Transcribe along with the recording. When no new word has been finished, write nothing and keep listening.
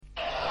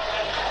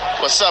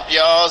What's up,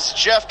 y'all? It's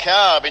Jeff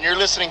Cobb, and you're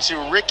listening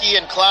to Ricky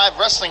and Clive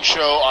Wrestling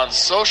Show on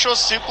Social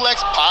Suplex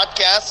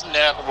Podcast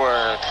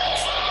Network.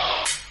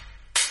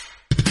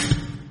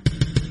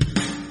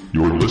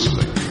 You're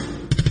listening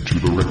to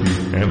the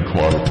Ricky and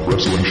Clive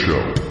Wrestling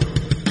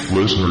Show.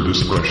 Listener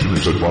discretion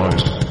is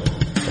advised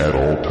at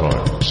all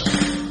times.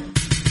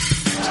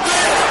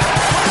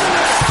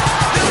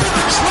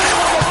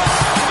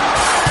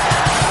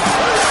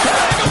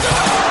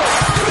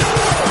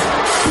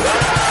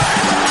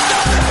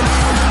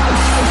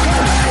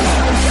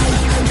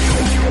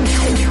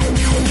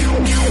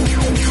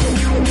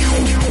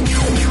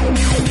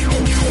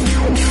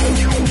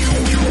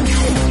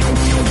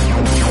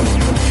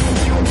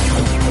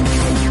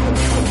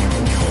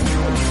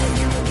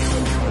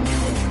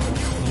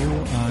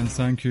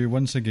 Thank you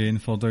once again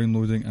for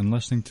downloading and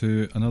listening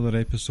to another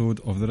episode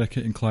of the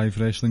Ricky and Clive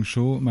Wrestling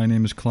Show. My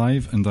name is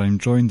Clive and I'm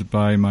joined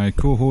by my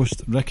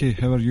co-host Ricky.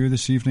 How are you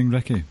this evening,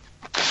 Ricky?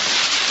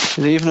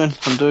 Good evening.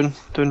 I'm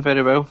doing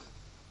very well.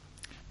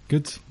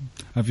 Good.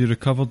 Have you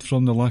recovered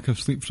from the lack of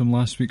sleep from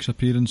last week's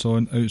appearance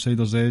on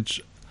Outsider's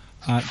Edge?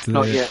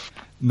 Not yet.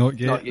 Not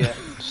yet. Not yet.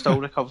 Still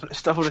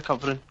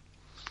recovering.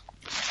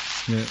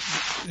 Yeah.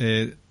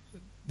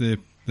 The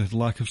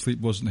lack of sleep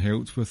wasn't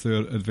helped with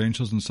our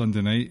adventures on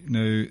Sunday night.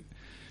 Now,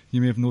 you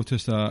may have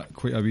noticed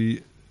quite a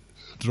wee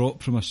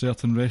drop from a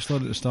certain wrestler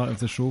at the start of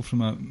the show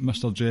from a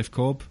Mr. Jeff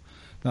Cobb.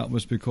 That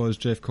was because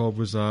Jeff Cobb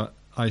was at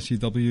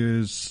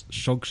ICW's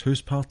Shug's House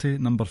Party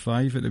number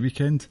 5 at the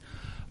weekend.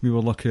 We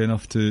were lucky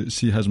enough to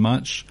see his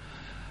match.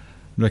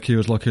 Ricky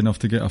was lucky enough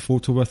to get a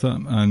photo with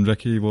him, and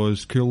Ricky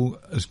was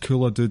as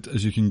cool a dude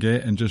as you can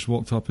get, and just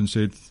walked up and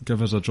said,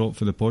 "Give us a drop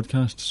for the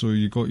podcast." So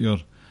you got your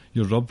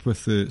rub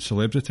with the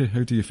celebrity.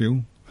 How do you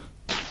feel?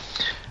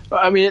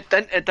 I mean, it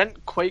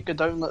didn't quite go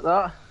down like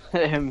that.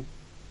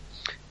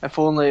 If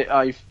only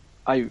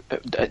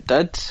it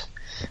did.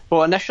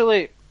 Well,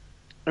 initially,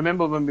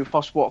 remember when we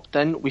first walked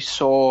in, we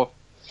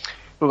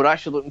were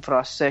actually looking for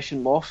a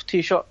Session Moth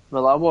t-shirt.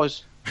 Well, I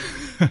was.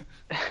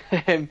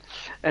 And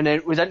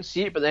then we didn't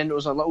see it, but then there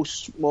was a little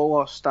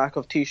smaller stack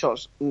of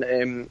t-shirts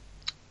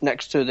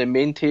next to the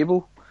main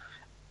table.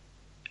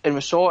 And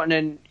we saw it, and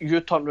then you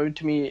turned round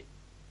to me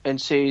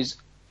and says,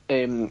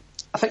 I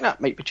think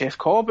that might be Jeff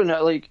Cobb. And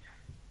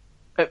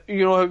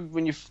you know how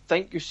when you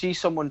think you see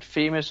someone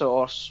famous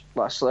or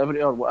like a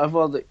celebrity or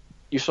whatever, that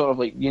you sort of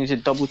like, you need to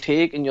double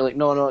take, and you're like,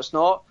 no, it's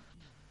not.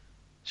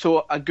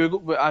 So I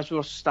googled, as we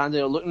were standing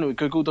there looking, we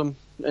googled him,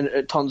 and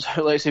it turns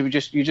out, let's say, you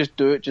just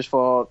do it just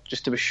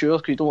to be sure,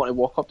 because you don't want to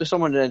walk up to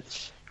someone. And then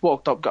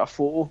walked up, got a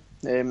photo,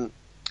 and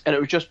it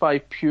was just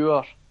by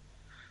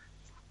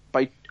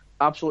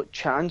absolute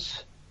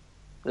chance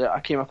that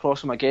I came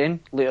across him again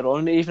later on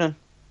in the evening.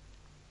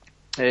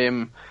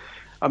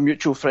 A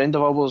mutual friend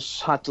of ours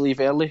had to leave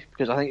early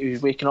because I think he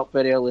was waking up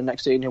very early the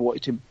next day and he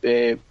wanted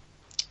to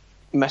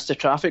miss the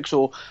traffic.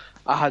 So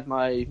I had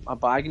my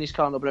bag in his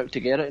car and I went out to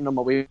get it, and on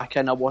my way back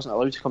in I wasn't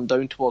allowed to come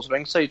down towards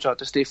ringside, so I had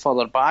to stay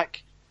further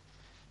back.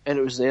 And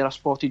it was there I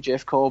spotted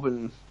Jeff Cobb,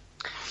 and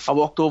I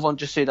walked over and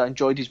just said I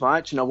enjoyed his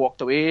match, and I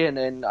walked away. And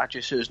then I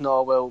just says,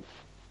 no, well,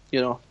 you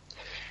know,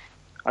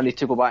 I need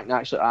to go back and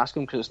actually ask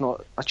him, because it's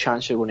not a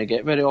chance you're going to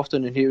get very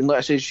often. And like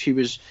I said, he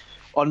was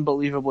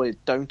unbelievably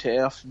down to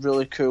earth,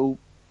 really cool,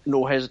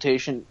 no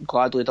hesitation,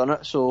 gladly done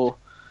it. So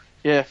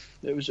yeah,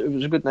 it was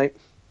a good night.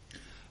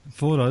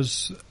 For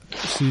us,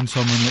 seeing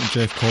someone like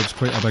Jeff Cobb's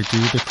quite a big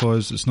deal,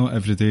 because it's not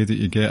every day that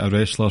you get a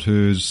wrestler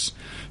who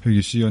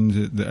you see on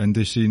the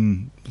indie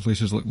scene,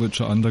 places like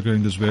Lucha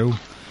Underground as well.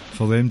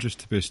 For them just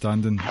to be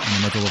standing in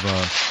the middle of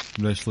a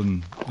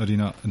wrestling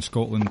arena in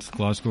Scotland,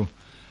 Glasgow,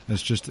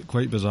 it's just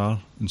quite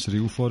bizarre and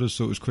surreal for us.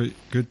 So it was quite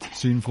good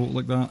seeing folk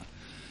like that.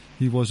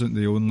 He wasn't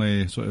the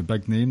only sort of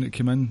big name that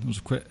came in.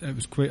 It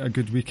was quite a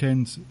good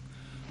weekend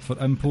for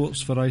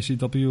imports for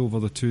ICW over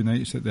the 2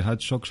 nights that they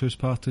had Shug's House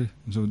Party.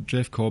 So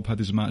Jeff Cobb had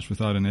his match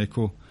with Aaron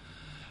Echo.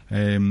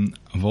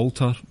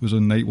 Volta was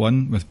on night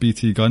 1 with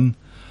BT Gunn,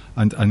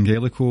 and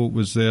Angelico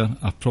was there.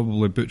 I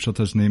probably butchered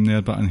his name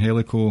there, but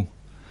Angelico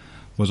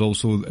was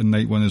also in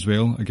night 1 as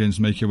well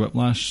against Mikey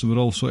Whiplash. So they're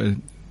all sort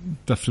of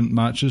different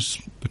matches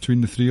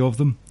between the 3 of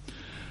them.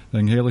 The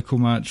Angelico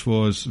match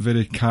was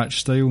very catch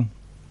style.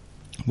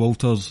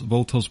 Walters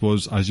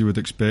was, as you would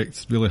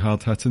expect, really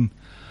hard hitting,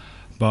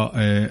 but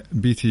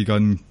BT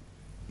Gunn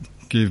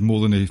gave more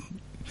than he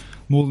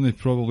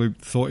probably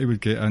thought he would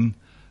get in.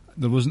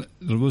 There wasn't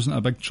a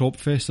big chop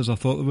fest as I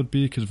thought there would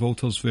be, because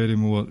Walters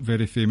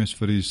very famous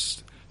for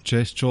his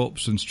chest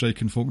chops and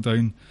striking folk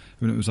down,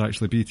 when it was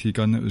actually BT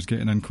Gunn that was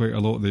getting in quite a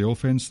lot of the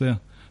offence there.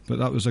 But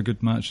that was a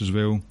good match as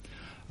well.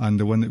 And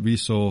the one that we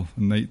saw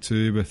on night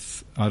 2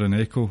 with Aaron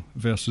Echo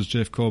versus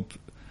Jeff Cobb,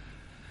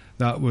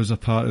 that was a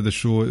part of the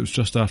show. It was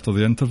just after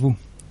the interval,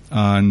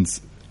 and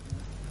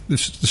the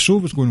show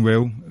was going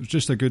well. It was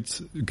just a good.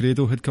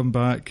 Grado had come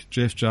back.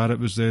 Jeff Jarrett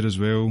was there as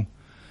well,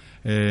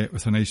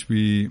 with a nice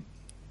wee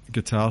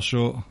guitar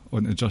shot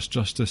onto Just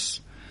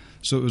Justice.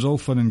 So it was all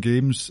fun and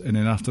games. And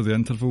then after the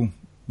interval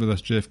with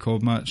this Jeff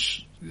Cobb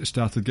match, it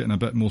started getting a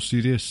bit more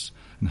serious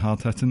and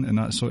hard hitting, and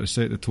that sort of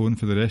set the tone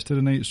for the rest of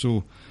the night.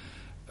 So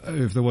out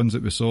of the ones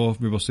that we saw,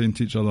 we were saying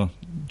to each other,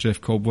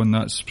 Jeff Cobb one,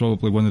 that's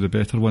probably one of the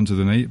better ones of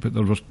the night, but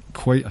there were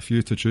quite a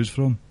few to choose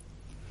from.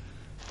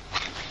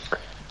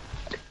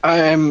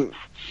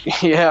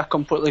 Yeah, I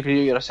completely agree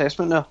with your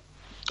assessment there.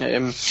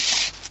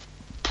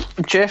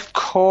 Jeff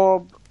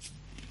Cobb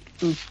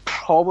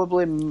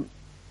probably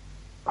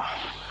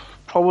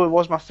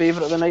was my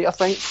favourite of the night, I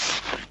think.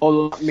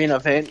 Although the main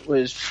event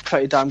was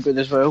pretty damn good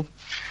as well.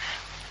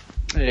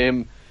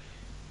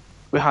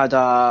 We had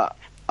an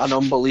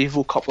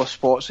unbelievable couple of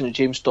spots in the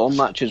James Storm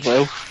match as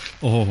well.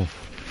 Oh.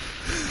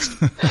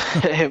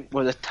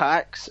 With the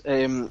tax.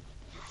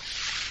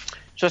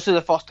 This is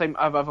the first time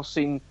I've ever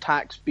seen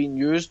tax being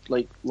used,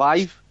 like,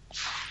 live.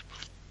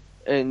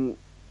 And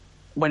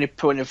when he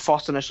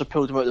first initially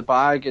pulled him out of the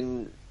bag,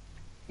 and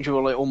you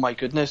were like, "Oh my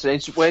goodness!"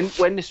 And when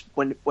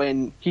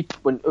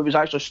it was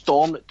actually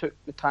Storm that took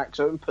the tax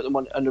out and put them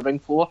on the ring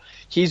floor,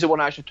 he's the one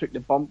that actually took the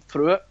bump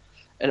through it,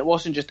 and it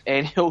wasn't just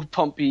any old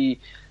bump. He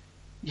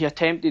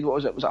attempted, what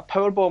was it? Was it a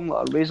power bomb,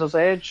 like a razor's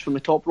edge from the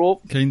top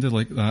rope? Kind of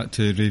like that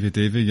to Ravy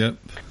Davy, yep.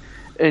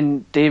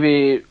 And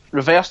Davey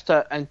reversed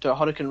it into a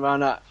Hurricane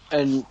Rana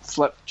and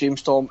flipped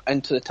James Storm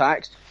into the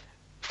tax.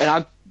 And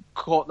I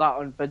caught that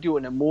on video,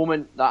 and the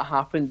moment that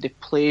happened, the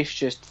place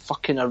just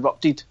fucking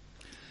erupted.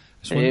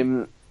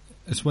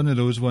 It's one of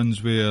those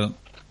ones where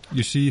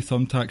you see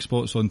thumbtack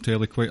spots on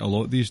telly quite a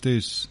lot these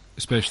days,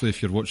 especially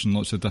if you're watching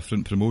lots of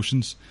different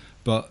promotions,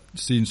 but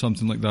seeing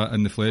something like that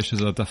in the flesh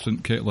is a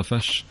different kettle of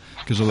fish.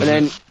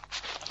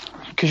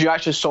 Because you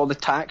actually saw the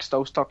tack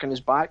still stuck in his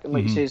back, and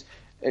like he says,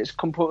 it's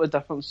completely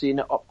different seeing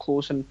it up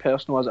close and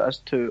personal as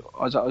it is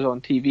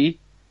on TV.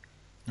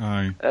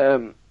 Aye.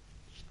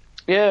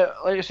 Yeah,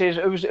 like I say,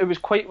 it was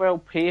quite well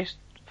paced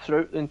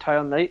throughout the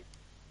entire night.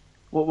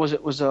 What was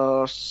it? Was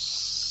there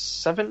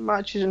 7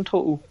 matches in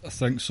total? I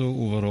think so,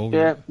 overall.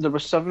 Yeah, there were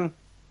 7.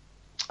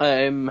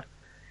 A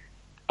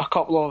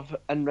couple of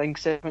in-ring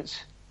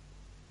segments.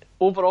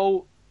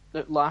 Overall,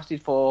 it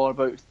lasted for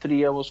about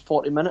 3 hours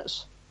 40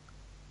 minutes.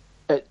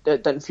 It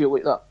didn't feel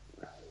like that.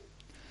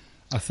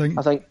 I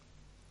think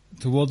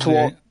towards the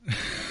end...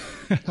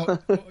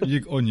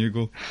 you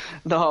go.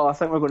 No, I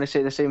think we're going to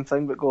say the same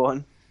thing, but go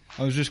on.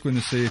 I was just going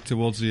to say,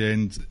 towards the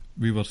end,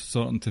 we were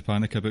starting to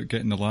panic about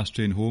getting the last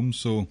train home,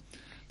 so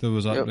there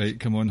was that, right,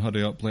 come on,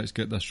 hurry up, let's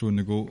get this show on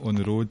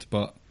the road.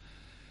 But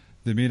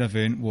the main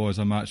event was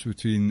a match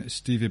between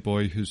Stevie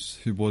Boy,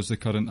 who was the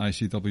current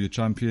ICW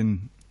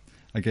champion,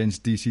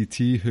 against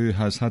DCT, who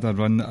has had a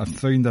run that I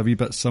found a wee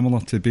bit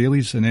similar to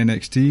Bayley's in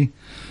NXT,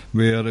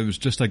 where it was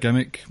just a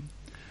gimmick,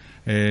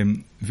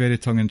 very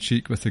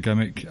tongue-in-cheek with the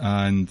gimmick,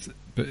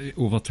 but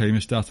over time he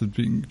started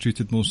being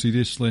treated more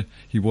seriously.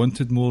 He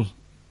wanted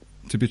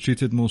to be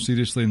treated more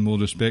seriously and more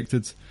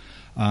respected,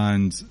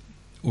 and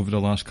over the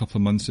last couple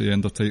of months he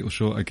earned a title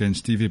shot against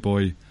Stevie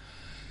Boy.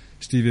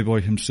 Stevie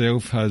Boy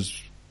himself has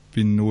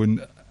been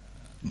known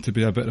to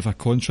be a bit of a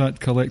contract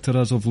collector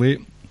as of late,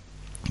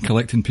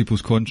 collecting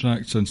people's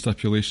contracts and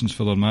stipulations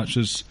for their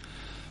matches.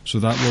 So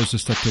that was the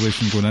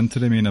stipulation going into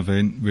the main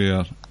event,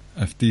 where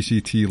if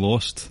DCT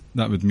lost,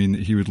 that would mean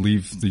that he would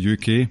leave the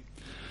UK.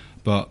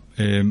 But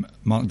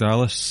Mark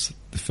Dallas,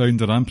 the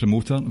founder and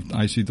promoter of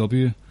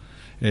ICW,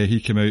 he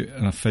came out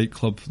in a Fight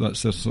Club,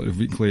 that's their sort of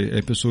weekly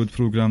episode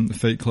programme, the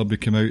Fight Club, he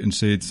came out and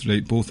said,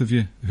 right, both of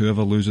you,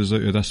 whoever loses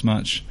out of this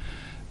match,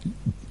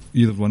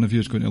 either one of you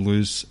is going to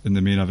lose in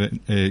the main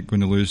event,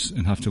 going to lose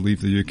and have to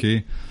leave the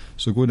UK.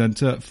 So going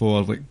into it,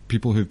 for like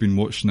people who've been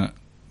watching it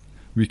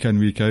week in,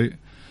 week out,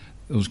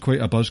 there was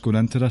quite a buzz going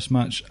into this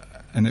match,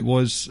 and it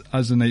was,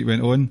 as the night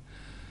went on,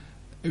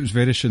 it was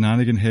very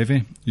shenanigan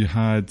heavy. You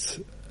had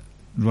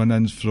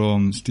run-ins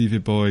from Stevie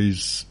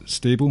Boy's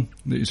stable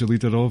that he's a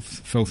leader of,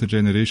 Filthy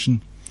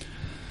Generation.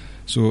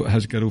 So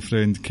his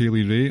girlfriend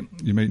Kaylee Ray,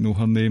 you might know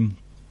her name,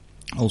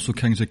 also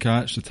Kings of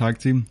Catch, the tag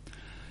team.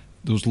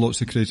 There was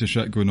lots of crazy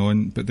shit going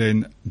on, but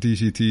then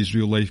DCT's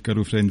real life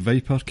girlfriend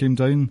Viper came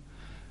down.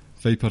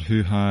 Viper,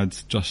 who had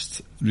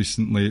just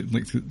recently,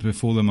 like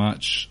before the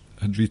match,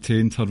 had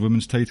retained her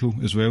women's title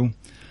as well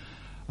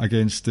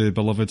against the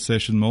beloved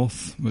Session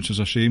Moth, which is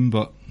a shame,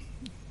 but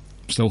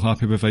still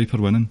happy with Viper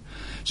winning.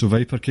 So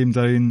Viper came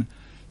down,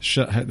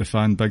 shit hit the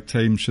fan big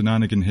time,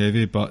 shenanigan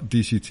heavy, but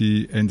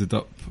DCT ended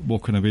up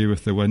walking away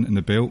with the win and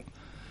the belt,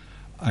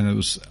 and it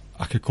was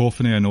a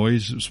cacophony of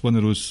noise. It was one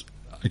of those,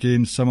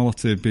 again, similar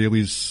to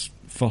Bayley's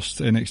first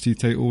NXT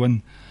title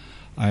win.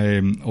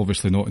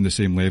 Obviously not in the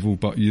same level,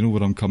 but you know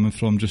where I'm coming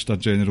from, just a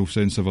general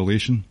sense of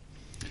elation.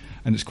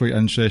 And it's quite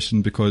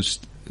interesting because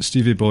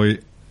Stevie Boy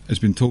has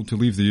been told to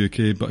leave the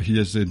UK, but he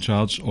is in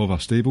charge of a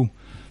stable,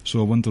 so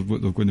I wonder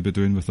what they're going to be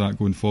doing with that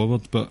going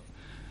forward. But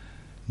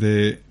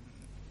the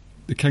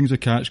Kings of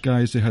Catch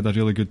guys, they had a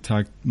really good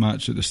tag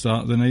match at the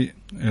start of the night,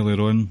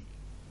 earlier on.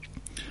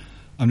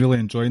 I'm really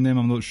enjoying them.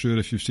 I'm not sure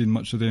if you've seen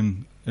much of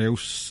them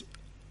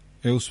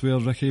elsewhere,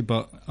 Ricky,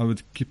 but I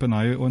would keep an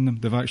eye out on them.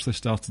 They've actually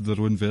started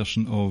their own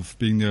version of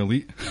Being the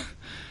Elite,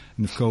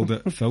 and they've called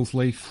it Filth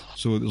Life.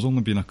 So there's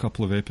only been a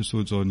couple of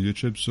episodes on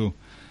YouTube, so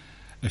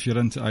if you're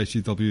into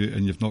ICW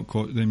and you've not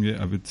caught them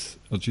yet, I would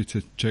urge you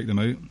to check them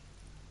out.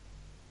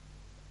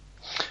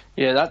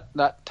 Yeah,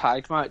 that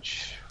tag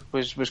match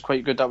was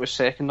quite good. That was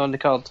second on the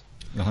card.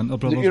 The Hunter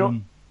Brothers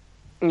one.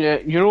 Yeah,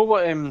 you know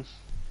what? And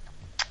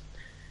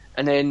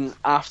then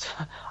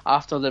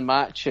after the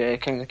match, King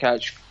of the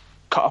Catch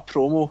cut a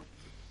promo,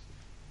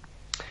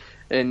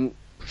 and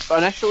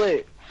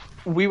initially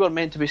we were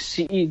meant to be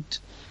seated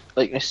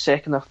like in the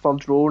second or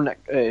third row,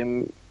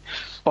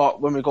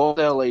 but when we got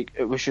there, like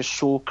it was just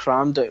so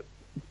crammed that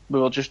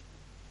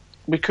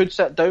we could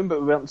sit down, but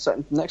we weren't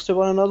sitting next to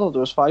one another. There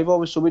was 5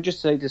 of us, so we just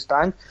decided to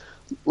stand.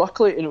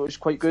 Luckily, and it was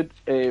quite good,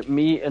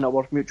 me and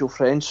our mutual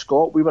friend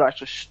Scott, we were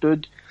actually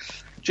stood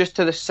just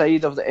to the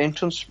side of the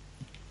entrance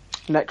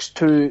next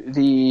to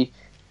the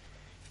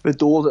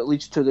door that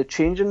leads to the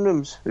changing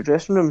rooms, the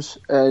dressing rooms.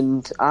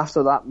 And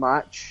after that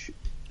match,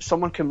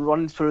 someone can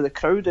run through the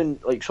crowd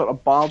and like sort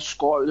of bar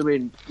Scott out of the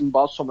way and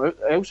bar someone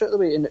else out of the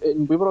way.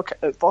 And we were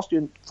at first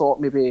you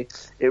thought maybe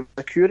it was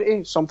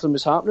security, something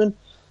was happening.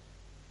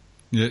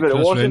 Yeah, but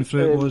Chris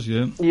Renfrew it was,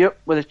 yeah. Yep,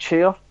 with a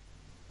chair.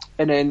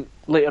 And then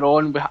later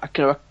on,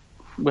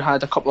 we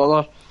had a couple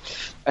other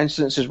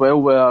incidents as well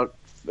where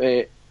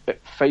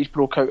fights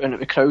broke out into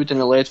the crowd, and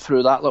it led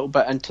through that little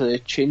bit into the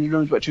changing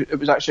rooms, which it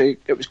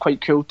was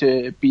quite cool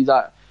to be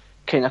that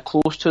kind of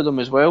close to them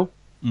as well.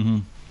 Mm-hmm.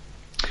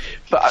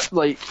 But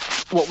like,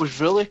 what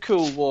was really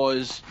cool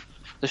was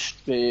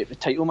the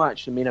title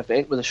match, the main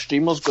event, with the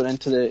streamers going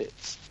into the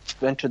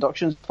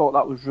introductions. I thought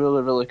that was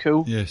really, really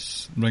cool.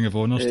 Yes, Ring of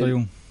Honor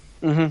style.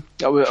 Mm-hmm.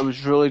 It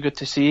was really good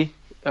to see.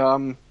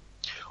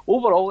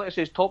 Overall, let's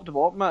say top to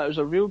bottom, it was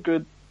a real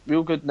good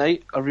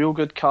night, a real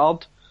good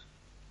card.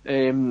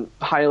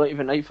 Highlight of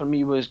the night for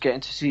me was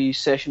getting to see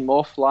Session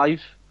Moth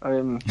live.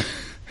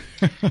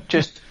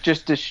 Just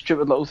the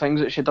stupid little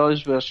things that she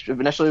does, where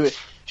initially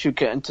she would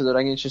get into the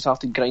ring and she'd have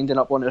to grinding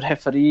up on her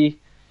referee.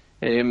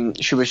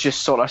 She was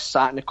just sort of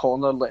sat in the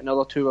corner letting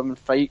other 2 women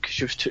fight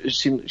because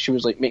she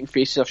was like making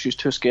faces if she was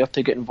too scared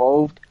to get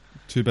involved.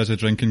 Too busy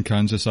drinking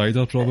cans of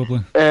cider,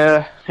 probably.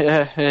 Yeah.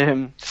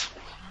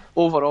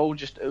 Overall,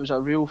 it was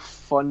a real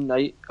fun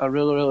night. I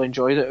really, really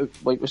enjoyed it.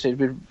 Like we said,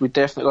 we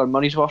definitely got our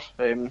money's worth.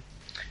 And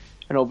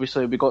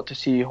obviously we got to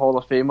see Hall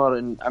of Famer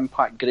and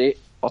Impact great,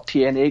 or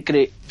TNA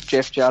great,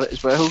 Jeff Jarrett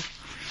as well.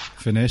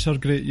 Finesser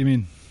great, you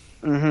mean?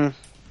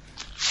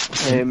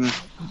 Mm-hmm.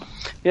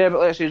 Yeah, but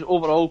like I said,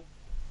 overall,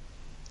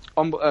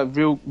 a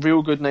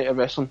real good night of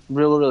wrestling.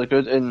 Really, really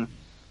good. And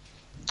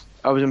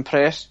I was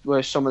impressed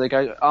with some of the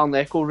guys. Alan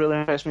Echo really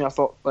impressed me. I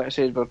thought, like I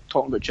said, we were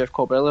talking about Jeff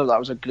Cobb earlier, that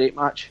was a great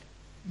match.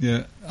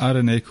 Yeah,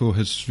 Aaron Echo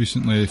has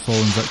recently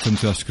fallen victim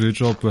to a screw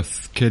job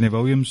with Kenny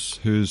Williams,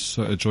 who's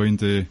sort of joined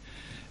the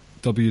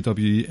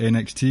WWE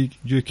NXT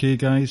UK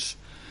guys,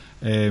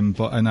 but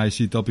in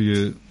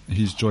ICW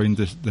he's joined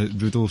the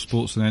Voodoo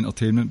Sports and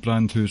Entertainment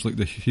brand, who's like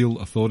the heel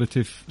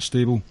authoritative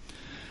stable,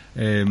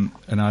 and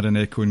Aaron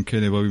Echo and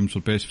Kenny Williams were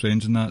best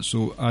friends in that,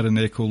 so Aaron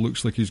Echo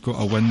looks like he's got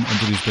a win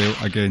under his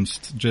belt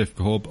against Jeff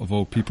Cobb of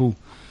all people,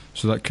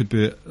 so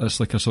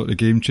that's like a sort of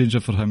game changer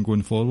for him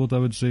going forward, I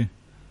would say.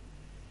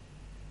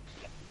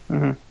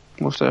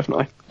 Mm-hmm. Most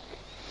definitely.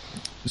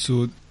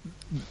 So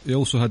they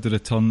also had the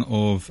return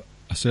of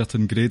a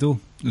certain Grado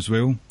as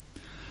well,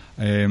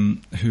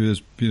 who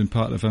has been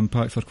part of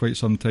Impact for quite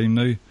some time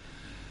now.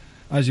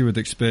 As you would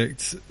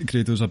expect,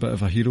 Grado's a bit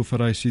of a hero for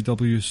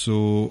ICW,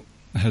 so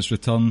his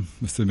return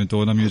with the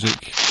Madonna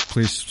music,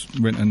 place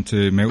went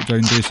into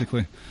meltdown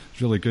basically.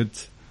 It's really good.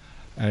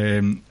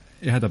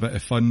 He had a bit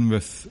of fun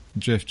with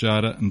Jeff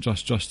Jarrett and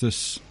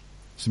Justice,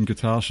 some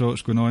guitar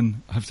shots going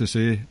on. I have to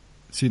say,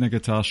 seeing a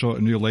guitar shot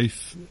in real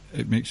life,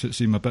 it makes it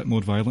seem a bit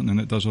more violent than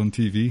it does on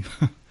TV.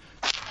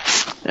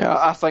 Yeah,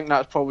 I think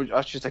that's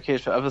just the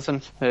case for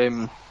everything.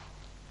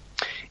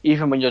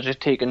 Even when you're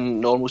just taking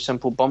normal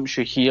simple bumps,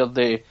 you hear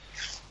the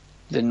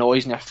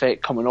noise and the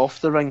effect coming off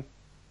the ring,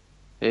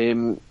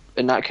 and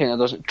that kind of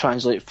doesn't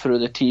translate through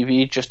the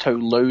TV, just how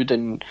loud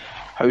and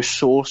how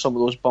sore some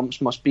of those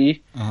bumps must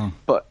be.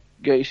 But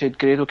like you said,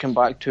 Grado came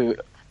back to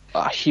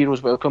a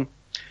hero's welcome.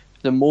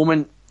 The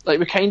moment, like,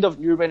 we kind of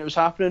knew when it was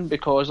happening,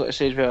 because like I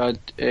said, we had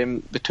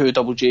the 2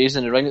 Double J's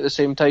in the ring at the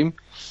same time,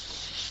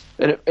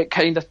 and it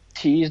kind of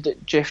teased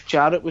that Jeff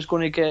Jarrett was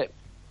going to get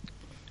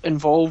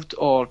involved,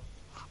 or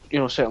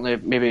certainly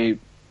maybe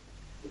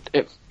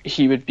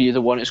he would be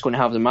the one that's going to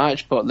have the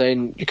match. But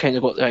then you kind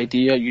of got the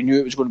idea, you knew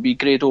it was going to be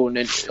Grado, and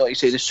then like you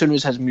said, as soon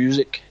as his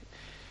music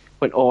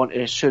went on,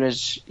 and as soon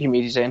as he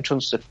made his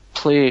entrance, the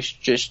place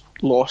just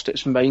lost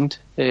its mind.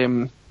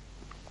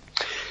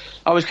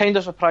 I was kind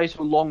of surprised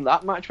how long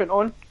that match went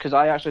on, because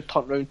I actually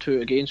turned round to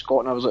it again, Scott,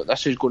 and I was like,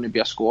 this is going to be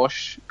a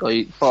squash.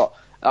 But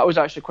that was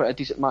actually quite a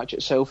decent match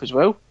itself as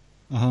well.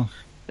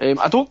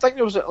 I don't think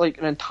there was like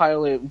an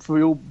entirely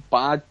real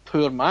bad,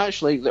 poor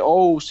match. Like, they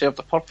all served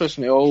a purpose,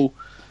 and they all,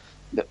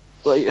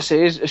 like it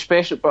says,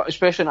 especially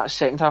in that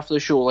second half of the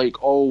show,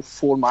 like all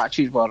 4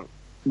 matches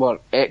were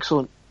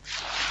excellent.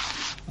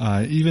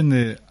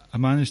 I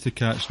managed to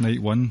catch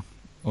night 1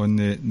 on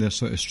their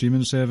sort of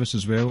streaming service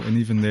as well, and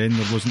even then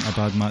there wasn't a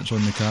bad match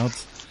on the card.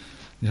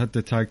 They had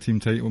the tag team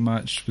title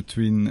match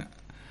between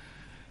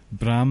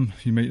Bram,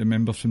 you might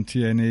remember from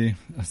TNA.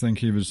 I think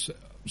he was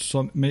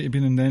might have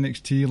been in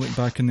NXT like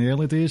back in the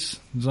early days.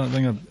 Does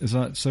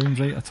that sound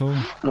right at all?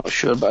 Not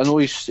sure, but I know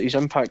he's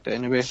Impact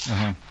anyway.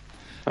 Uh-huh.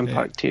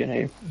 Impact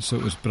TNA. So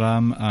it was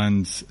Bram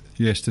and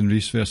Yeston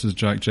Reese versus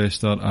Jack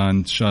Jester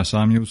and Sha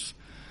Samuels.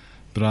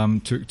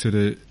 Bram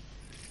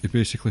he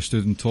basically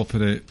stood on top of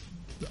the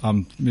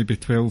maybe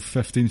 12,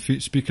 15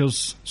 feet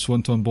speakers,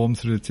 swanton bomb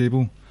through the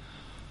table.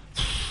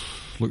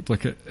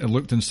 It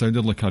looked and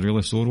sounded like a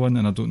really sore one,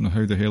 and I don't know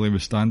how the hell he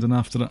was standing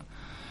after it.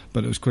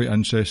 But it was quite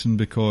interesting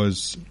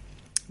because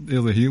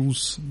they're the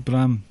heels,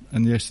 Bram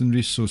and Yeston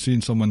Reese, so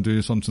seeing someone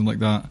do something like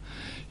that,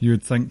 you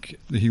would think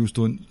the heels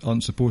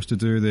aren't supposed to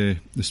do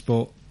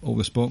all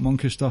the spot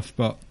monkey stuff,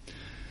 but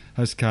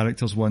his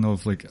character's one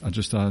of like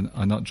just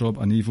a nut job,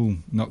 an evil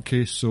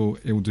nutcase, so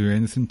he'll do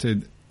anything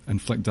to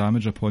inflict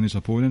damage upon his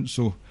opponent,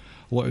 so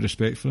a lot of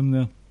respect for him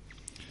there.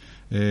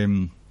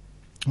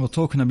 We're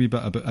talking a wee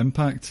bit about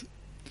Impact,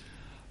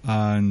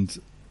 and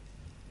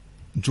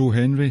Joe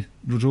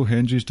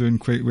Hendry's doing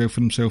quite well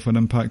for himself on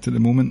Impact at the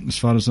moment, as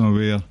far as I'm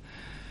aware.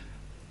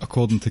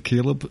 According to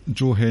Caleb,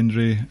 Joe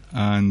Hendry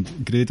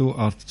and Grado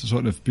are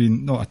sort of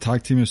been, not a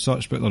tag team as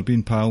such, but they're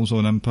being pals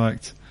on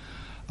Impact,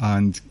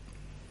 and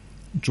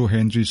Joe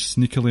Hendry's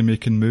sneakily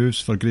making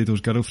moves for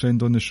Grado's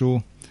girlfriend on the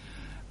show.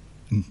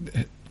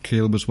 And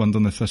Caleb was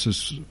wondering if this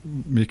is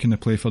making a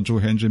play for Joe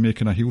Hendry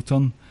making a heel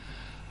turn.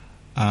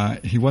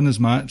 He won his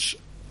match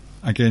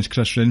against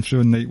Chris Renfrew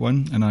on night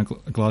one in a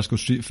Glasgow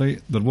street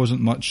fight. There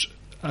wasn't much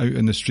out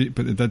in the street,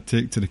 but they did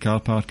take to the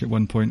car park at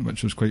one point,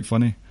 which was quite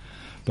funny.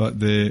 But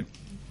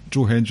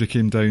Joe Hendry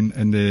came down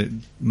in the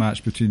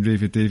match between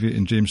Ravy Davey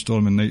and James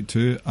Storm in night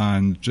two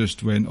and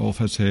just went off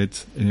his head,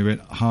 and he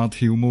went hard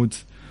heel mode.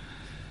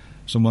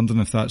 So I'm wondering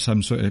if that's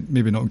him sort of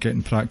maybe not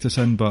getting practice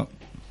in, but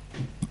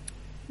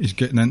he's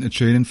getting into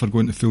training for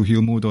going to full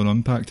heel mode on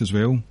Impact as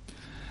well.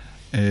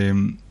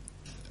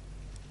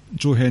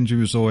 Joe Hendry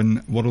was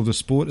on World of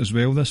Sport as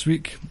well this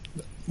week.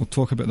 We'll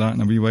talk about that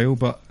in a wee while,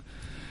 but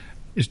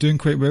he's doing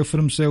quite well for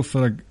himself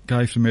for a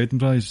guy from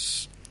Edinburgh.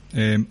 He's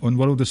on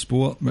World of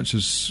Sport, which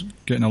is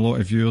getting a lot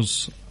of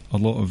viewers, a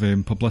lot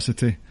of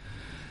publicity.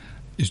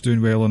 He's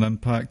doing well on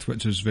Impact,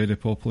 which is very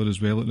popular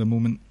as well at the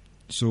moment.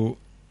 So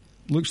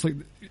looks like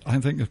I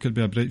think there could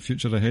be a bright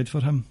future ahead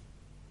for him.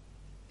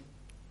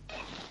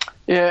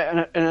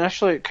 Yeah, and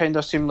initially it kind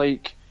of seemed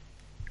like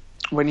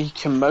when he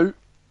came out,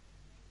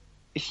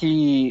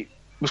 he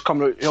was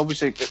coming out.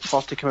 Obviously, at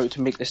first he came out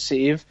to make the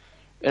save.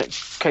 It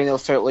kind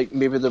of felt like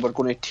maybe they were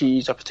going to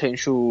tease a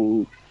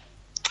potential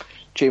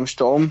James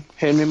Storm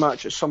Henry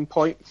match at some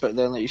point, but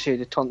then, like you said,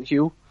 they turned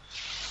heel.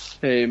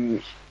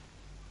 I've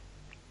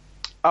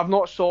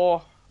not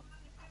saw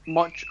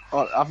much,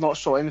 or I've not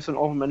saw anything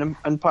of him in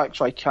Impact,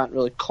 so I can't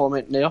really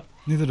comment there.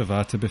 Neither have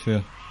I, to be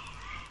fair.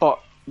 But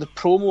the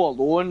promo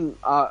alone,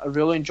 I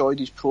really enjoyed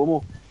his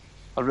promo.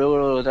 I really,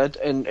 really did.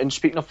 And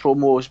speaking of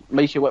promos,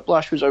 Mikey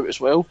Whiplash was out as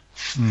well.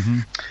 Mm-hmm.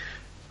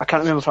 I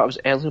can't remember if that was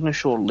earlier in the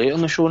show or later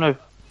in the show now.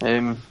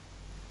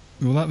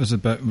 Well, that was a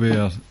bit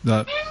where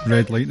that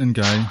Red Lightning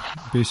guy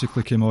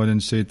basically came on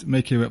and said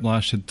Mikey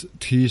Whiplash had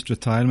teased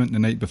retirement the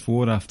night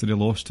before after he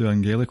lost to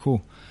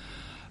Angelico.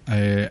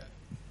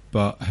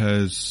 But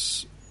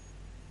his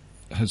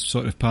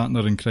sort of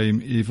partner in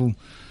crime, Evil,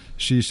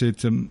 she said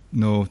to him,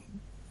 no,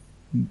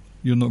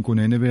 you're not going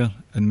anywhere.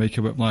 And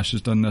Mikey Whiplash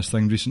has done this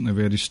thing recently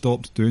where he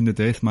stopped doing the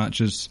death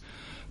matches,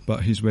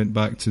 but he's went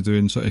back to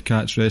doing sort of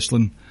catch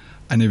wrestling,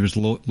 and he was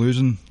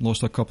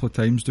lost a couple of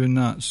times doing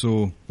that.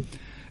 So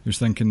he was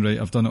thinking, right,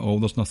 I've done it all,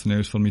 there's nothing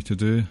else for me to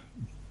do.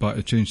 But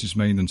he changed his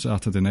mind on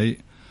Saturday night.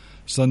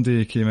 Sunday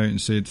he came out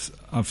and said,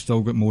 I've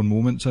still got more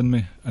moments in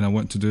me, and I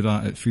want to do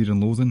that at Fear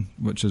and Loathing,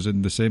 which is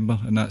in December,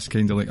 and that's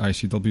kind of like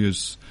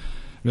ICW's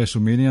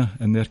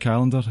WrestleMania in their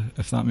calendar,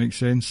 if that makes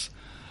sense.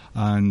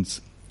 And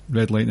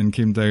Red Lightning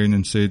came down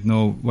and said,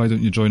 no, why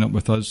don't you join up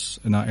with us?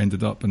 And that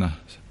ended up in a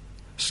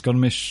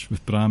skirmish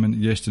with Bram and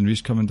Yeston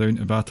Reese coming down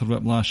to batter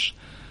Whiplash.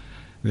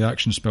 The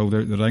action spilled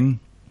out the ring,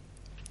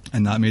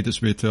 and that made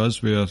its way to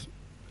us, where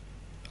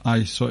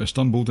I sort of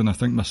stumbled, and I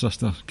think my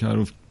sister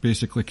Carol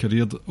basically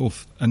careered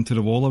off into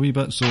the wall a wee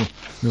bit, so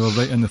we were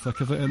right in the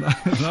thick of it at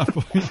that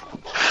point.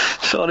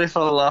 Sorry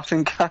for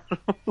laughing, Carol.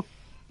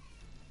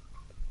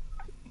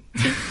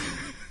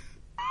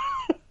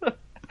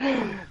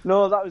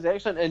 No, that was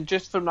excellent, and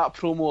just from that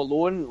promo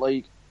alone,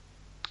 like,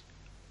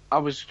 I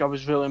was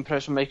really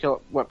impressed with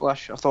Michael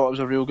Whiplash. I thought it was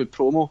a real good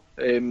promo.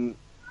 You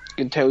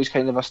can tell he's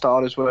kind of a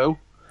star as well.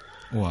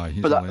 Oh, aye,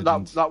 he's but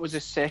that was the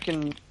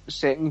second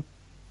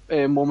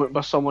moment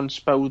where someone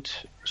spilled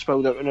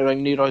out in the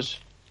ring near us,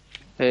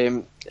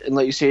 and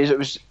like you say, it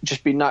was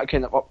just being that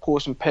kind of up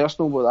close and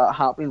personal with that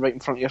happening right in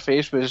front of your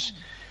face was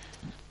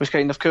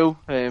kind of cool.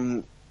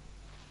 Yeah,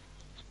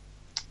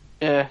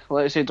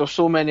 like I said, there's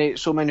so many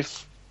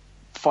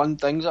fun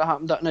things that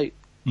happened that night.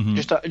 Mm-hmm.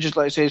 Just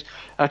like it says,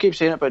 I keep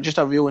saying it, but just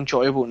a real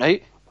enjoyable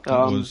night. It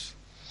was.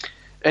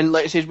 And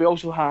like it says, we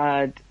also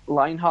had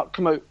Lionheart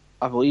come out.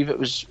 I believe it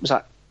was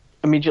that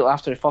immediately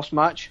after the first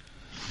match.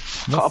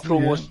 Cut a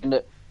promo saying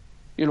that,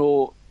 you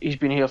know, he's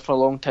been here for a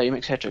long time,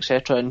 etc.,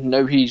 etc., and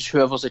now he's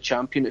whoever's the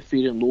champion at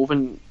Fear and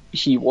Loathing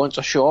he wants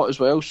a shot as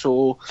well.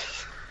 So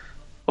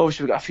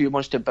obviously we've got a few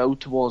months to build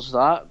towards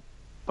that,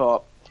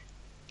 but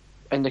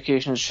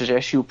indications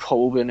suggest he'll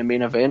probably be in the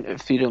main event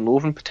at Fear and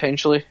Loathing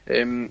potentially.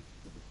 Like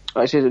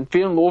I said, in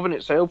Fear and Loathing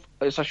itself,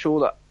 it's a show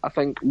that I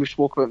think we've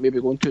spoken about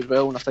maybe going to as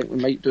well, and I think we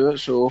might do it.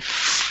 So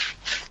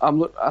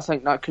I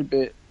think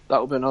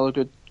that'll be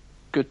another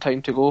good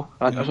time to go.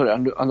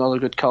 Sorry, another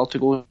good card to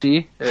go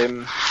see.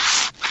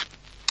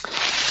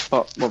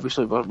 But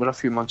obviously we're a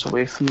few months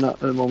away from that at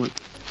the moment.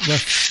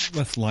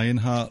 With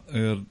Lionheart,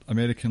 our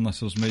American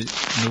listeners might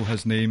know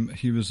his name.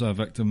 He was a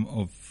victim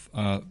of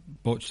a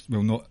botched,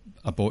 well, not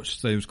a botched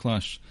styles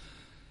clash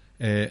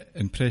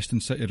in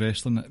Preston City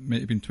Wrestling. It might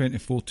have been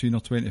 2014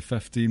 or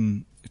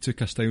 2015. He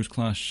took a styles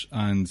clash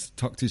and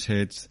tucked his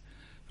head,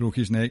 broke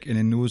his neck, and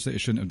he knows that he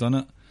shouldn't have done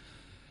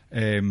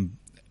it.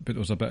 But there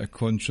was a bit of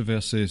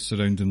controversy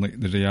surrounding like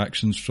the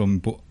reactions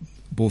from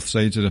both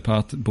sides of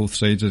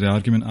the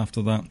argument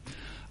after that.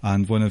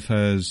 And one of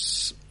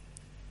his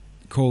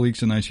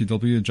colleagues in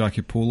ICW,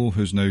 Jackie Polo,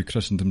 who's now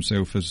christened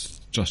himself as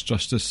Just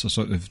Justice, a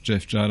sort of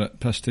Jeff Jarrett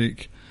piss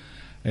take,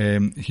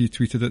 he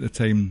tweeted at the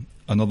time,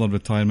 "Another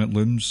retirement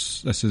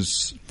looms." This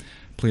is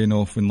playing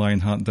off when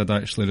Lionheart did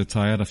actually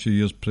retire a few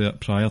years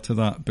prior to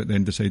that, but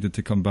then decided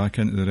to come back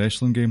into the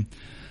wrestling game.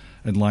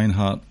 And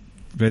Lionheart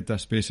read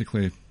this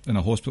basically in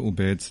a hospital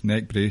bed,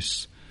 neck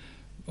brace,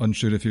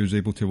 unsure if he was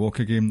able to walk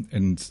again.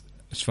 And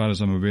as far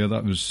as I'm aware,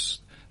 that was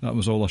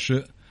all a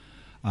shoot.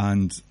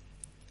 And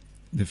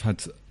they've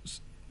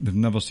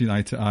never seen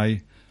eye to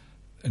eye,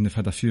 and they've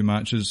had a few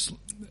matches.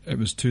 It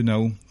was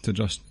 2-0 to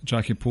just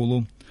Jackie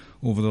Polo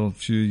over the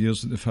few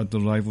years that they've had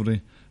the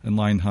rivalry, and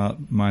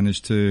Lionheart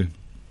managed to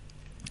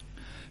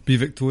be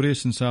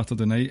victorious on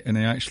Saturday night, and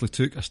he actually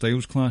took a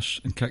styles clash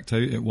and kicked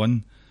out at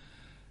 1,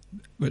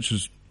 which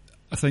was,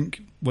 I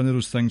think, one of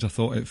those things I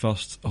thought at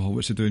first, oh,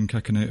 what's he doing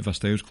kicking out of a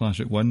styles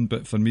clash at 1?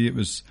 But for me it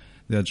was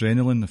the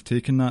adrenaline of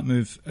taking that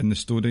move and the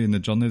story and the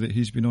journey that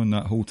he's been on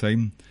that whole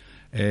time.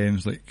 It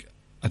was like,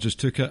 I just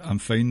took it, I'm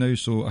fine now,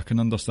 so I can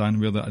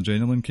understand where that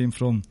adrenaline came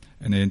from,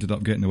 and he ended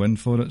up getting the win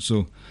for it.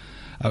 So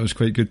that was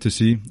quite good to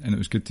see, and it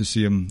was good to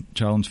see him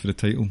challenge for the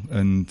title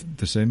in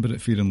December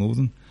at Fear and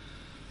Loathing.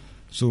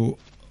 So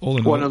all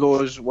in all, one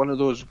of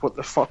those what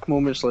the fuck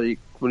moments, like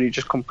where you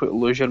just completely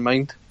lose your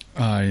mind.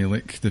 Aye,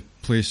 like the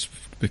place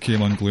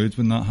became unglued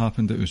when that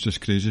happened. It was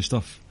just crazy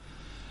stuff.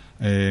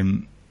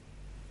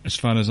 As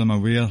far as I'm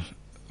aware,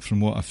 from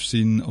what I've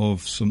seen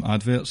of some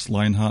adverts,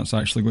 Lionheart's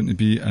actually going to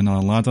be in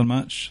a ladder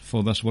match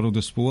for this World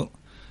of Sport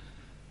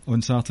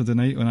on Saturday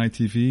night on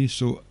ITV.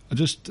 So I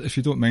just, if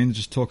you don't mind,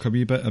 just talk a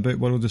wee bit about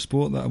World of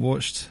Sport that I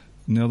watched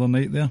the other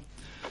night there.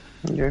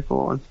 Yeah, go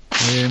on.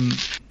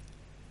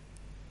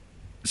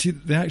 See,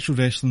 the actual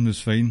wrestling was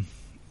fine.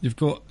 You've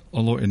got a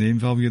lot of name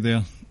value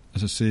there.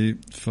 As I say,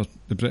 for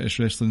the British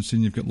wrestling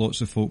scene, you've got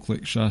lots of folk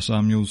like Sha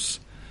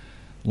Samuels,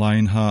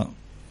 Lionheart.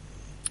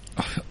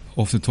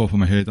 Off the top of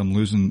my head,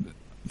 I'm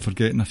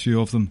forgetting a few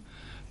of them,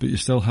 but you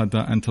still had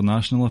that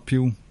international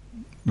appeal.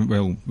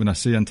 Well, when I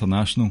say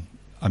international,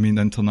 I mean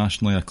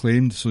internationally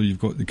acclaimed. So you've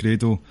got the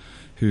Grado,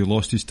 who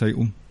lost his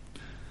title,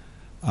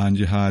 and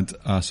you had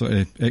a sort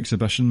of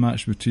exhibition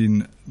match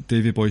between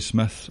Davey Boy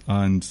Smith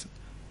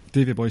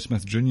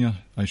Jr.,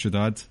 I should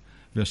add,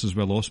 versus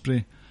Will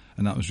Ospreay,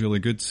 and that was really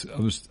good.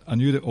 I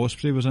knew that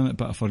Ospreay was in it,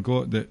 but I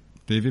forgot that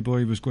Davey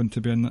Boy was going to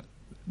be in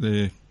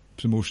the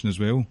promotion as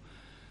well.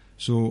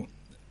 So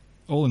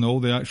all in all,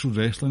 the actual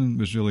wrestling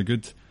was really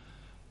good,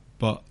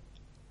 but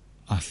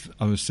I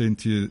was saying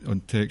to you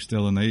on text the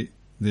other night,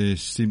 they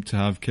seemed to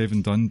have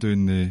Kevin Dunn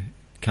doing the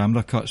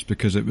camera cuts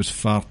because it was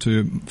far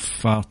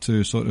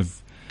too sort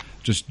of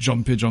just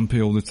jumpy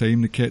all the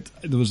time.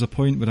 There was a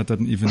point where I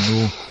didn't even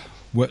know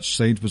which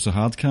side was the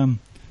hard cam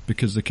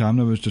because the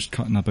camera was just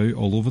cutting about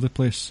all over the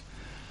place.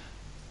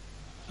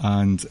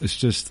 And it's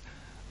just,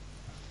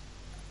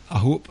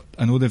 I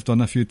know they've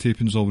done a few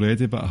tapings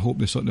already, but I hope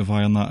they sort of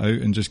iron that out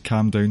and just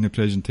calm down the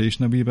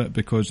presentation a wee bit,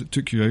 because it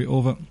took you out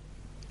of it.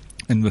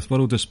 And with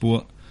World of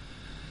Sport,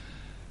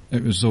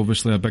 it was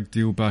obviously a big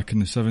deal back in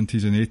the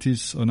 70s and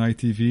 80s on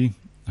ITV,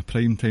 a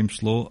prime time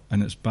slot,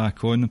 and it's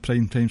back on the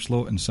prime time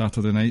slot on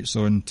Saturday nights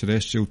on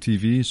terrestrial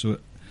TV. So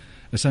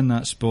it's in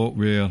that spot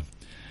where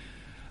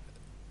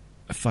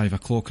at 5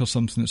 o'clock or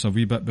something, it's a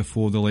wee bit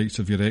before the likes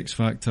of your X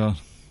Factor,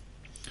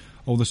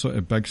 all the sort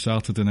of big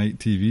Saturday night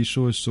TV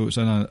shows. So it's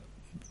in a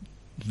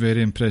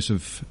very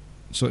impressive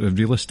sort of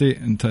real estate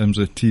in terms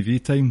of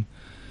TV time,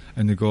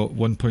 and they got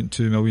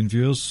 1.2 million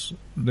viewers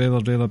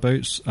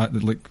thereabouts at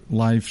the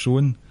live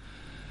showing.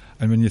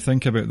 And when you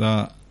think about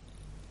that,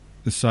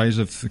 the size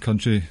of the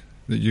country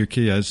that UK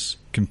is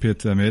compared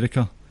to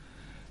America,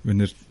 when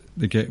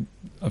they get,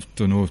 I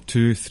don't know,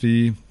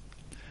 2-3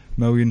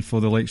 million for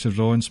the likes of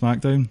Raw and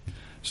SmackDown,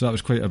 so that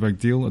was quite a big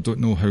deal. I don't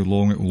know how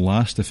long it will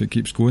last if it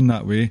keeps going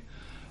that way,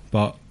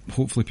 but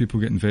hopefully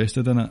people get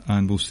invested in it,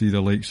 and we'll see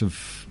the likes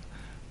of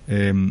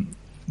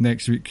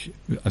next week.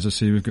 As I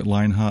say, we've got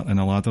Lionheart in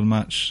a ladder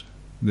match.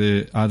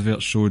 The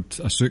advert showed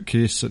a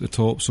suitcase at the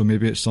top, so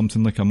maybe it's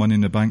something like a Money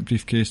in the Bank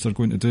briefcase they're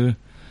going to do.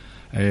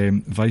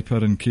 Viper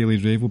and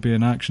Kaylee Ray will be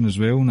in action as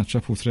well in a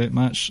triple threat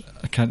match.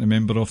 I can't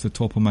remember off the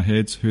top of my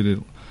head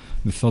who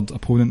the third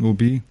opponent will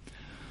be.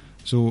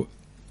 So,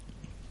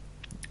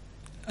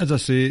 as I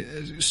say,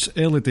 it's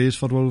early days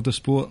for World of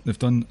Sport. They've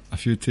done a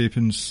few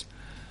tapings.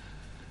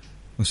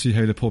 We'll see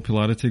how the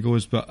popularity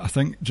goes, but I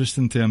think just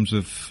in terms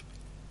of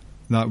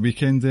that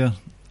weekend there,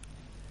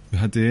 we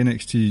had the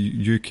NXT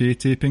UK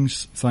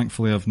tapings.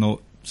 Thankfully I've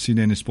not seen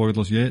any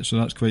spoilers yet, so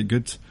that's quite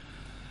good.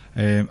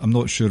 I'm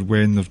not sure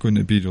when they're going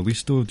to be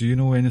released though. Do you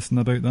know anything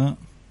about that?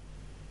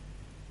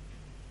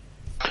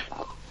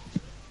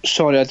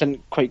 Sorry, I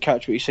didn't quite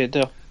catch what you said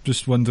there.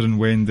 Just wondering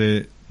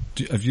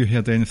have you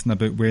heard anything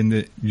about when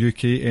the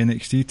UK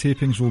NXT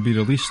tapings will be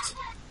released?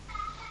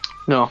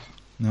 No,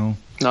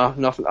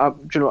 nothing.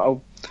 Do you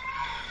know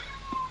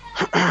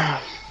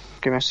what,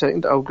 give me a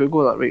second, I'll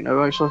Google that right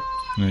now actually.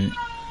 Right.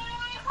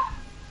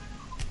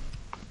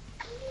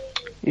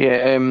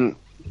 Yeah,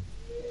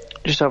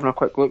 just having a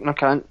quick look and I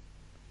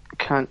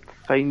can't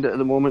find it at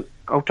the moment.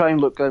 I'll try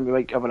and look and we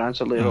might have an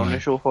answer later on the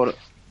show for it.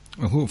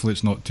 Well, hopefully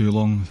it's not too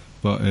long.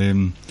 But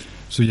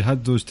so you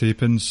had those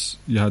tapings,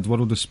 you had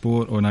World of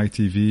Sport on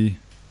ITV,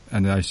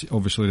 and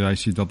obviously the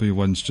ICW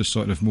one's just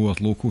sort of more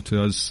local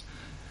to us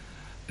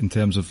in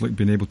terms of like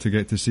being able to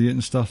get to see it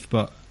and stuff.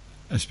 But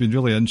it's been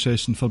really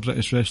interesting for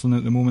British wrestling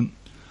at the moment,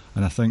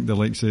 and I think the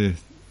likes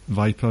of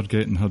Viper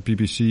getting her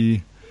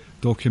BBC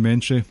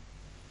documentary,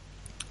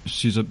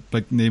 she's a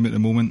big name at the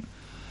moment.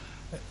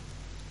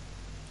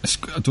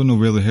 I don't know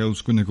where the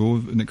hell's going to go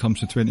when it comes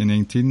to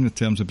 2019 in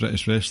terms of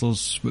British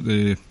wrestlers, what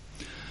the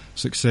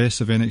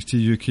success of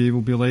NXT UK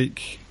will be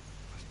like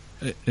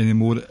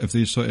anymore of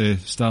these sort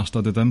of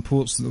star-studded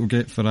imports that we'll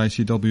get for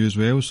ICW as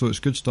well. So it's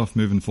good stuff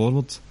moving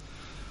forward.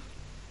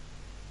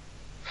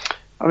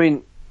 I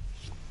mean,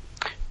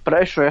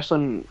 British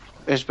wrestling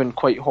has been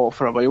quite hot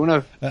for a while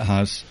now. It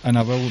has, and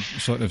I will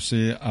sort of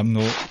say I'm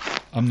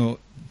not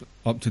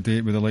up to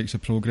date with the likes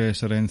of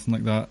Progress or anything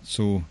like that,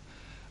 so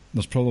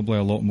there's probably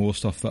a lot more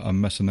stuff that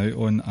I'm missing out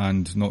on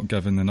and not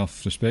giving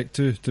enough respect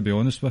to be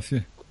honest with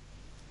you.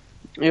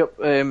 Yep,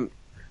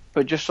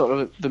 but just sort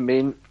of the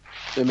main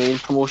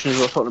promotions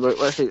we're talking about,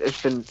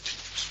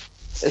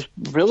 it's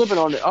really been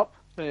on the up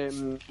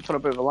for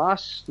about the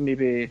last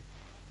maybe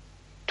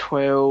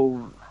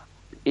 12,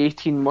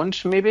 18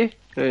 months maybe.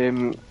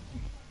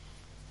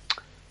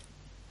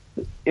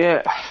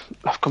 Yeah,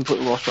 I've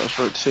completely lost what I was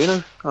about to say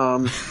now.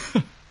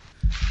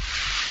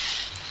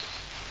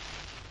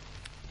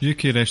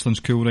 UK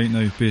wrestling's cool right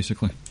now,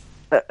 basically.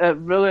 It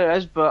really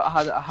is, but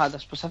I had a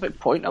specific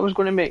point I was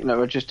going to make now.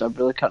 I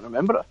really can't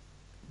remember it.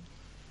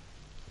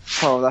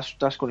 Oh,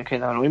 that's going to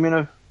kind of annoy me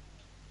now.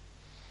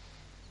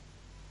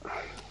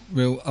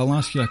 Well, I'll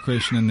ask you a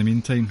question in the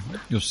meantime.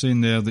 You're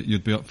saying there that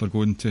you'd be up for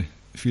going to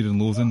Fear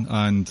and Loathing,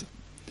 and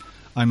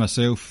I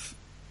myself,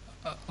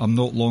 I'm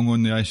not long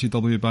on the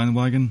ICW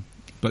bandwagon,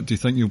 but do you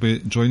think you'll be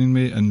joining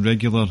me in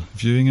regular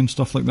viewing and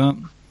stuff like that?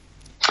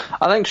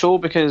 I think so,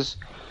 because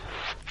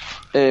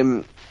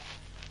it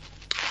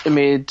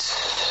made,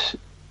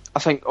 I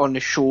think on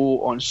the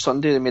show on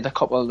Sunday they made a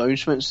couple of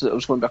announcements that there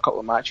was going to be a couple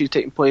of matches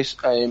taking place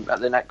at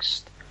the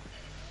next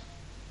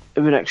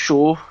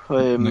show.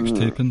 Next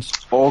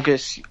tapings?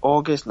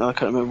 August, now I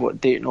can't remember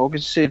what date in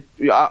August it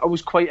said. I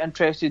was quite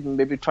interested in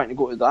maybe trying to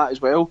go to that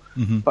as well.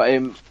 Mm-hmm.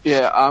 But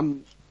yeah,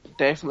 I'm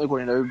definitely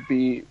going to now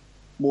be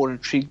more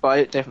intrigued by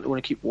it, definitely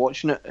want to keep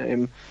watching it.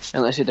 And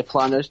like I said, the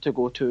plan is to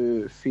go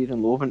to Fear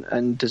and Loathing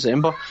in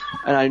December,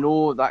 and I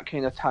know that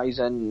kind of ties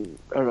in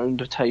around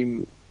the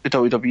time the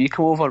WWE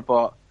come over,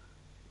 but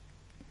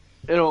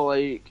you know,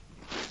 like,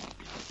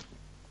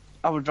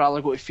 I would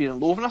rather go to Fear and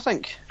Loathing, I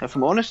think, if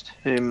I'm honest.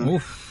 Big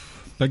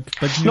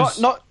news.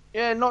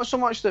 Not so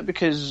much that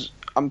because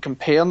I'm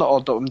comparing it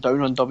or that I'm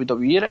down on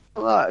WWE or like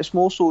that. It's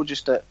more so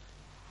just that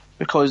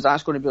because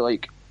that's going to be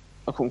like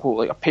a quote unquote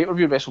like a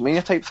pay-per-view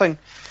WrestleMania type thing,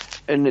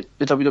 and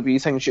the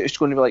WWE thing is just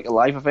going to be like a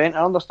live event.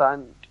 I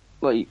understand,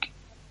 like,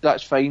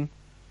 that's fine.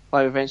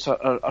 Live events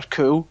are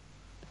cool,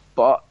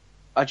 but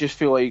I just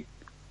feel like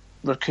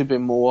there could be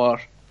more,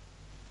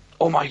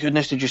 oh my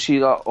goodness, did you see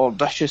that, or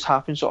this just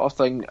happened sort of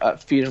thing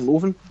at Fear and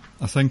Loathing.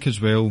 I think as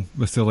well,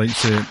 with the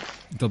likes of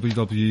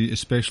WWE,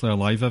 especially a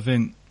live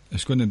event,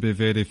 it's going to be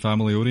very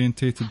family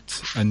orientated,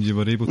 and you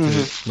were able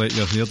to let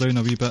your hair down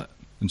a wee bit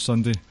on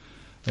Sunday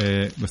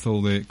with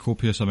all the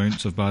copious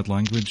amounts of bad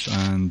language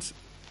and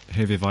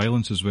heavy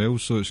violence as well,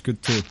 so it's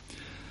good to,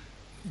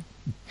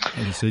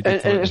 as I say,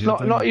 it's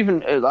not even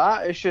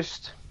that, it's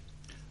just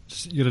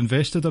you're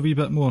invested a wee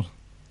bit more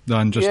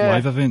than just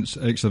live events,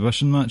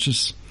 exhibition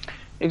matches.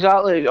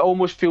 Exactly, it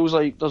almost feels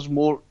like there's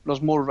more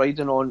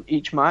riding on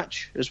each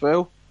match as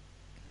well.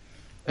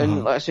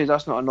 And like I say,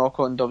 that's not a knock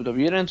on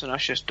WWE or anything,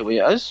 that's just the way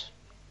it is.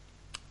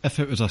 If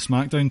it was a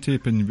SmackDown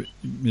tape, and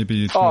maybe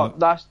you'd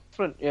that's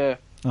different, yeah.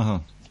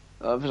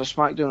 If it was a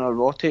SmackDown or a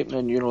Raw tape,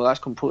 then, you know, that's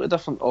completely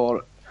different.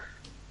 Or,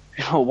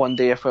 you know, one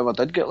day if we ever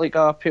did get like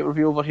a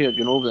pay-per-view over here,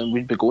 you know, then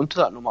we'd be going to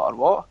that no matter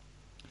what.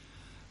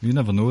 You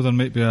never know, there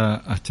might be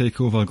a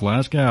takeover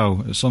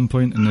Glasgow at some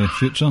point in the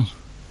future.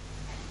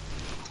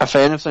 If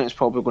anything, it's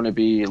probably going to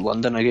be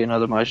London again,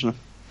 I'd imagine.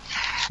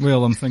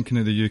 Well, I'm thinking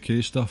of the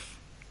UK stuff.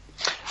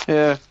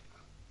 Yeah.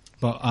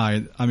 But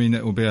I mean,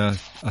 it'll be I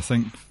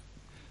think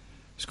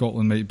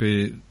Scotland might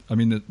be. I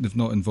mean, they've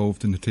not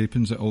involved in the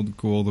tapings. It'll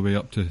go all the way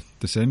up to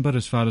December,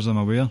 as far as I'm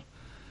aware.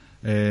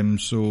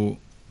 So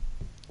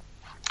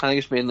I think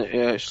it's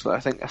mainly. I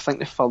think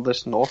the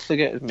furthest north they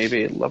get is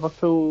maybe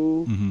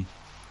Liverpool. Mm-hmm.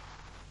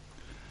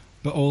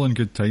 But all in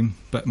good time.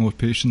 Bit more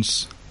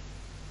patience.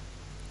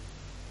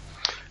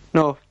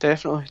 No,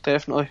 definitely.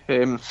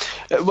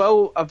 It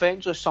will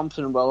eventually.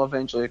 Something will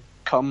eventually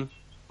come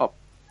up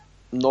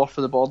north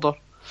of the border.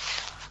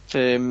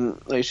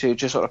 Like I say,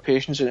 just sort of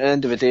patience. At the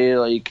end of the day,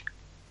 like,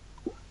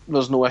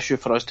 there's no issue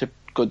for us to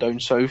go down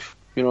south.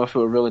 You know, if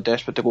we were really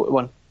desperate to go to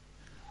one.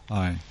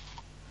 Aye.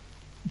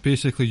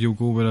 Basically, you'll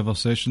go wherever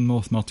Session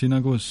North Martina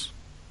goes.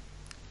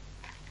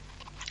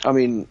 I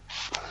mean,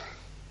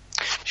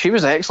 she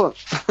was excellent.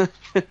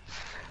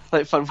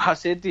 Like, I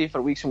said to you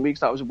for weeks and weeks,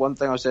 that was one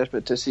thing I was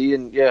desperate to see,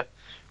 and yeah,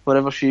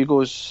 wherever she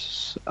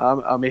goes,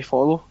 I may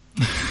follow.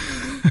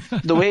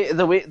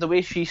 the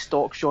way she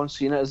stalks John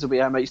Cena is the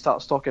way I might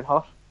start stalking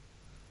her.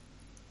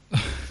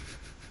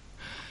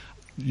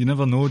 You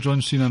never know,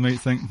 John Cena might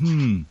think,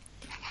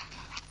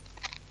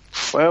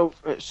 Well,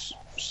 it's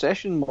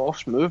Session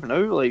Moth's move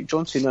now. Like,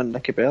 John Cena and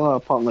Nikki Bella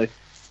apparently,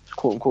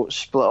 quote unquote,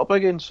 split up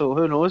again, so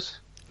who knows?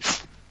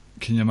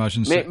 Can you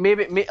imagine?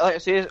 Maybe, like I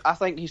say, I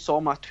think he saw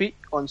my tweet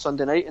on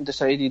Sunday night and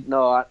decided,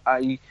 no,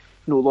 I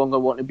no longer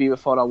want to be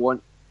with her. I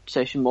want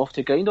Session Moth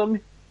to grind on me.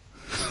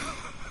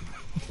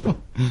 Do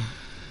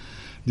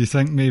you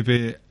think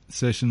maybe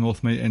Session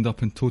Moth might end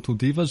up in Total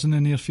Divas in the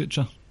near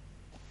future?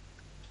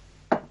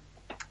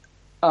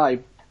 Aye,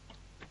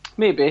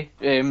 maybe.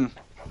 Getting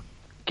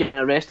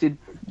arrested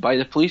by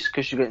the police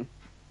because she's getting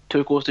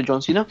too close to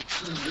John Cena.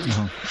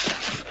 Uh-huh.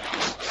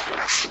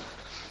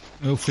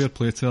 Well, fair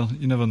play to her.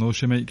 You never know,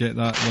 she might get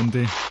that one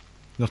day.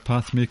 Their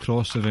path may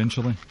cross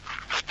eventually.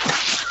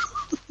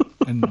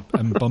 in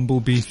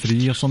Bumblebee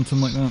 3 or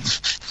something like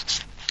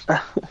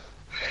that.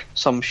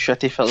 Some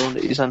shitty film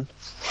that he's in.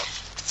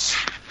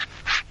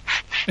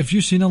 Have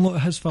you seen a lot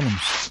of his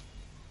films?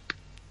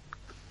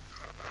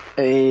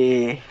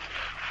 I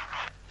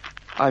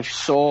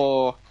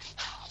saw...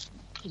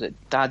 Was it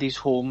Daddy's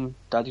Home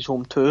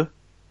 2?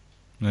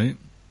 Right.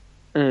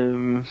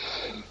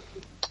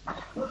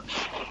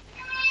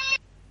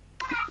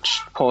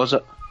 Just pause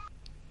it.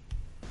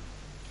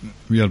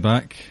 We are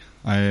back.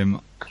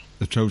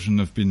 The children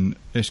have been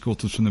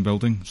escorted from the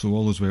building, so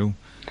all is well.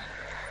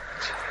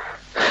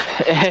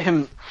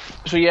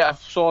 So yeah, I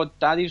saw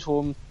Daddy's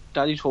Home 2.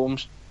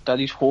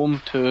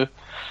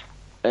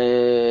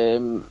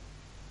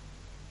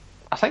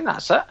 I think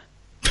that's it.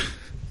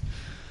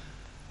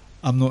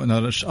 I'm not in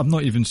Irish. I've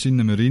not even seen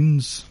the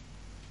Marines.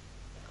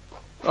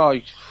 Oh,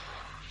 you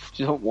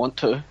don't want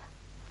to.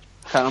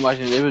 Can't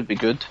imagine they would be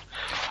good.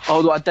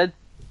 Although I did.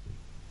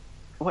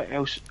 What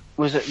else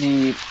was it?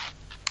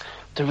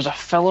 There was a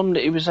film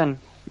that he was in.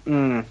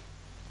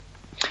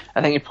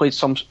 I think he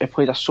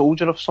played a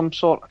soldier of some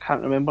sort. I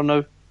can't remember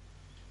now.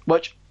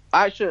 Which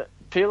actually,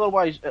 trailer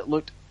wise, it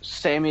looked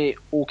semi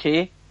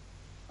okay,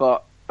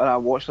 but when I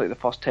watched like the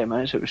first 10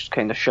 minutes, it was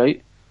kind of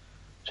shite.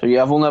 So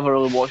yeah, I've only ever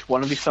really watched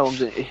one of his films.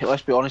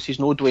 Let's be honest, he's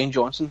no Dwayne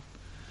Johnson.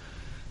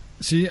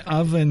 See,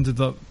 I've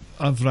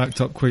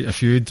racked up quite a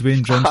few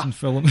Dwayne Johnson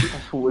films.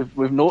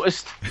 We've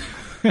noticed.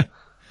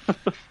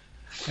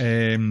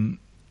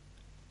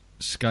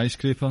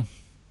 Skyscraper,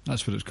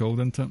 that's what it's called,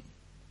 isn't it?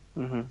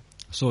 Mm-hmm.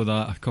 I saw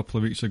that a couple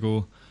of weeks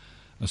ago.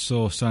 I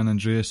saw San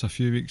Andreas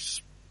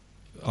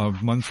a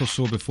month or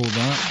so before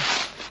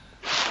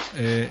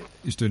that.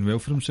 He's doing well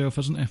for himself,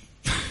 isn't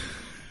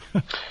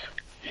he?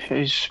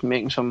 He's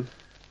making some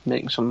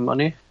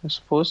money, I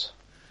suppose.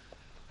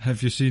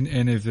 Have you seen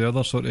any of the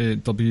other sort of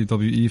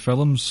WWE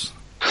films?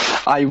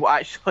 I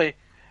actually...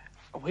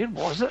 Where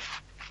was it?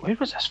 Where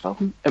was this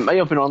film? It might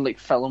have been on like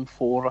Film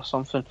 4 or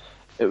something.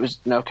 It was...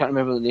 Now I can't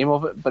remember the name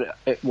of it, but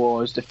it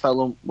was the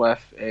film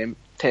with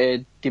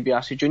Ted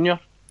DiBiase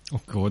Jr.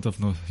 Oh God, I've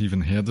not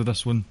even heard of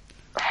this one.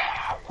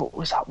 What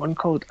was that one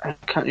called? I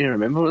can't even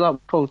remember what that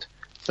was called.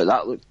 But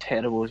that looked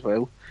terrible as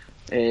well.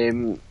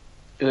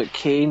 Like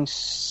Kane,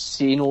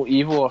 See No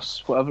Evil or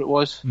whatever it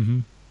was. Mm-hmm.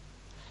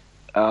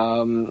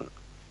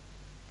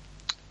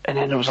 And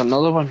then there was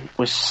another one.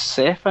 Was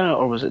Seth in it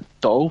or was it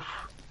Dolph?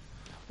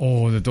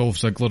 Oh, the Dolph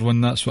Ziggler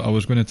one. That's what I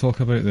was going to talk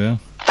about there.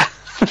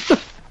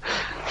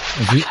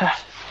 Have you...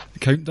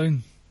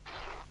 Countdown?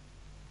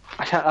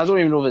 I don't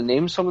even know the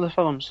names of some of the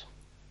films.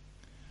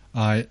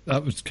 Aye,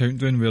 that was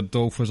Countdown, where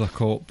Dolph was a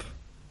cop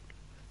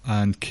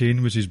and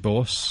Kane was his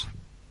boss.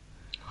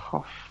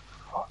 Oh,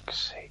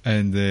 fuck's sake.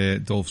 And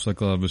Dolph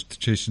Ziggler was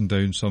chasing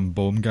down some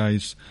bomb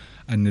guys,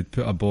 and they'd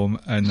put a bomb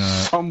in a...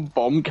 Some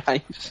bomb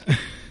guys?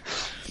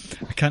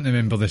 I can't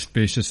remember the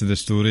basis of the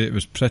story. It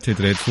was pretty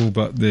dreadful,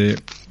 but there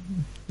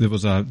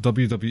was a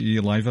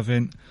WWE live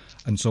event,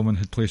 and someone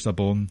had placed a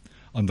bomb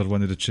under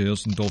one of the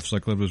chairs, and Dolph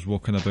Ziggler was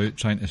walking about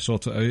trying to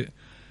sort it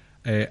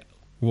out.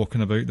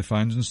 walking about the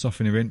fans and stuff,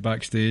 and he went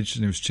backstage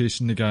and he was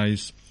chasing the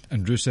guys,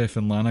 and Rusev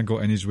and Lana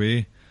got in his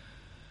way.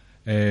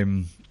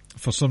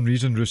 For some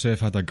reason, Rusev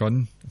had a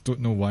gun. I don't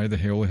know why the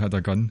hell he had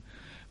a gun,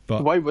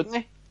 but Why wouldn't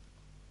he?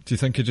 do you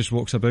think he just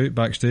walks about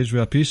backstage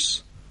with a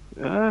piece?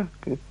 Yeah,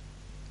 good.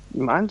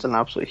 Man's an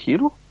absolute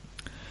hero.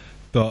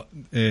 But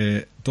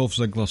Dolph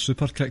Ziggler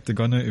super kicked the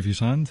gun out of his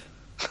hand.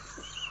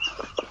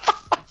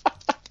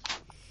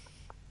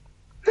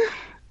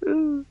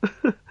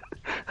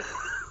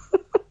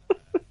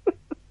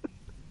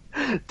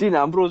 Dean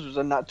Ambrose was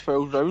in that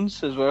 12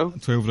 rounds as well.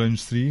 12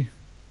 rounds 3.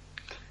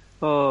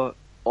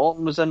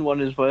 Orton was in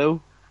one as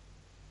well.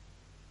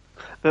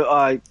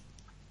 But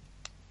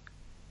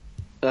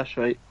that's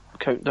right.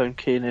 Countdown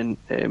Kane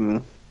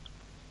and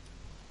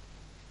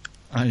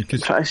Aye,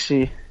 'cause try to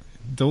see.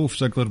 Dolph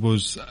Ziggler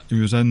was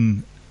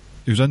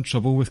in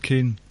trouble with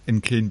Kane,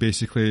 and Kane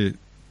basically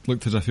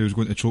looked as if he was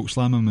going to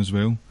chokeslam him as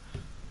well.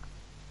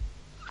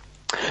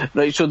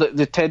 Right, so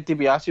the Ted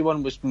DiBiase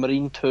one was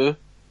Marine 2.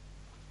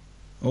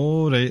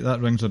 Oh right,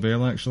 that rings a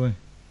bell actually.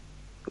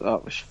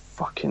 That was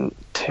fucking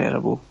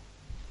terrible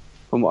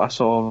from what I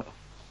saw.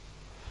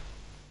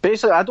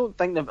 Basically, I don't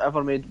think they've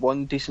ever made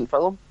one decent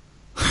film.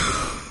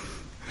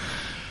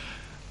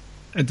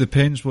 It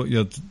depends what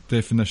your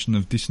definition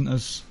of decent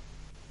is.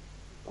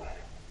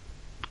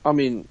 I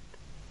mean,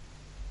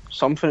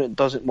 something that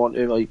doesn't want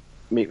to like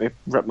make me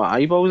rip my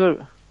eyeballs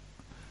out.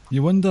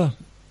 You wonder.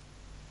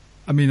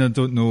 I mean, I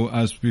don't know,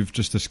 as we've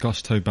just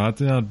discussed, how bad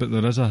they are, but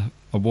there is a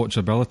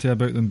watchability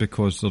about them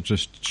because they're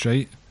just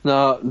shite.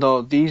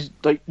 No, these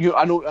like you.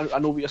 I know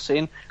what you're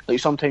saying.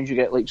 Like sometimes you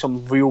get like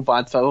some real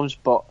bad films,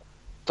 but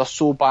they're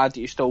so bad that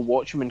you still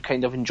watch them and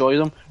kind of enjoy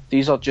them.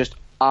 These are just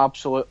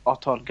absolute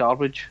utter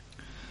garbage.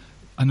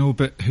 I know,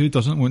 but who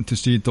doesn't want to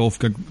see Dolph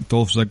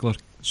Ziggler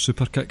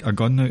super kick a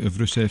gun out of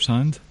Rusev's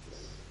hand?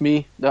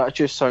 Me, that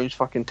just sounds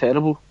fucking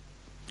terrible.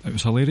 It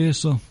was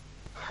hilarious though.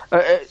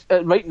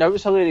 Right now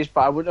it's hilarious,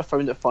 but I wouldn't have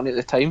found it funny at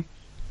the time.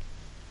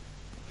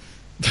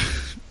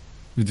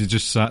 Would you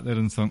just sat there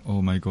and think,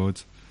 oh my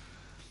god?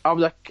 It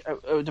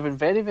would have been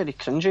very, very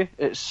cringy.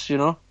 It's, you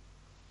know.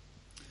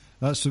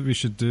 That's what we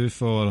should do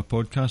for a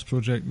podcast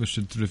project. We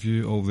should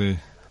review all the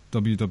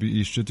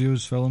WWE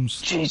Studios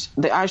films. Jeez,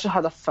 they actually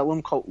had a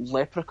film called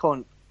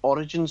Leprechaun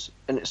Origins,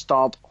 and it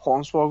starred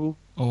Hornswoggle.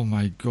 Oh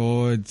my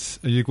god.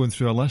 Are you going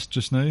through a list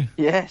just now?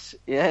 Yes.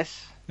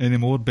 Any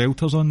more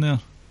belters on there?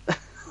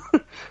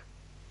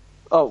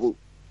 Oh, well,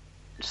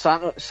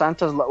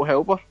 Santa's Little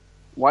Helper.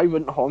 Why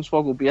wouldn't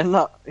Hornswoggle be in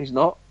that? He's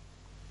not.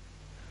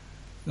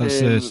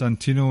 That's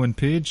Santino and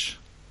Page.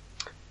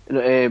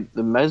 The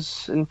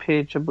Miz and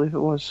Page, I believe it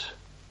was.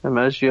 The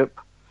Miz, yep.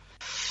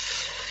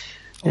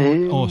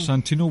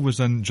 Santino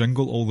was in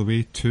Jingle All the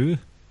Way 2.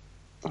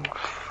 Oh,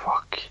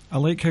 fuck. I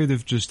like how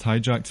they've just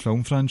hijacked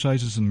film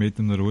franchises and made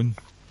them their own.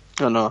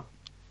 I know.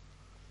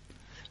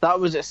 That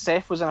was it.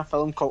 Seth was in a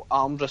film called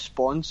Armed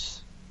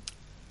Response.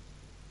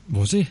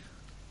 Was he?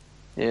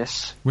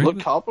 Yes. When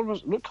Luke Harper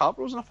was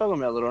in a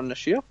film earlier on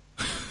this year.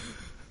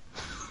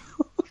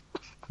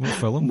 What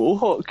film?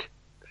 Mohawk.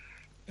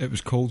 It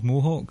was called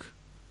Mohawk.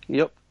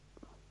 Yep.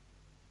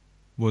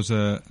 Was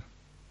it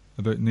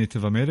about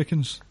Native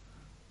Americans?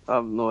 I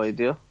have no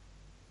idea.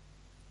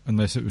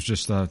 Unless it was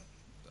just an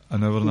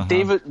hour and a half.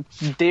 David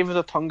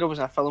Otunga was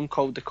in a film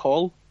called The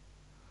Call.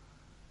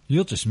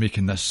 You're just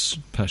making this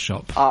piss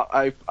up.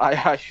 I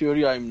assure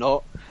you I'm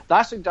not.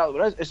 That's exactly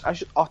what it is. It's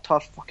actually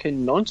utter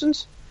fucking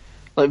nonsense.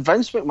 Like,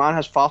 Vince McMahon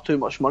has far too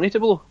much money to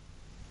blow.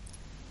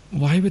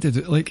 Why would he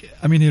do? Like,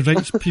 I mean, he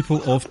writes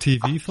people off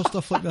TV for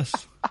stuff like this.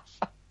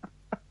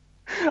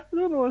 I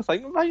don't know what I'm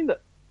thinking behind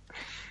it.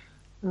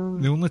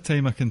 The only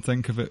time I can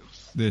think of it,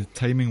 the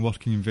timing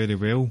working very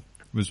well,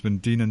 was when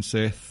Dean and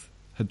Seth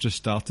had just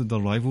started their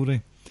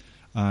rivalry,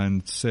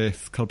 and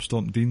Seth curb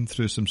stomped Dean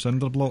through some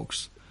cinder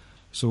blocks.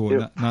 So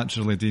Yep.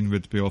 Naturally Dean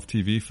would be off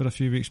TV for a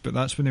few weeks, but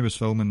that's when he was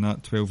filming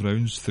that 12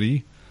 Rounds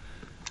 3.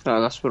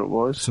 That's what it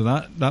was. So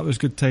that was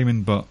good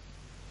timing, but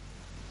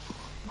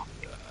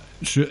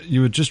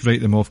you would just write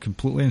them off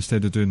completely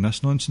instead of doing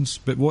this nonsense.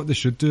 But what they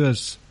should do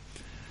is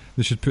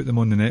they should put them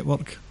on the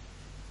network.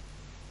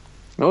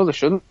 No, they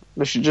shouldn't.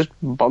 They should just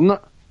burn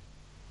it.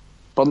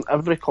 Burn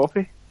every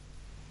copy.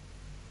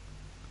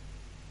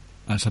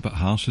 That's a bit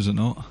harsh, is it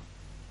not?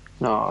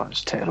 No,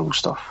 it's terrible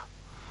stuff.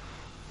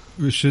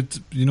 We should,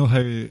 you know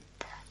how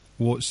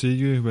What Say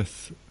You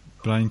with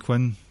Brian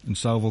Quinn and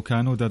Sal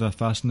Volcano did a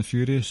Fast and the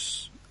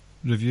Furious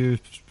review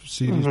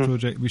series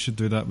project? We should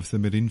do that with the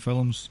Marine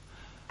films.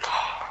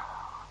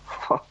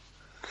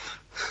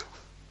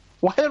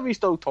 Why are we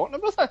still talking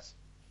about this?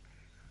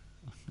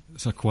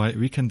 It's a quiet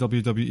week in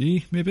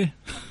WWE, maybe?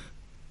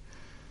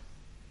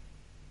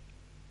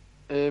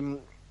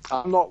 I'm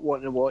not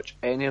wanting to watch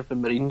any of the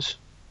Marines.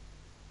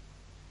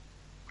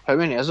 How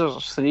many is there?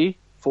 There's 3?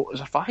 4? Is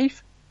there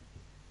 5?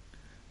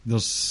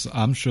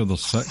 I'm sure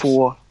there's 6.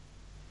 4.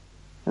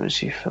 Let me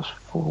see if there's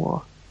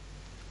 4.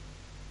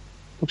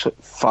 Looks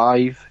like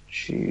 5.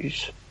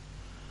 Jeez.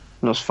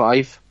 And there's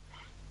 5.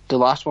 The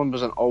last one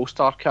was an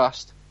all-star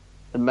cast.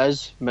 The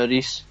Miz,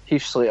 Maurice,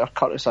 Heath Slater,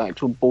 Curtis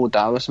Axel, Bo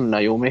Dallas and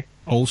Naomi.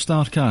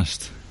 All-star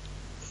cast.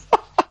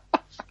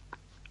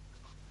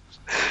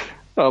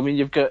 I mean,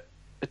 you've got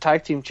the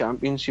tag team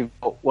champions, you've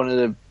got one of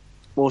the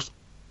most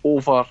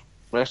over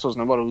wrestlers in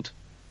the world,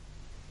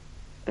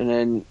 and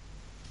then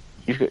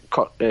you've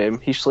got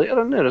Heath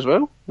Slater in there as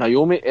well.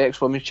 Naomi,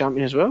 ex-women's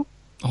champion as well.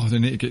 Oh, they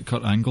need to get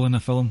Kurt Angle in a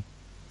film.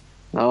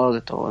 No,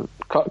 they don't.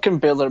 Kurt can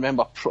barely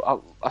remember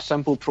a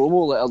simple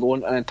promo, let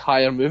alone an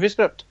entire movie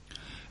script.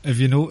 Have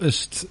you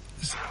noticed,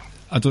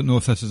 I don't know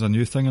if this is a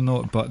new thing or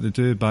not, but they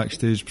do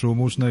backstage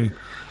promos now,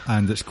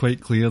 and it's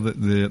quite clear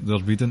that they're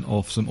reading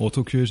off some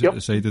auto cues at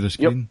the side of the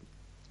screen.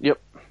 Yep,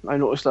 I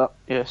noticed that,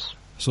 yes.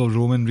 So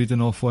Roman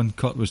reading off one.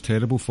 Kurt was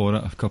terrible for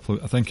it. I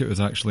think it was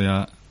actually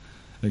at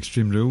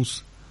Extreme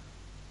Rules.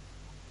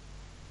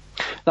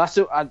 That's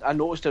it. I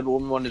noticed the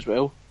Roman one as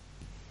well.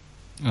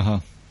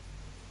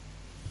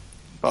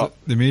 But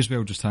they may as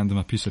well just hand him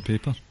a piece of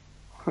paper.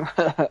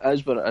 It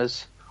is what it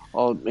is.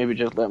 Or maybe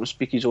just let him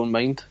speak his own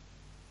mind.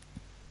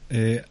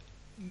 With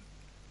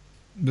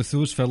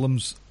those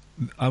films,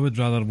 I would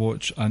rather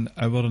watch an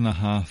hour and a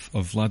half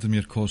of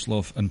Vladimir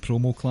Kozlov in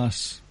promo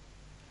class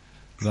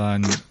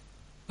than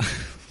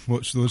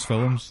watch those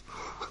films.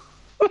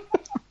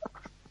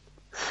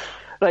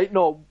 Right,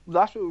 no,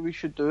 that's what we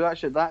should do.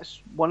 Actually,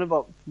 that's one of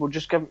our. We're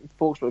just giving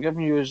folks. We're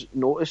giving you as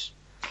notice.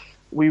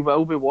 We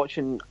will be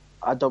watching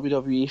a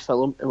WWE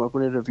film, and we're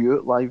going to review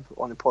it live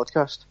on the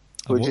podcast.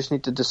 We just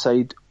need to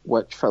decide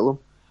which film.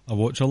 A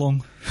watch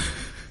along.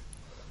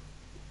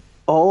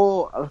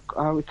 Oh,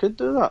 we could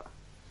do that.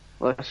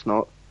 Let's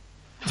not.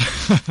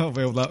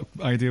 Well, that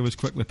idea was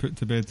quickly put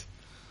to bed.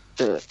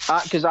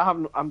 Because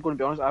I'm going to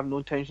be honest, I have no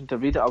intention to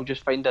read it. I'll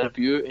just find a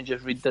review and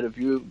just read the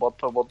review word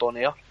for word on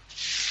air.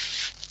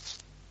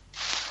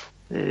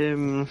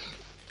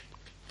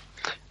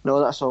 No,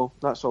 that's all.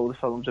 That's all the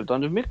films I've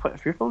done. They've made quite a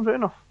few films, right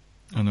enough.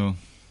 I know.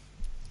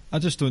 I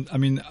just don't. I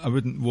mean,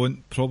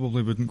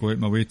 probably wouldn't go out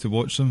my way to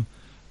watch them,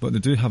 but they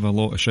do have a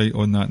lot of shite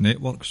on that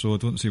network, so I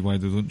don't see why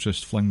they don't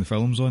just fling the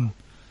films on.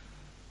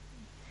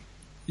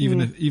 Even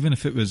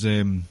if it was,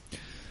 you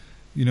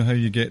know how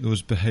you get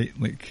those behind,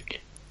 like,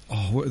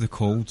 what are they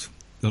called?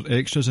 They're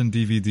extras in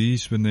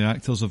DVDs when the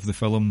actors of the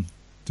film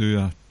do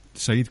a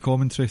side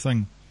commentary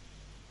thing.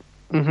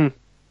 Mm-hmm.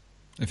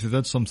 If they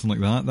did something like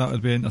that, that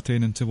would be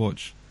entertaining to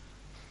watch.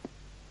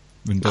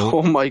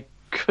 Oh my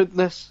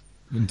goodness.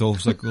 When Dolph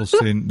Ziggler's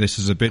saying, "This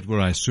is a bit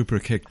where I super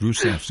kicked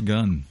Rusev's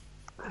gun."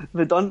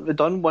 They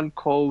done one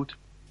called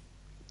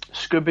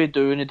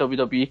Scooby-Doo in the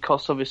WWE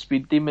Curse of a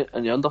Speed Demon,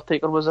 and the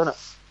Undertaker was in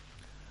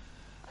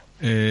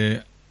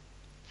it.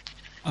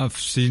 I've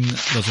seen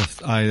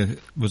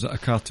was it a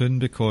cartoon,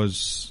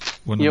 because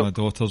one of my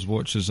daughters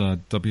watches a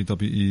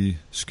WWE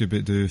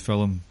Scooby-Doo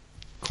film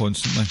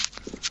constantly.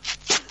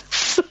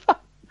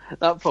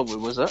 That probably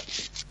was it.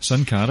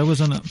 Sin Cara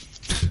was in it.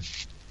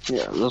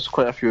 Yeah, there's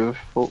quite a few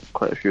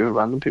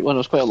random people, and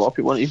there's quite a lot of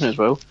people in it even as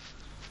well.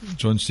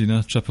 John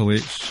Cena, Triple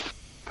H.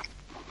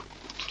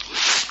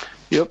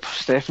 Yep,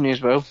 Stephanie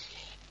as well.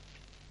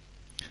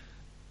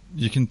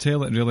 You can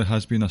tell it really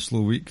has been a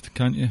slow week,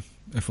 can't you?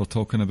 If we're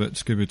talking about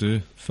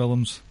Scooby-Doo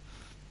films.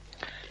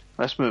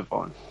 Let's move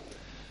on.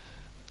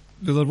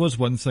 Well, there was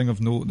one thing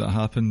of note that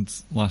happened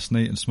last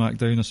night in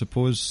SmackDown, I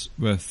suppose,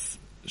 with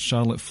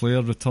Charlotte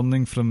Flair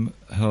returning from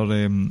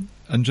her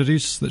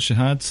injuries that she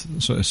had,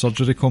 sort of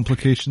surgery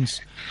complications,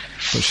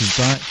 but she's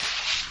back.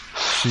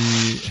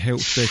 She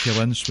helped Becky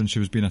Lynch when she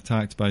was being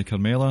attacked by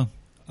Carmella,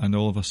 and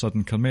all of a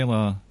sudden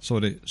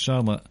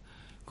Charlotte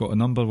got a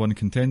number one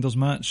contenders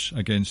match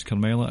against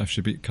Carmella. If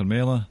she beat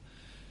Carmella,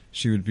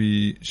 she would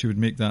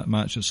make that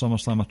match at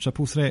SummerSlam a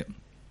triple threat.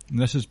 And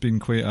this has been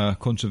quite a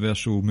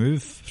controversial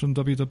move from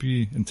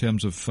WWE in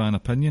terms of fan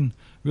opinion.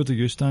 Where do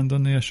you stand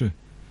on the issue?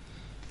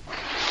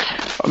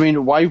 I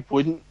mean, why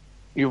wouldn't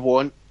you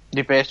want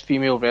the best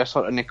female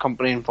wrestler in the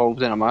company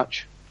involved in a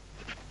match?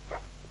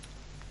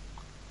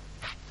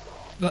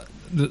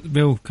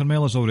 Well,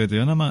 Carmella's already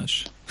in a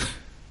match.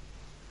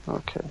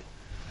 Okay.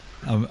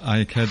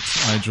 I kid,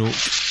 I joke.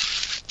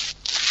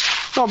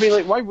 No, I mean,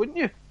 like, why wouldn't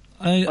you?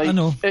 I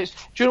know. Do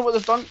you know what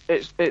they've done?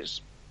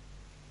 It's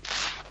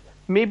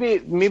maybe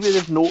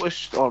they've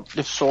noticed or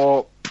they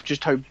saw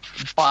just how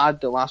bad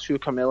the last few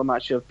Carmella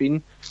matches have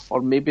been,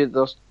 or maybe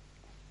there's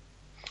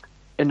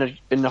in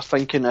their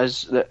thinking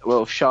is that,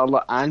 well, if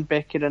Charlotte and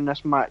Becky are in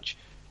this match,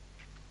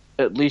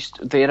 at least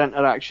their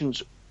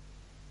interactions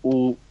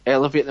will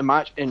elevate the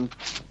match, and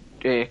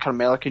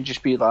Carmella can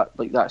just be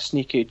that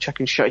sneaky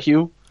chicken shit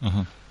heel.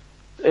 Uh-huh.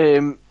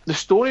 The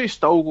story is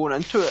still going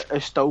into it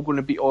is still going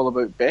to be all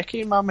about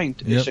Becky in my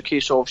mind. Yep. It's a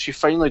case of she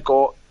finally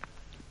got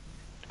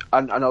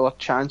another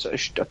chance at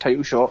a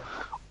title shot,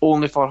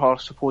 only for her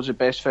supposed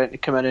best friend to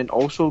come in and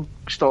also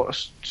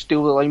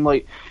steal the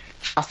limelight.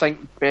 I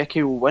think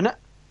Becky will win it.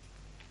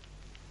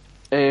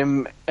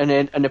 And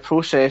then in the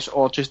process,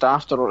 or just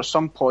after, or at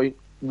some point,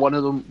 one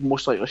of them,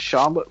 most likely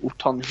Charlotte, will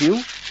turn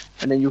heel,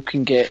 and then you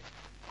can get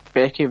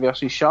Becky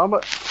versus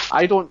Charlotte.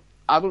 I don't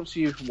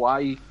see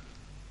why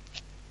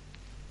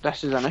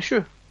this is an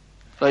issue.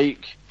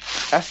 Like,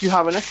 if you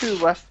have an issue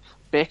with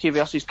Becky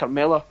versus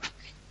Carmella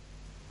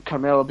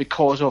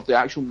because of the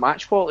actual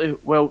match quality,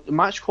 well, the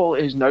match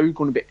quality is now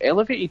going to be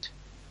elevated.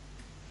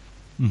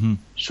 Mm-hmm.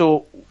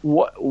 So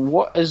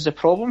what is the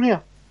problem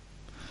here?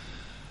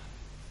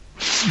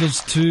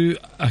 There's two.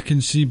 I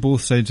can see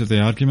both sides of the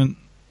argument.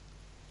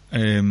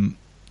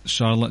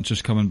 Charlotte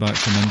just coming back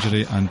from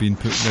injury and being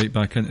put right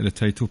back into the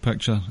title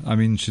picture. I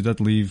mean, she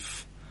did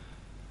leave.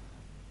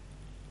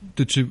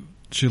 Did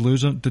she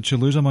lose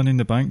a Money in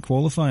the Bank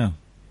qualifier?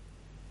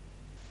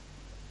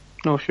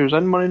 No, she was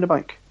in Money in the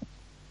Bank.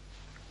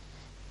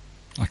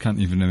 I can't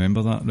even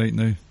remember that right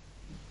now.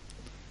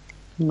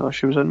 No,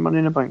 she was in Money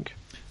in the Bank.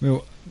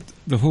 Well,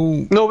 the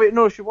whole...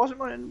 No, she wasn't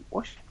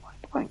was she in Money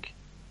in the Bank?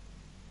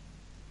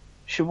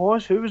 She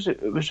was. Who was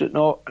it? Was it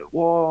not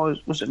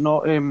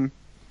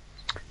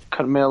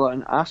Carmella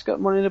and Asuka at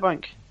Money in the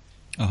Bank?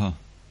 Uh-huh.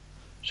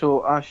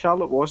 So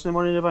Charlotte was in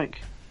Money in the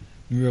Bank.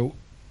 Well,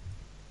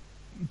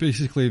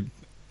 basically,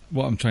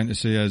 what I'm trying to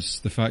say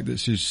is the fact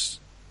that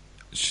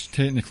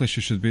technically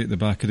she should be at the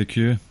back of the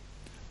queue,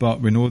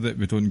 but we know that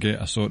we don't get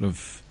a sort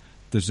of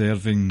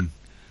deserving,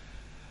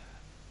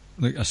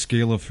 like a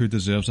scale of who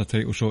deserves a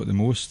title shot the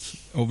most.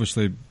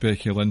 Obviously,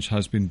 Becky Lynch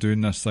has been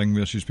doing this thing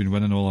where she's been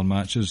winning all her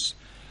matches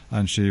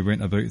and she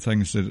went about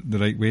things the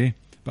right way.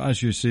 But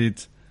as you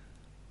said,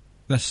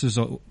 this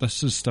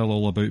is still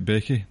all about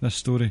Becky, this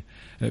story.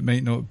 It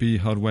might not be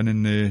her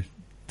winning the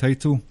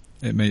title,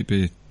 it might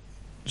be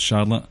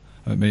Charlotte,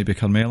 it might be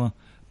Carmella,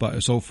 but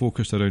it's all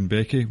focused around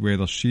Becky,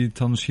 whether she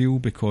turns heel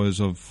because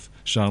of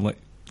Charlotte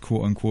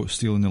quote unquote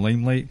stealing the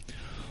limelight,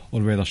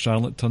 or whether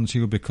Charlotte turns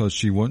heel because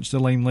she wants the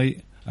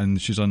limelight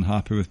and she's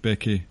unhappy with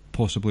Becky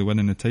possibly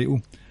winning the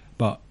title.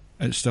 But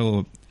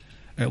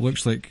it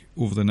looks like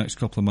over the next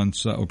couple of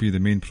months that'll be the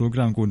main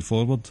programme going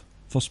forward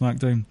for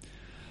SmackDown.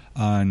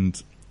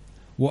 And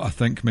what I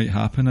think might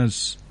happen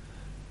is,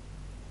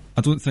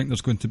 I don't think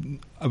there's going to,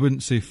 I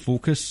wouldn't say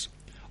focus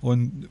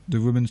on the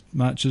women's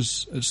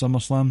matches at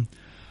SummerSlam,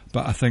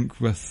 but I think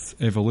with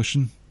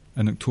Evolution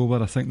in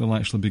October, I think they'll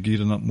actually be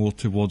gearing up more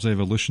towards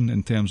Evolution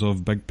in terms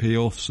of big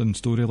payoffs and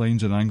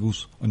storylines and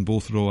angles on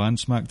both Raw and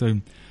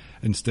SmackDown,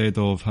 instead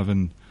of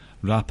having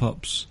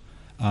wrap-ups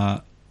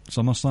at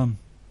SummerSlam.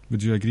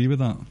 Would you agree with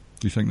that?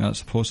 Do you think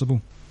that's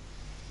possible?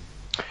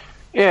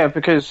 Yeah,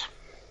 because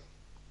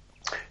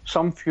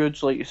some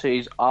feuds, like you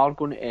say, are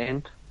going to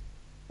end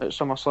at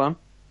SummerSlam,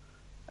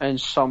 and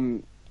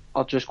some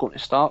are just going to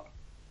start.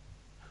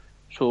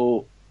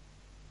 So,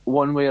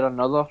 one way or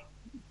another,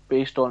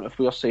 based on if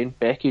we're saying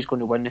Becky's going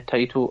to win the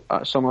title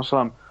at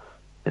SummerSlam,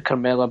 the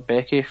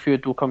Carmella-Becky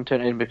feud will come to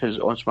an end, because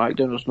on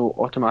SmackDown there's no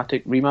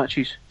automatic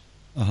rematches.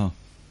 Uh-huh.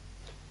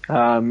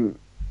 And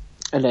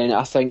then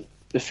I think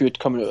the feud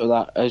coming out of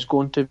that is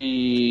going to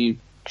be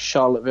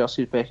Charlotte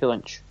versus Becky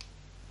Lynch.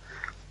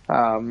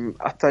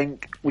 I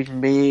think we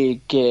may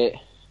get,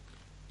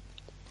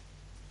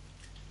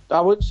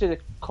 I wouldn't say the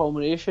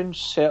culmination,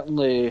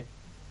 certainly,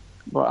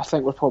 but I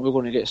think we're probably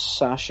going to get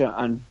Sasha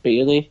and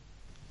Bayley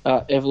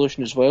at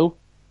Evolution as well.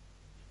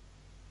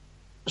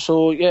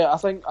 So yeah, I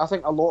think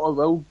a lot of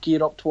will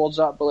gear up towards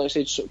that. But like I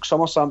said,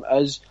 SummerSlam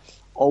is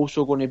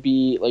also going to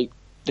be like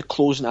the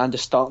closing and the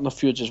starting of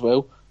feuds as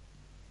well.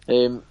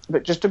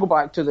 But just to go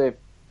back to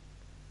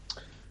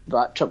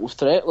that triple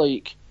threat,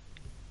 like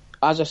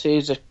as I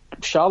say,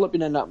 Charlotte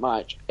being in that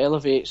match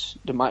elevates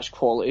the match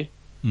quality,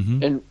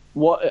 and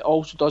what it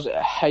also does, it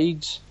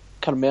hides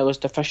Carmella's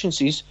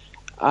deficiencies,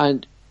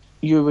 and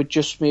you would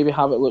just maybe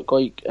have it look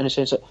like, in a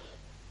sense, that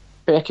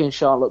Becky and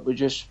Charlotte would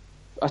just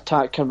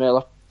attack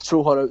Carmella,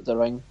 throw her out the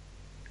ring,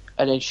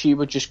 and then she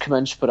would just come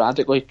in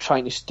sporadically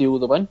trying to steal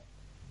the win.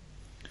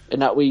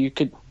 And that way you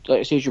could,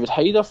 like I say, you would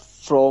hide her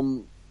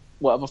from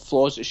whatever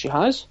flaws that she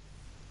has.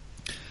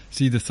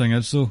 See, the thing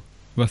is though,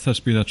 with this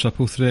being a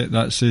triple threat,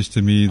 that says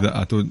to me that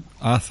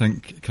I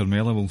think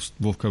Carmella will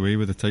walk away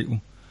with the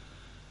title.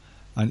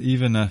 And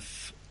even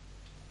if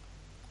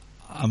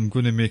I'm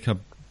going to make a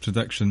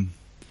prediction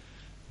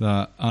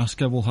that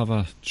Asuka will have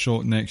a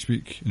shot next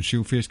week and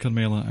she'll face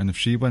Carmella, and if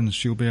she wins,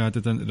 she'll be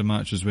added into the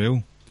match as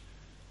well.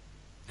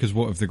 Because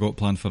what have they got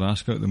planned for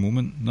Asuka at the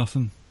moment?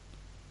 Nothing.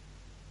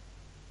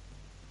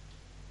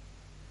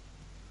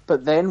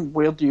 But then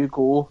where do you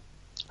go?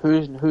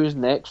 Who's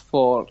next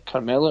for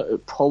Carmella?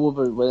 It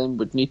probably then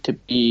would need to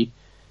be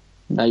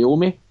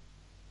Naomi.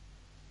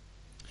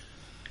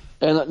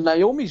 And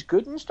Naomi's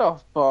good and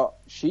stuff, but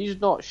she's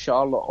not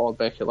Charlotte or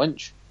Becky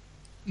Lynch.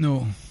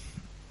 No.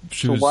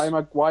 Why am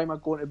I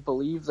going to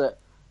believe that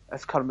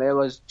if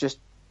Carmella's just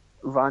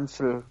not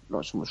so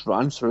much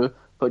ran through,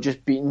 but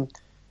just beaten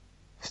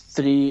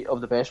 3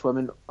 of the best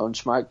women on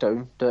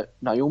SmackDown, that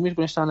Naomi's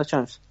going to stand a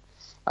chance?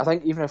 I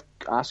think even if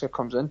Asuka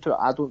comes into it,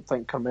 I don't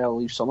think Carmella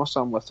leaves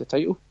SummerSlam with the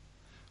title.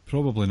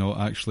 Probably not,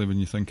 actually, when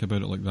you think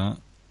about it like that.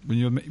 When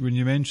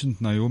you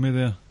mentioned Naomi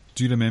there,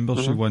 do you remember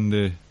she won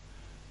the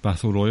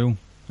Battle Royal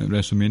at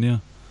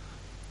WrestleMania?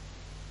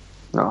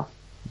 No.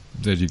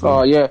 There you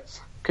go. Oh yeah,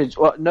 because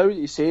now that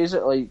he says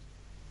it, like,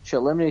 she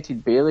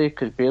eliminated Bayley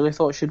because Bayley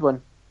thought she'd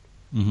win.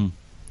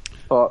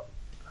 But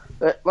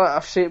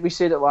like we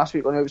said it last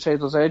week on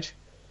Outsider's Edge,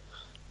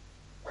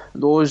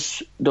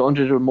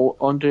 the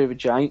Andre the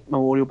Giant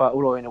Memorial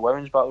Battle Royal and the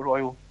Women's Battle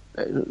Royal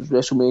at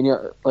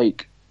WrestleMania,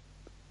 like,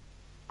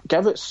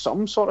 give it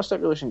some sort of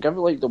stipulation. Give it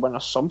like the winner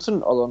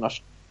something other than a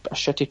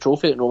shitty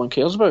trophy that no one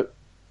cares about.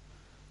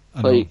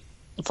 Like,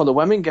 for the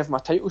women, give them a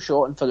title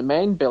shot, and for the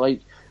men, be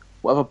like,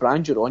 whatever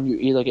brand you're on, you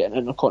either get an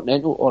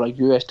Intercontinental or a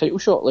US title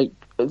shot. Like,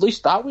 at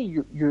least that way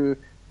you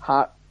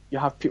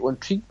have people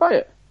intrigued by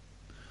it.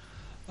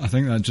 I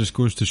think that just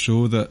goes to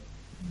show that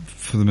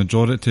for the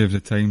majority of the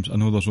times, I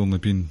know there's only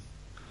been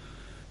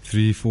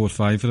 3, 4,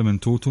 5 of them in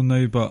total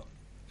now, but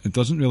it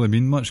doesn't really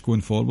mean much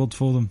going forward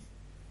for them.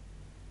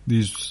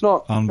 These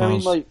armbars. I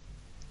mean, like,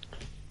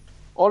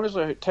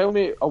 honestly, tell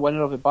me a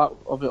winner of the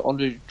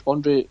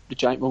Andre the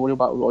Giant Memorial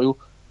Battle Royal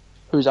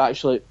who's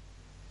actually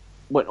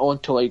went on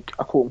to like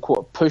a quote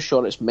unquote push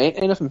or it's meant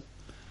anything.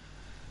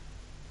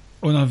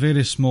 On a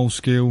very small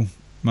scale,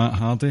 Matt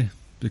Hardy,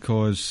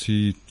 because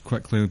he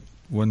quickly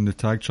won the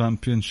tag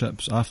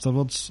championships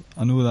afterwards.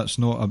 I know that's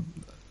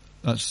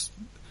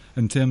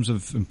in terms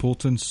of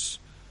importance,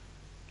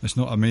 it's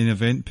not a main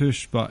event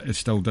push, but it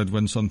still did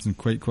win something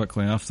quite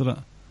quickly after it.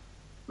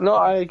 No,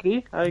 I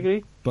agree.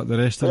 But the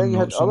rest of them,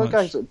 not so much. Other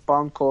guys like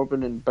Baron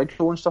Corbin and Big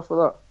Show and stuff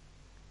like that.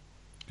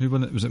 Who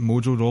won it? Was it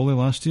Mojo Rawley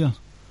last year?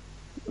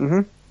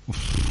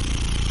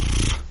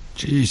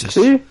 Jesus.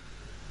 See?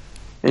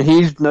 And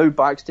he's now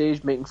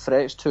backstage making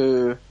threats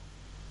to,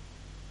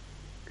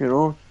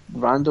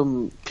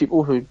 random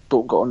people who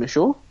don't get on the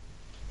show.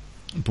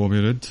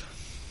 Bobby Roode.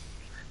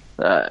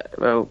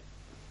 Well,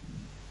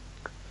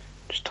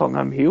 just turn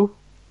him heel.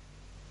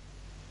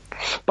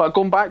 But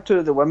going back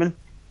to the women,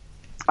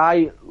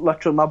 my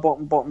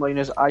bottom line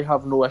is I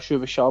have no issue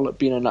with Charlotte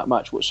being in that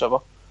match whatsoever.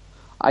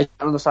 I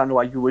can understand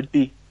why you would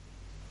be,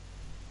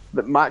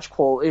 but match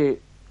quality,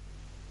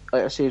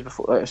 like I said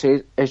before,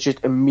 is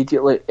just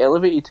immediately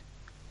elevated.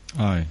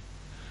 Aye,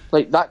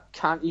 like that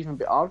can't even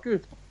be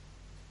argued.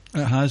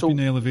 It has been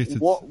elevated.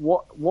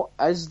 What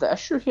is the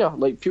issue here?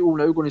 Like, people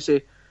now going to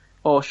say,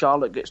 "Oh,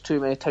 Charlotte gets too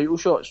many title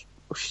shots."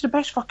 Well, she's the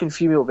best fucking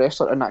female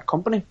wrestler in that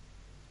company.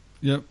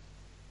 Yep.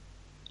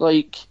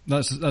 Like,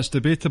 that's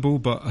debatable,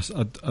 but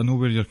I know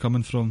where you're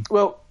coming from.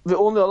 Well, the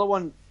only other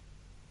one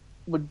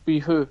would be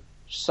who?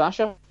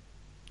 Sasha?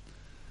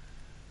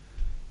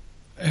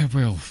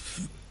 Well,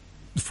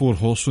 4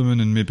 Horsewomen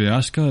and maybe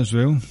Asuka as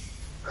well.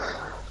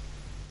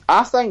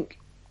 I think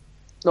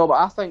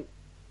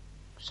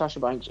Sasha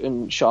Banks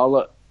and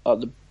Charlotte are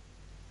out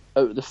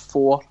of the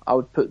 4, I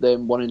would put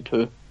them 1 and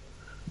 2,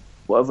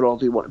 whatever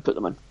order you want to put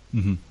them in.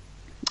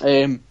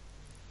 Mm-hmm.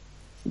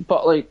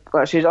 But like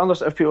I said, I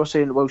understand if people are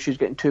saying, well, she's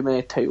getting too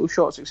many title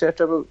shots,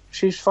 etc. But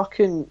she's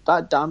fucking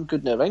that damn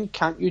good in the ring.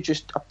 Can't you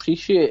just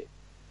appreciate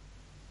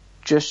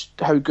just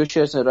how good she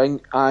is in the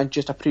ring and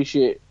just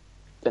appreciate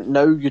that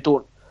now you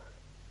don't?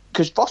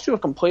 Because first you were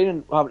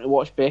complaining having to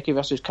watch Becky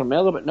versus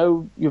Carmella, but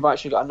now you've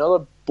actually got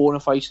another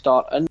bona fide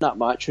star in that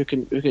match who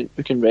can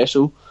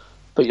wrestle,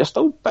 but you're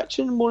still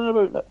bitching and moaning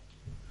about it.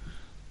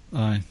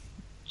 Aye.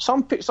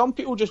 Some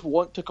people just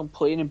want to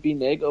complain and be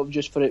negative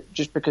just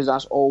because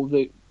that's all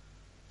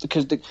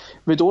because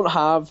we don't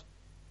have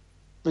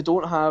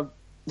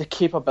the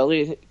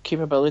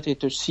capability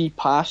to see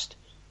past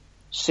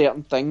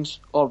certain things,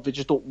 or they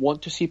just don't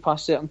want to see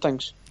past certain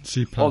things,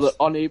 or they're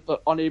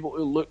unable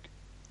to look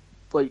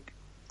like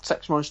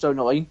 6 months down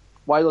the line.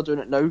 While they're doing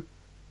it now,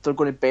 they're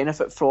going to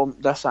benefit from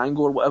this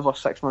angle or whatever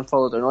 6 months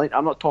further down the line.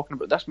 I'm not talking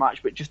about this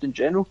match, but just in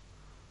general.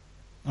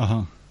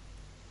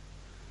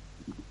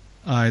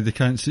 Aye, they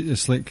can't see.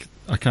 It's like,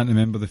 I can't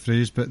remember the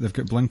phrase, but they've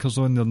got blinkers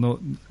on. They're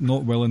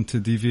not willing to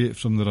deviate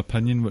from their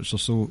opinion, which they're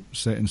so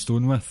set in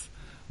stone with,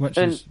 which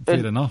is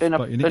fair enough.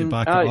 But you need to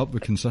back it up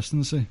with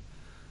consistency.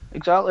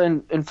 Exactly,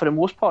 and for the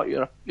most part,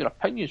 your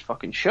opinion is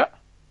fucking shit.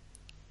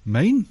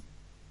 Mine?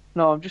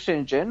 No, I'm just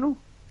saying in general.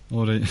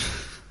 All right.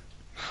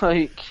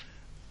 Like,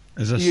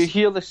 you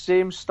hear the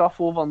same stuff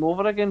over and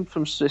over again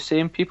from the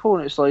same people,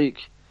 and it's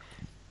like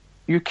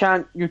you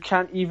can't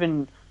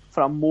even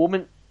for a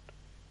moment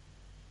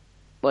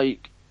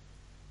like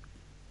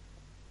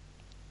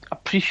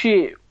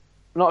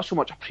not so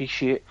much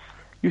appreciate.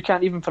 You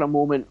can't even for a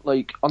moment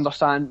like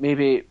understand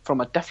maybe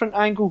from a different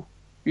angle.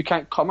 You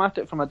can't come at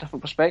it from a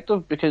different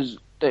perspective because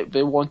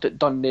they want it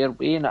done their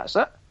way, and that's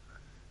it.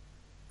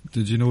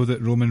 Did you know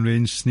that Roman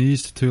Reigns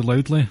sneezed too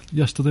loudly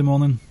yesterday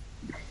morning?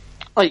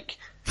 Like,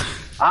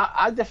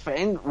 I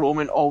defend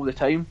Roman all the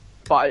time,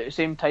 but at the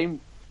same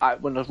time,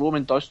 when there's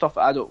Roman does stuff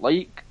that I don't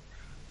like,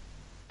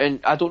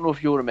 and I don't know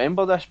if you'll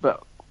remember this,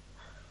 but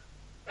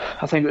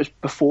I think it was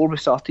before we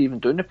started even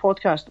doing the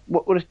podcast,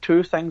 what were the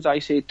 2 things I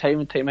said time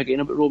and time again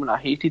about Roman I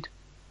hated?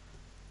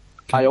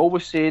 I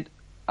always said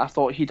I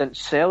thought he didn't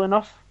sell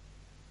enough,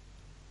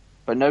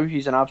 but now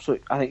he's I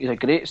think he's a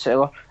great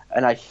seller,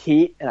 and I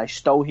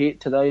still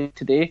hate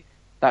today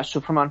that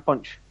Superman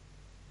punch.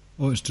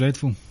 Oh, it's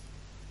dreadful.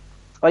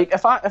 Like,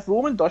 if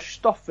Roman does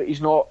stuff that he's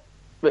not,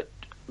 that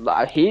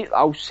I hate,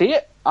 I'll say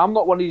it. I'm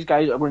not one of these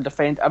guys that are going to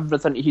defend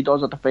everything he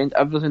does or defend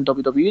everything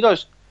WWE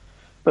does.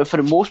 But for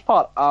the most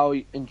part,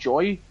 I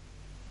enjoy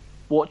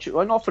watching.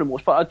 Well, not for the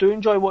most part, I do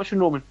enjoy watching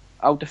Roman.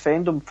 I'll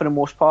defend him for the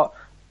most part,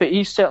 but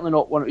he's certainly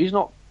not one. He's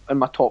not in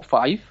my top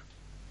 5.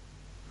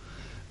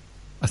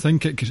 I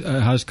think it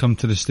has come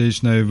to the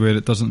stage now where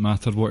it doesn't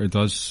matter what he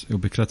does, he'll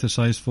be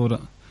criticised for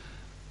it.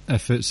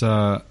 If it's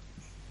a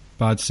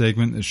bad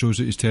segment, it shows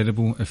that he's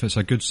terrible. If it's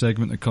a good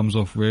segment that comes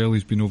off well,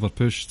 he's been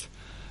overpushed.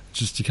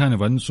 Just you kind of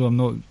win, so I'm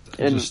not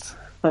just...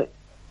 Like,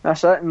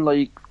 that's it, and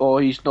like, oh,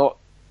 he's not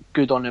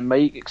good on the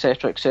mic,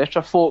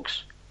 etc.,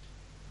 folks.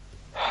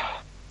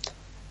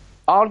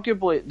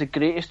 Arguably the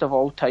greatest of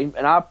all time,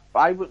 and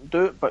I wouldn't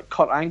do it, but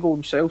Kurt Angle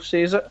himself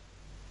says it.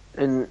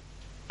 And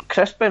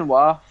Chris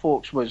Benoit,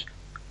 folks, was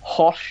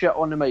horseshit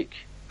on the mic.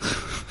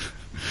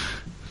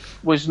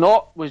 was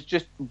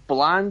just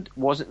bland,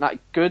 wasn't that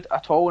good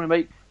at all on the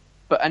mic.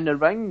 But in the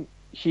ring,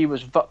 he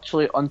was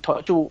virtually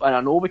untouchable. And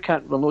I know we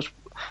can't release,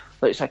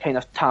 like, it's a kind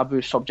of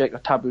taboo subject, a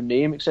taboo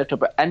name, etc.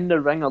 But in the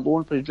ring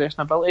alone, for his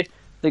wrestling ability,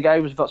 the guy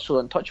was virtually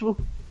untouchable.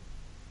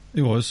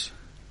 He was.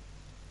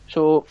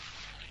 So,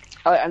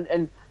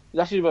 and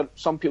this is where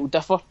some people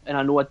differ, and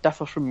I know I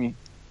differ from you.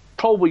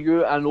 Probably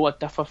you, I know I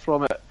differ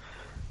from it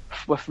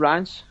with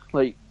Rance.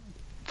 Like,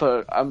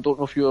 I don't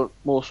know if you're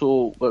more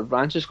so where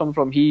Rance is coming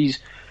from. He's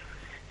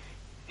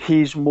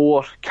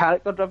more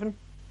character driven.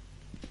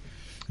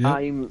 Yeah.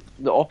 I'm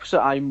the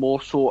opposite. I'm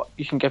more so,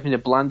 you can give me the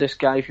blandest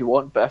guy if you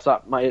want, but if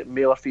that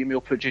male or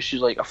female produces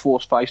like a 4 or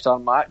 5-star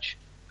match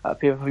at a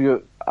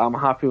pay-per-view, I'm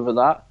happy with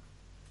that.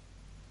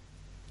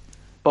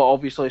 But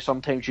obviously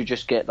sometimes you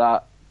just get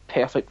that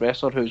perfect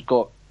wrestler who's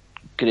got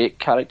great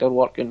character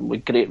work and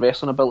with great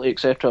wrestling ability,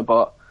 etc.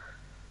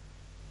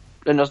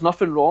 And there's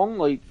nothing wrong,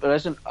 like, there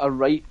isn't a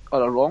right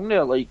or a wrong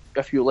there. Like,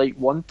 if you like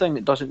one thing,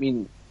 it doesn't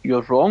mean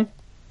you're wrong.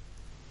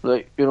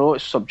 Like, you know,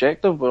 it's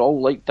subjective. We all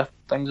like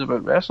different things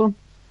about wrestling.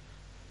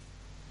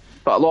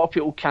 But a lot of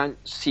people can't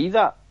see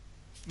that.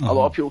 A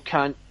lot of people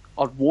can't,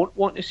 or won't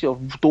want to see, or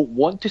don't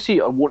want to see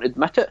it, or won't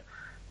admit it.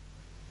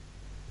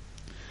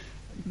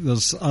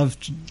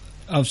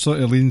 I've sort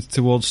of leaned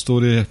towards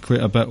story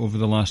quite a bit over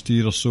the last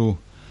year or so.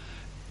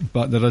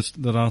 But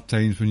there are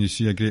times when you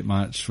see a great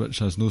match which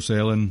has no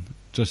selling,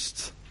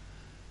 just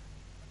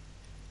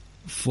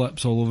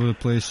flips all over the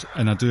place,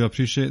 and I do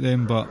appreciate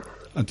them, but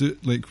I do,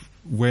 like,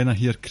 when I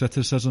hear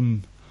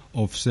criticism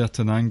of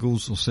certain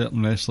angles or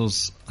certain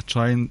wrestlers, I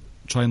try and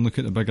look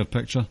at the bigger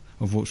picture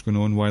of what's going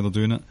on, why they're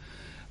doing it.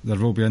 There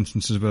will be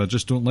instances where I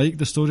just don't like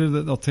the story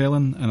that they're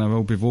telling, and I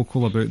will be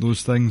vocal about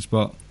those things,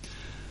 but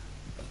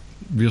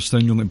we're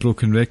sounding like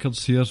broken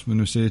records here when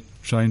we say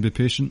try and be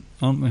patient,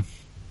 aren't we?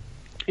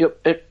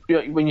 Yep.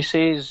 When you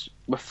say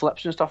with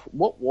flips and stuff,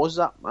 what was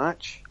that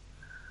match?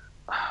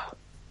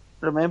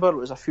 Remember, it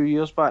was a few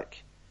years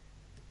back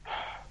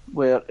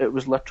where it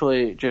was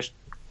literally just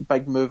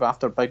big move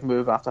after big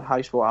move after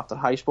high spot after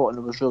high spot, and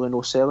there was really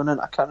no selling in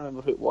it. I can't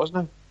remember who it was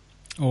now.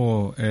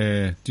 Oh,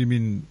 do you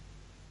mean...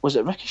 Was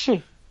it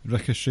Ricochet?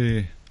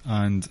 Ricochet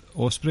and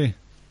Ospreay?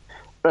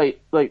 Right,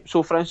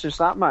 so for instance,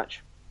 that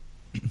match,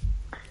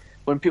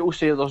 when people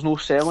say there's no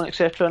selling,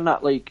 etc. and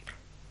that, like,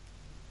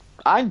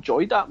 I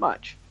enjoyed that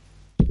match.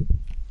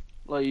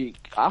 Like,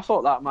 I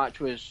thought that match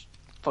was,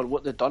 for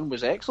what they'd done,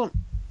 was excellent.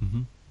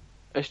 Mm-hmm.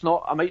 It's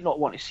not, I might not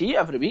want to see it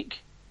every week,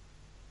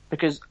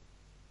 because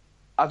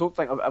I don't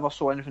think I've ever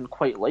saw anything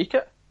quite like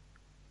it.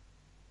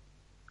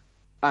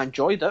 I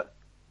enjoyed it.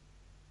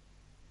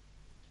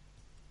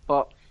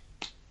 But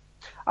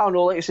I don't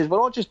know, like I said, we're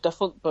all just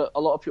different, but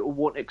a lot of people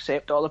won't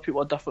accept it. Other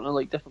people are different and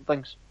like different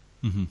things.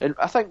 Mm-hmm. And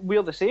I think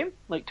we're the same.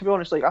 Like, to be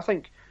honest, like, I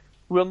think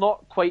we're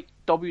not quite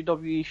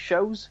WWE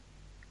shows,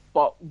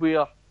 but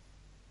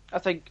I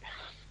think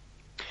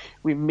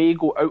we may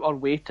go out our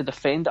way to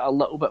defend it a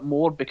little bit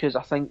more, because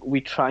I think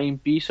we try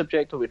and be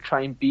subjective, we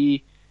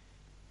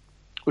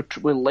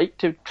like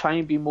to try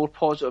and be more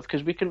positive,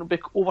 because we can be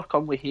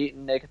overcome with hate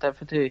and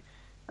negativity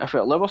if we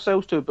allow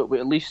ourselves to, but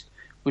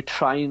we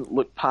try and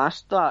look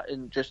past that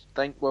and just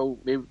think, well,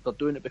 maybe they're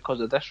doing it because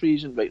of this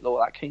reason, right? Though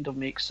that kind of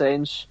makes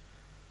sense.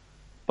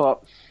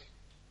 But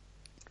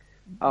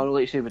I don't know,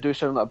 like you say, we do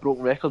sound like a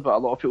broken record, but a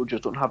lot of people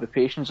just don't have the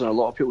patience, and a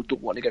lot of people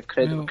don't want to give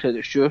credit where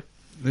credit's due.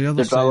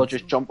 They'd rather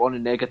just jump on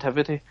the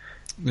negativity.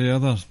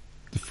 The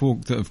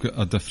folk that have got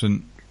a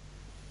different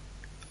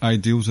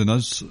ideals than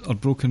us are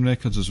broken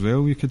records as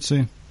well, you could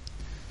say.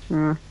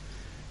 Mm.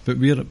 But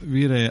we're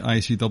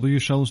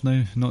ICW shells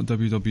now, not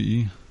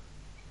WWE.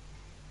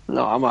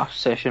 No, I'm a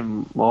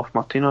Session Moff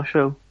Martina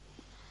show.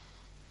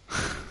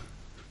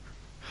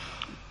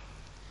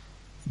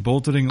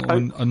 Bordering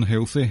on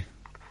unhealthy.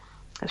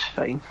 It's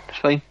fine.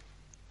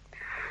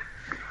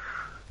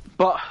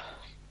 But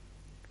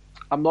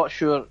I'm not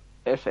sure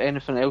if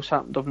anything else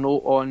happened of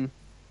note on.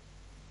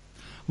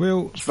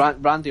 Well,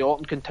 Randy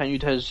Orton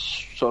continued his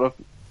sort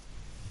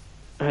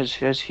of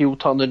his heel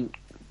turn and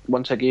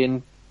once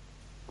again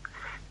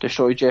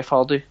destroyed Jeff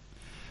Hardy.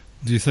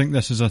 Do you think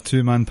this is a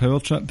 2-man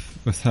power trip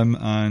with him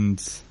and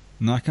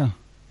Naka?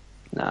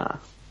 Nah.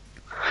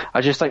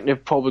 I just think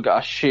they've probably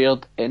got a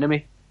shared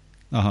enemy.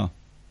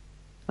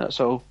 That's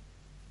all.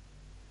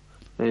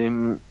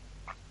 And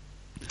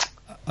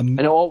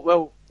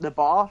the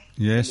Bar.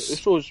 Yes. The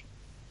Usos.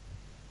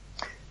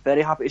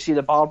 very happy to see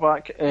the Bar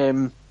back.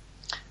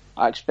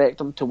 I expect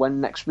them to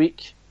win next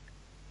week.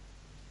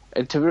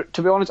 And to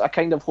be honest, I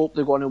kind of hope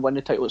they're going to win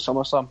the title at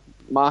SummerSlam.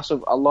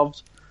 Massive. I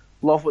love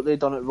what they've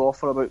done at Raw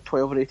for about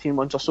 12 or 18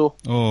 months or so.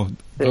 Oh,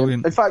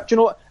 brilliant. In fact, you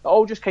know what? It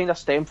all just kind of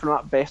stemmed from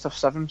that best of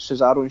 7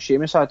 Cesaro and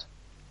Sheamus had.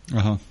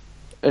 Uh-huh.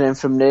 And then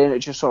from then it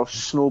just sort of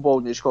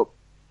snowballed and it just got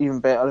even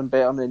better and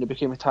better, and then they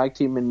became a tag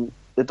team and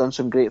they've done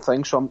some great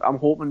things. So I'm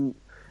hoping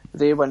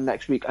they win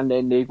next week and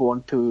then they go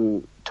on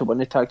to win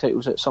the tag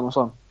titles at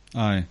SummerSlam.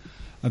 Aye,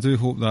 I do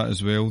hope that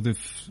as well.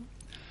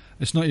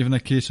 It's not even a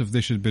case of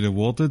they should be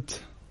rewarded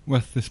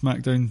with the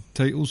SmackDown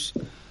titles,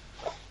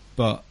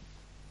 and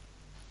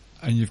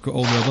you've got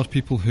all the other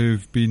people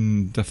who've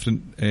been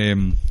different,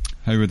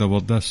 how would I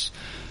word this,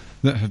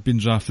 that have been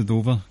drafted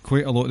over.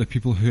 Quite a lot of the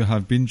people who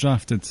have been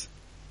drafted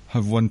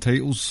have won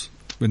titles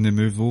when they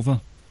move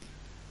over.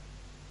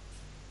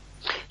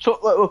 So,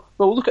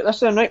 well, look at this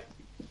then, right?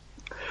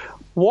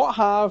 What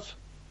have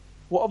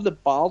the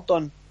Bar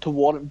done to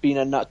warrant being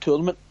in that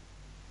tournament?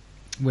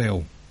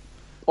 Well,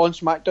 on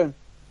SmackDown.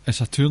 It's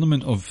a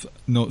tournament of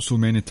not so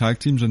many tag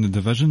teams in the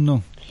division,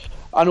 though.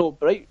 I know,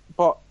 right?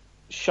 But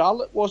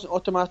Charlotte wasn't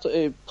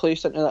automatically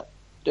placed into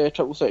that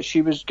triple threat.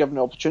 She was given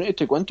the opportunity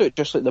to go into it,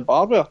 just like the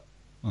Bar were.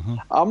 Uh-huh.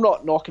 I'm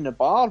not knocking the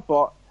Bar,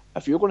 but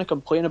if you're going to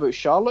complain about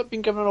Charlotte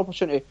being given an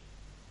opportunity,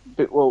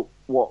 well,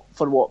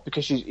 what?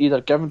 Because she's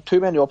either given too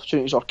many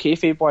opportunities or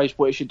kayfabe-wise,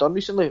 what has she done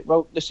recently?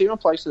 Well, the same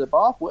applies to the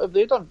Bar. What have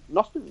they done?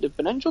 Nothing. They've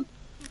been injured.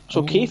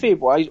 So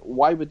kayfabe-wise,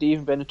 why would they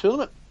even be in the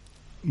tournament?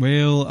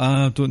 Well,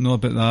 I don't know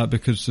about that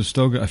because they've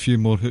still got a few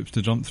more hoops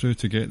to jump through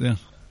to get there.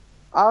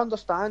 I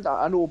understand,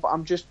 I know, but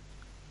I'm just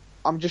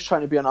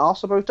trying to be an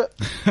arse about it.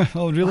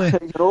 Oh, really?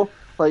 You know,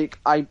 like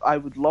I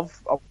would love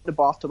the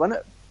Bar to win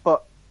it,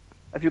 but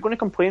if you're going to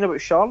complain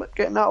about Charlotte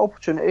getting that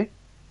opportunity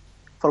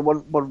for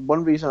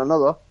one reason or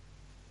another,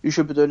 you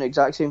should be doing the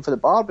exact same for the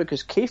Bar,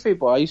 because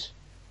kayfabe-wise,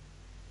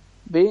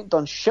 they ain't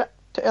done shit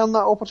to earn that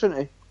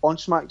opportunity on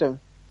SmackDown.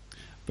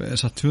 But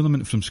it's a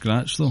tournament from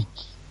scratch, though.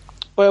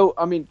 Well,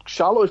 I mean,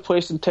 Charlotte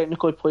was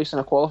technically placed in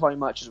a qualifying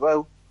match as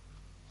well.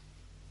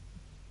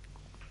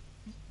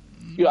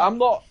 You know, I'm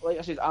not, like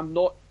I said, I'm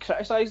not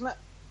criticising it.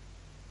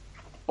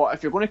 But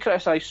if you're going to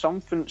criticise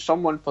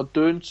someone for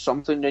doing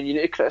something, then you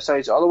need to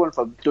criticise the other one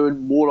for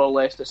doing more or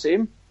less the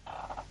same.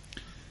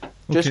 Okay.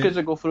 Just because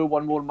they go through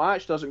one more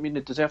match doesn't mean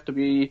they deserve to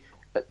be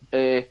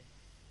in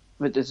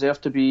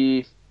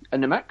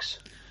the mix.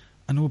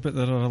 I know, but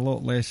there are a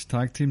lot less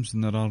tag teams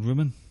than there are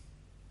women.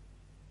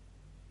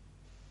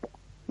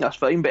 That's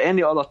fine, but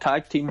any other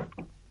tag team,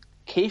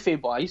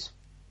 kayfabe-wise,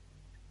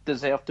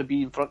 deserve to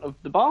be in front of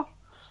the Bar.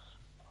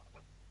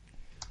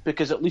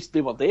 Because at least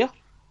they were there.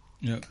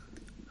 Yeah.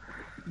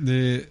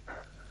 I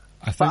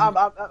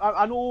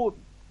know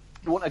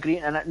you won't agree,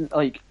 and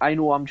like I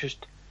know I'm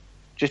just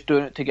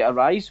doing it to get a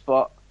rise,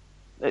 but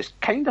it's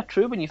kind of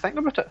true when you think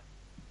about it.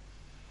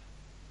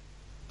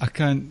 I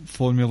can't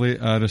formulate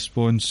a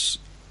response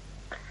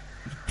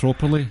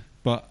properly,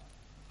 but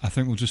I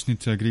think we'll just need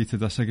to agree to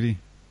disagree.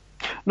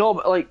 No,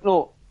 but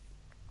no,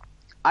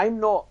 I'm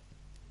not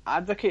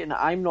advocating it.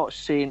 I'm not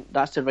saying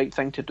that's the right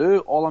thing to do.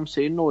 All I'm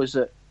saying though is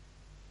that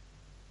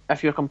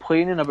if you're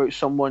complaining about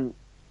someone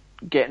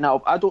getting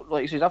out, I don't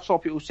like. I've saw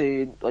people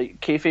saying like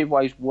kayfabe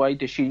wise, why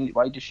does she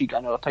get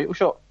another title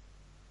shot?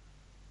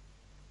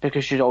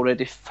 Because she's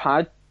already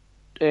had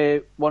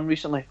one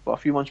recently, but a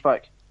few months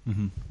back.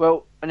 Mm-hmm.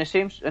 Well, in the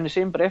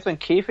same breath, then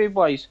kayfabe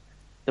wise,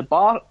 the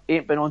Bar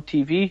ain't been on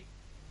TV,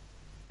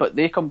 but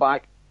they come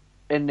back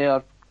and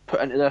they're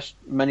put into this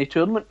mini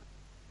tournament.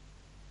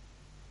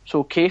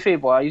 So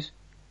kayfabe wise,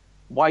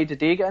 why did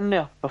they get in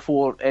there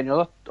before any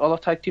other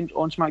tag teams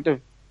on SmackDown?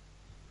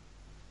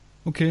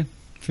 Okay,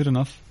 fair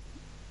enough.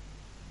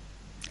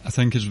 I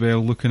think as well,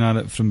 looking at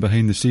it from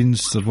behind the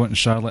scenes, they're wanting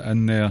Charlotte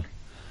in there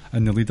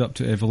in the lead up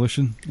to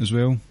Evolution as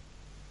well.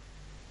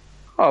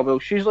 Oh well,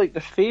 she's like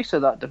the face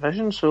of that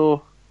division,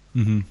 so.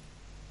 Mm-hmm.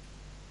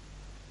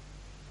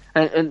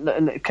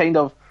 And kind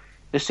of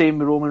the same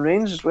with Roman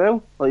Reigns as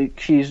well. Like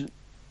she's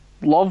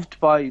loved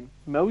by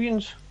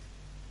millions,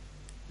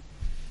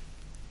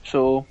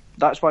 so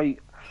that's probably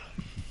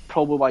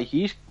why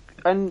he's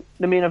in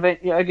the main event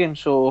yet again.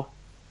 So.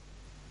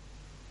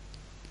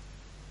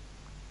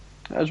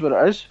 That is what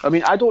it is. I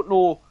mean, I don't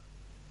know.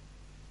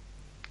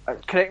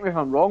 Correct me if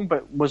I'm wrong,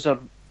 but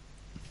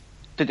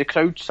did the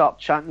crowd start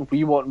chanting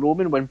 "We want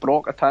Roman" when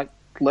Brock attacked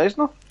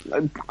Lesnar?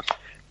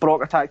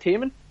 Brock attacked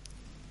Heyman?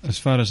 As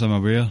far as I'm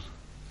aware,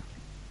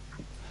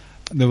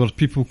 there were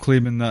people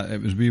claiming that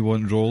it was "We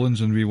want Rollins"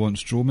 and "We want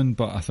Strowman,"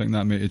 but I think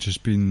that might have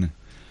just been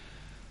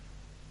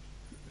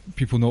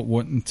people not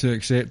wanting to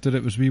accept that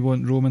it was "We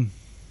want Roman."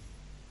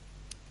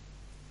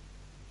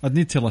 I'd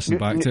need to listen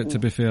back to it, to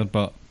be fair,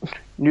 but...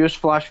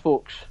 Newsflash,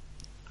 folks.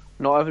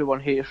 Not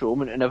everyone hates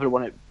Roman, and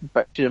everyone that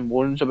bitches and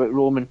moans about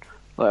Roman.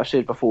 Like I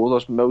said before,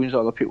 there's millions of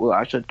other people that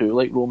actually do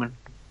like Roman.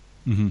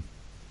 Mm-hmm.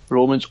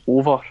 Roman's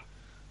over.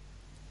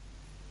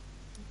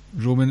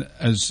 Roman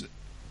is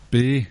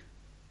bae.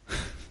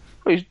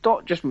 Well, he's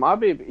not just my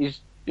bae, but he's...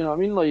 You know what I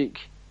mean? Like...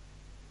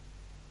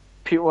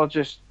 People are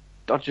just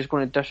are just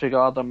going to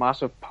disregard a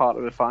massive part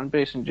of the fan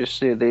base and just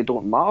say they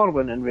don't matter,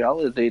 when in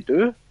reality they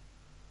do.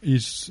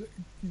 He's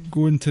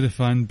going to the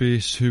fan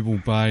base who will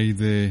buy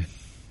the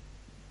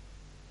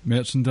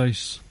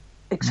merchandise.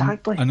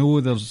 Exactly. I know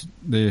there's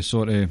the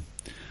sort of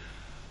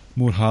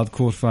more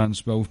hardcore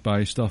fans will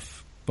buy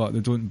stuff, but they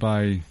don't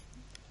buy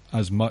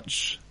as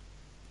much,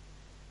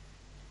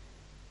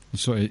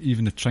 sort of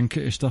even the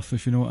trinkety stuff,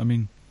 if you know what I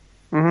mean.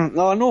 Mm-hmm.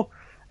 No, I know.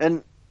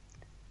 And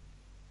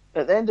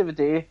at the end of the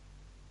day,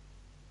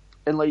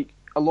 and like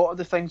a lot of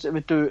the things that we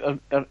do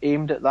are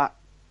aimed at that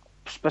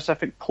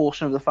specific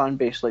portion of the fan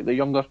base, like the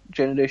younger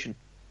generation.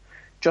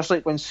 Just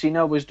like when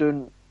Cena was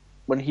doing,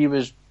 when he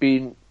was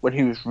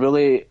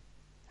really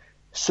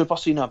Super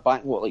Cena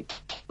back like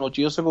 10 odd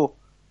years ago.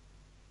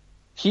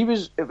 It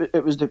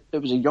was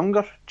a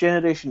younger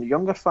generation, the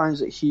younger fans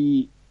that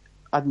he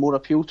had more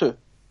appeal to.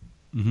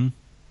 Mm-hmm.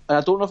 And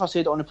I don't know if I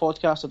said it on the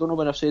podcast, I don't know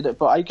when I've said it,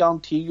 but I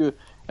guarantee you,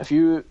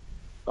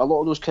 a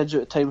lot of those kids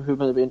at the time who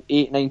might have been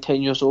 8, 9,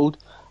 10 years old,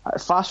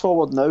 fast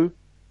forward now,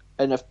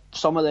 and if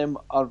some of them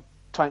are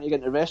trying to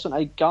get into wrestling,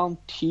 I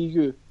guarantee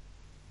you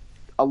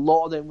a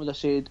lot of them would have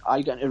said,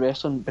 I get into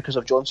wrestling because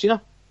of John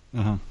Cena.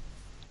 Uh-huh.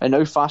 And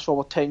now fast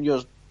forward 10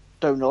 years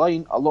down the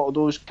line, a lot of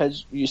those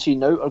kids you see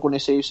now are going to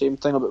say the same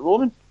thing about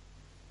Roman.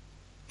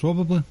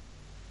 Probably.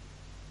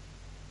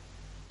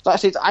 Like I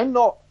said, I'm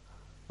not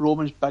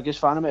Roman's biggest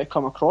fan. I might have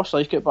come across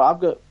like it, but I've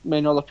got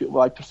many other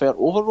people I prefer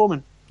over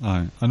Roman.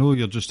 Aye, I know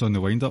you're just on the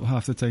wind-up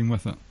half the time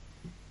with it.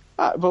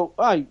 Yeah,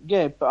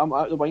 but I'm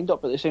at the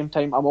wind-up, but at the same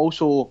time,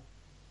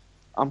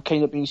 I'm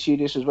kind of being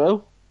serious as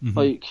well. Mm-hmm.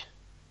 Like,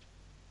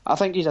 I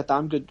think he's a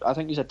damn good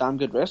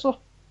wrestler.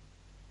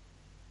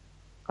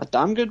 A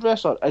damn good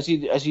wrestler. Is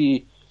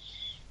he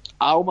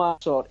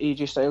Almas or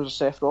AJ Styles or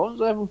Seth Rollins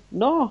level?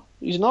 No,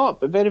 he's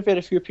not, but very,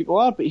 very few people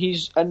are, but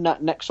he's in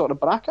that next sort of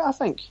bracket, I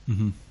think.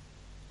 Mm-hmm.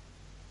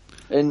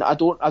 And I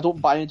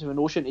don't buy into the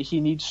notion that he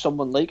needs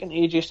someone like an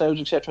AJ Styles,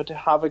 etc., to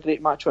have a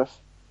great match with.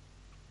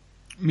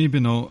 Maybe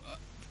not.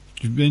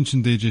 You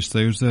mentioned AJ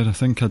Styles there. I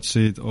think I'd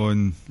said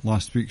on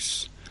last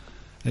week's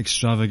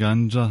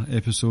extravaganza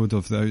episode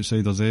of The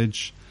Outsider's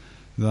Edge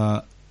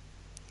that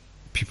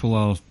people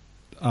are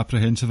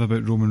apprehensive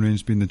about Roman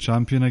Reigns being the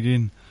champion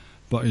again,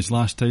 but his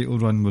last title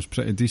run was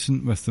pretty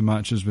decent with the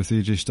matches with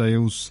AJ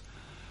Styles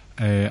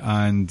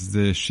and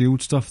the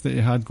Shield stuff that he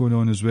had going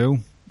on as well,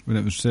 when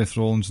it was Seth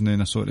Rollins and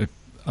then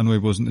I know he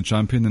wasn't the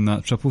champion in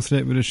that triple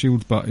threat with the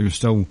Shield, but he was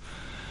still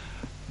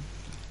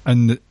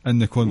in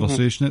the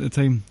conversation at the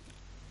time,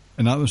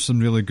 and that was some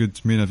really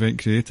good main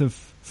event creative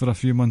for a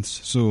few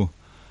months. So,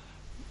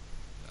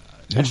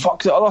 and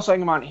fuck the other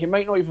thing, man, he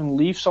might not even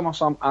leave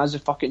SummerSlam as a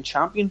fucking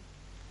champion,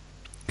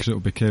 because it'll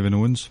be Kevin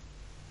Owens.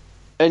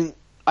 And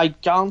I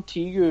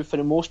guarantee you, for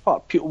the most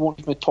part, people won't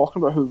even be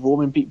talking about how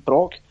Roman beat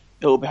Brock.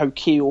 It'll be how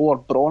KO or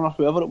Braun or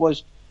whoever it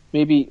was,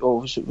 maybe,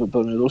 obviously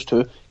one of those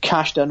two,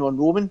 cashed in on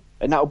Roman,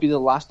 and that'll be the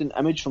lasting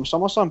image from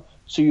SummerSlam.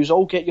 So you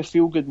all get your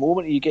feel-good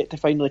moment and you get to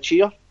finally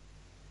cheer.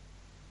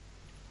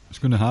 It's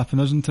going to happen,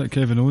 isn't it,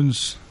 Kevin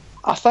Owens?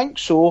 I think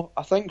so.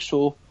 I think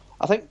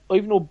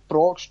even though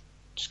Brock's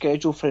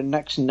scheduled for the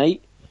next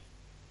night,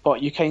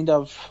 but you kind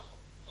of...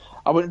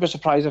 I wouldn't be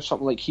surprised if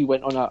something like he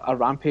went on a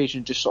rampage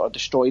and just sort of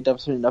destroyed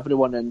everything and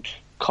everyone, and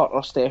Kurt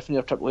or Stephanie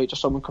or Triple H or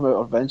someone come out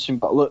or Vince and,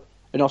 but look,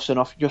 enough's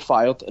enough, you're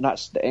fired, and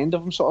that's the end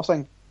of him, sort of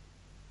thing.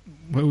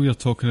 While you're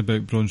talking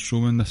about Braun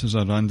Strowman, this is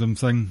a random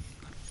thing,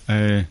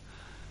 and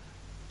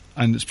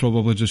it's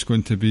probably just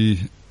going to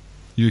be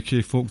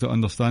UK folk that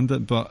understand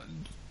it, but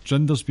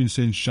Jinder's been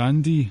saying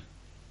Shandy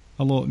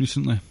a lot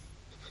recently,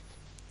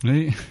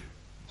 right?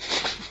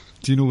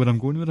 Do you know where I'm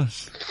going with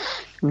this?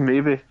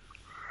 Maybe.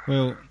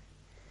 Well,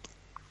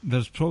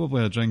 there's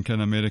probably a drink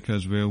in America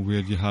as well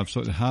where you have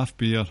sort of half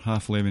beer,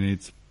 half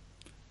lemonade,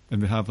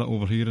 and we have that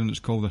over here and it's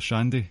called a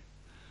shandy.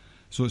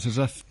 So it's as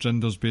if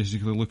Jinder's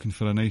basically looking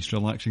for a nice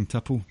relaxing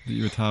tipple that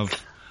you would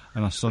have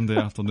on a Sunday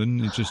afternoon.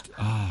 You just,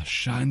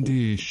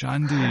 shandy.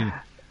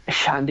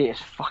 Shandy is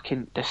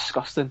fucking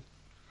disgusting.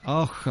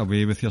 Oh,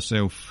 away with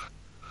yourself.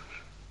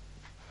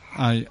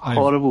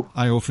 Horrible.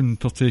 I often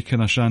partake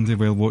in a shandy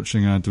while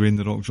watching a Dwayne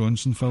 "The Rock"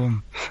 Johnson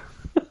film.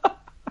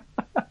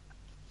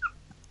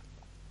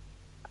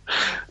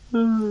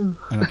 And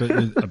I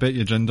bet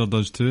you Jinder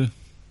does too.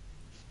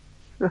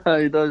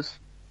 He does.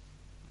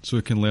 So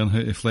he can learn how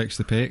to flex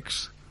the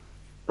pecs.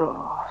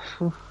 Oh,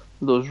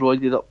 those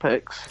roided up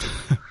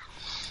pecs.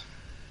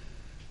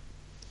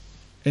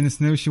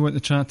 Anything else you want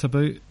to chat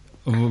about?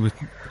 Or will we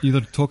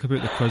either talk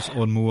about the quiz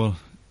or more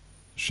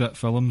shit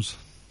films?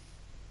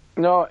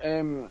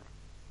 No,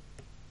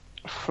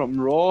 from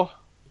Raw,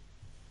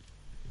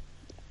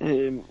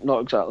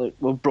 not exactly.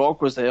 Well,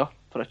 Brock was there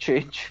for a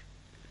change.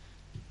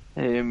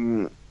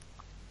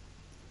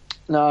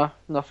 Nah,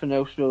 nothing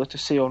else really to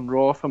say on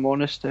Raw, if I'm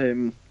honest.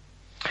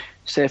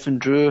 Seth and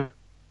Drew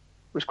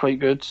was quite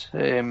good.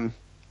 Yeah,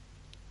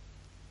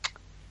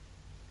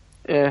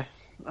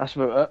 that's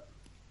about it.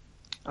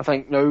 I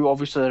think now,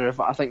 obviously,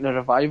 I think the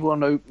Revival are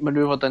now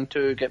manoeuvred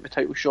into get the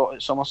title shot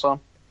at SummerSlam.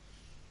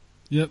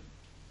 Yep.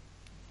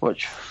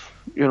 Which,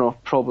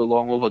 probably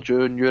long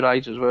overdue in your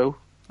eyes as well.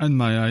 In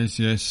my eyes,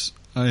 yes.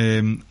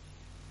 I'm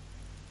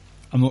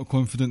not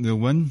confident they'll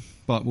win,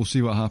 but we'll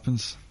see what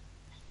happens.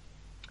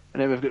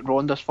 And then we've got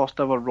Ronda's first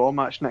ever Raw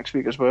match next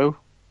week as well.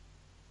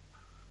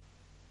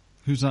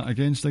 Who's that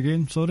against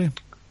again? Sorry?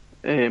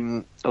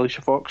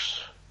 Alicia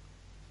Fox.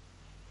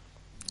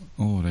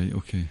 Oh, right,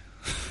 okay.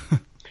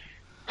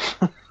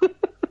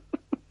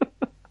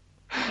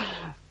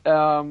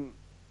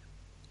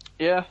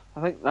 Yeah,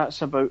 I think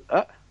that's about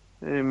it.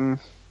 No,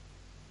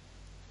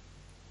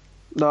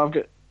 I've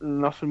got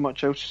nothing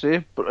much else to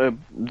say, but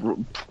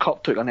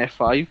Kurt took an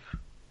F5.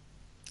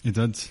 He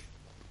did.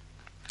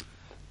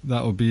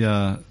 That'll be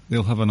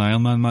they'll have an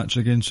Iron Man match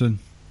again soon.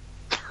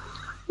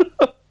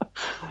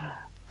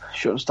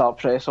 Shooting star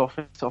press off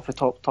the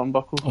top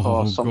turnbuckle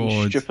or something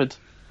God. stupid.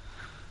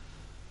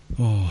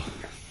 Oh,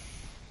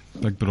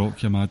 Big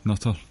Brock, you mad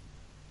nutter.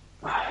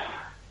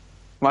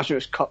 Imagine it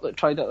was Kurt that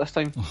tried it this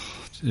time.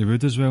 He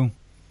would as well.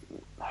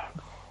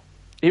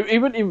 He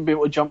wouldn't even be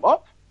able to jump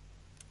up.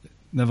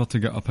 Never to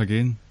get up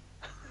again.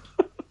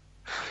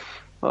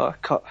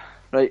 Cut.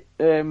 Right,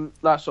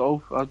 that's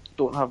all. I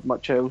don't have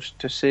much else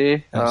to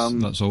say.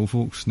 That's all,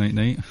 folks. Night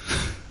night.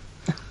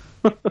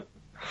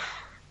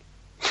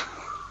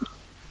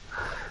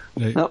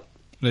 Right, Nope.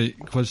 Right,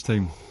 quiz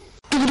time.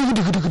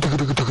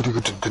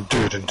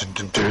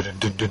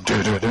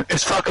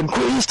 It's fucking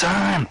quiz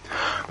time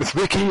with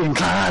Ricky and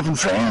Clive and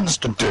friends.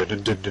 A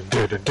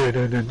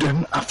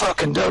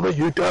fucking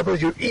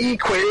WWE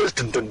quiz.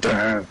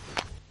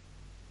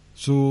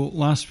 So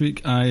last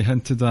week I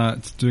hinted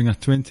at doing a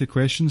 20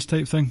 questions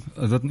type thing.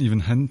 I didn't even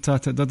hint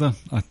at it, did I?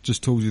 I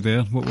just told you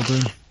there what we're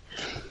doing.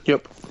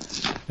 Yep.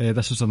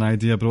 This was an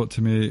idea brought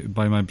to me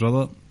by my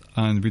brother,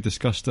 and we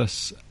discussed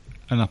this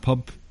in a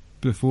pub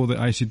before the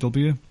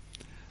ICW.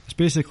 It's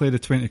basically the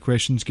 20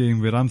 questions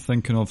game where I'm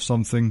thinking of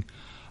something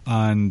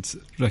and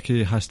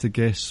Ricky has to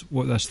guess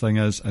what this thing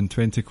is in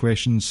 20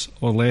 questions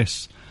or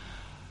less.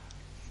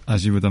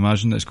 As you would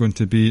imagine, it's going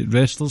to be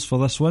wrestlers for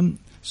this one.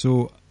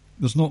 So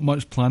there's not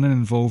much planning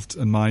involved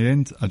on my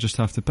end. I just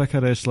have to pick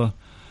a wrestler.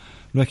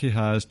 Ricky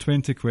has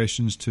 20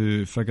 questions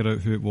to figure out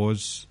who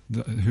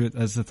it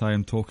is that I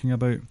am talking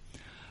about.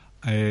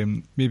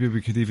 Maybe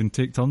we could even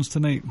take turns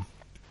tonight.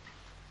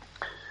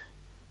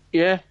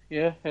 Yeah,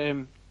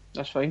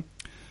 that's fine.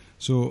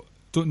 So,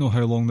 don't know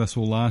how long this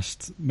will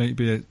last. Might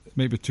be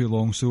too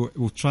long. So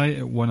we'll try it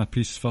at one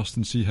apiece first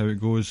and see how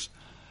it goes.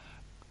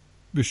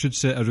 We should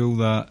set a rule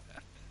that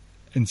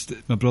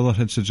my brother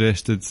had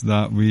suggested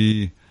that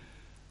we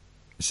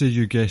say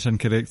you guess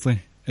incorrectly,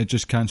 it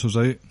just cancels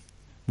out.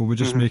 Will we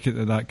just make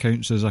it that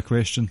counts as a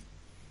question?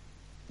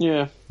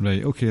 Yeah.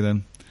 Right. Okay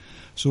then.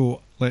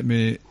 So let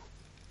me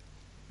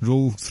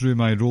roll through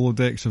my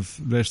Rolodex of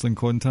wrestling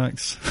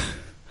contacts,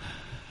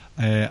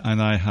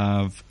 and I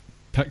have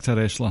picked a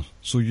wrestler.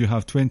 So you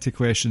have 20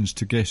 questions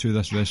to guess who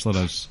this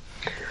wrestler is.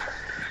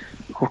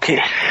 Okay.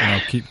 And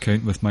I'll keep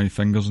count with my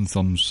fingers and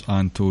thumbs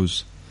and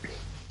toes.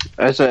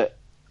 Is it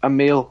a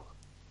male?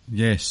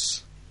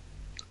 Yes.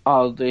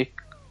 Are they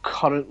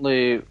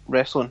currently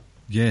wrestling?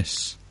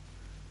 Yes.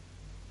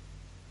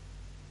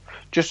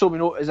 Just so we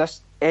know, is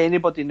this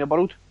anybody in the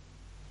world?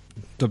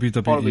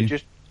 WWE. Or are we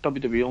just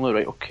WWE only?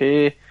 Right,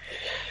 okay.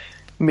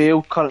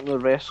 Male, currently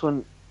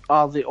wrestling.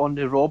 Are they on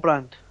the Raw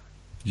brand?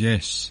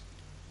 Yes.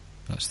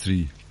 That's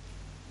 3.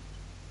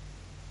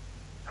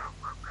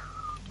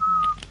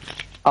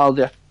 Are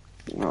they...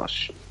 No,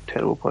 that's a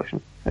terrible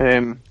question.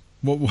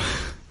 What?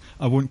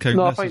 I won't count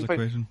No, this fine, as a fine.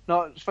 question.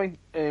 No, it's fine.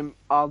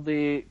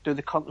 Do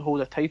they currently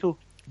hold a title?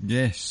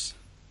 Yes.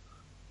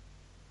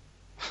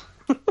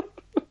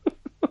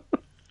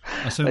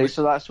 I sound Right, like,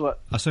 so that's what...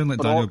 I sound like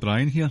Brock. Daniel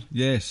Bryan here.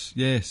 Yes,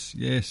 yes,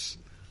 yes.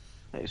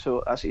 Right,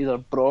 so that's either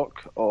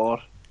Brock or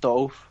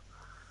Dolph.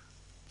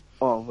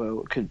 Or,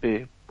 well, it could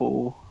be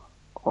Bo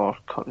or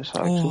Curtis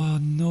Axel. Oh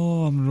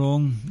no, I'm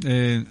wrong.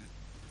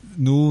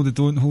 No, they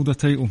don't hold a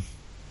title.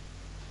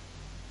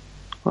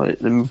 Right,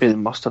 then maybe they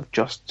must have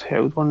just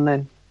held one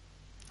then.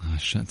 Ah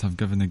shit, I've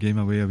given the game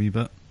away a wee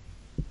bit.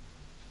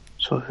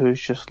 So who's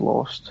just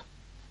lost?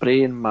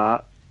 Bray and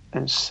Matt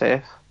and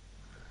Seth.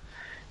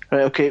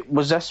 Right, okay,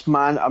 was this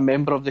man a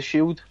member of the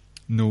Shield?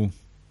 No.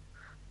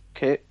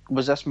 Okay,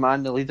 was this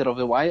man the leader of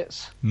the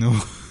Wyatts? No.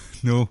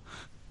 No.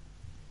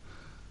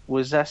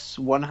 Was this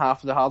one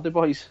half of the Hardy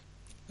Boys?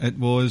 It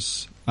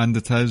was, and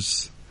it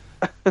is.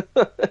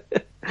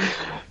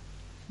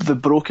 The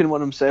broken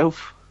one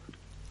himself?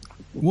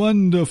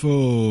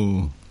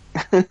 Wonderful.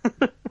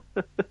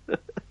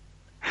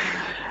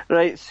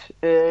 Right,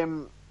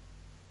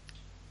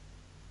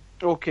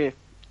 okay,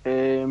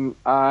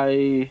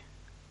 I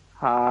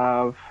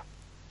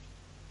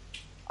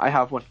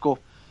have one, go.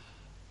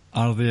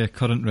 Are they a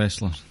current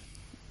wrestler?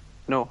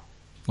 No.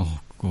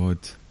 Oh God.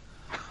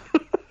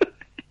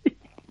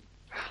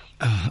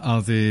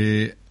 Are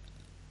they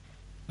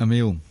a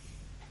male?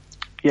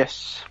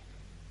 Yes.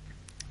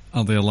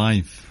 Are they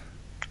alive?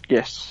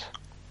 Yes.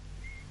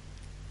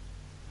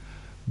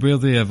 Were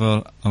they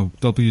ever a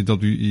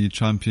WWE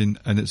champion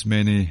in its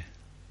many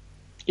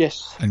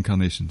Yes.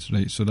 incarnations.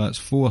 Right, so that's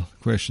 4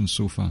 questions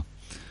so far.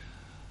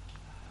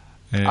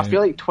 I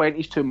feel like 20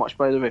 is too much,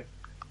 by the way.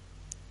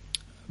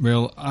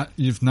 Well,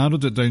 you've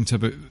narrowed it down to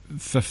about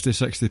 50,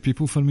 60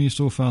 people for me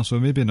so far, so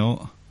maybe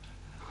not.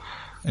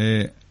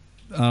 Did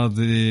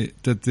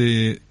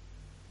they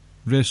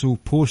wrestle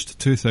post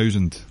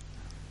 2000?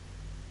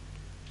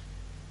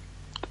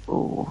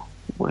 Oh,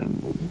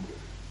 when?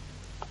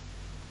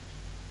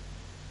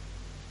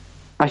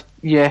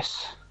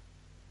 Yes.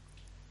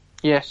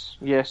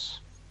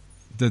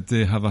 Did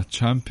they have a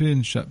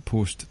championship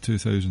post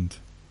 2000?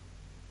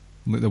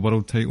 Like the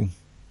world title?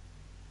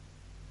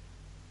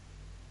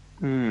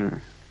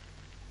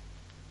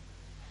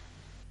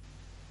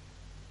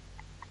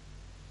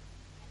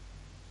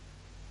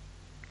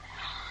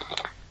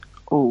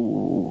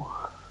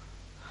 Oh.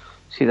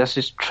 See, this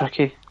is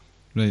tricky.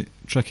 Right,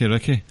 tricky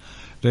Ricky.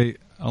 Right,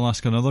 I'll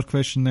ask another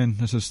question then.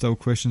 This is still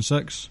question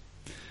 6.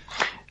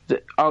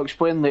 I'll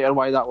explain later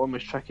why that one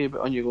was tricky,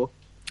 but on you go.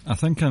 I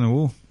think I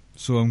know,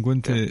 so I'm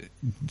going to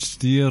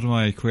steer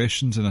my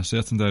questions in a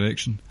certain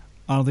direction.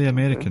 Are they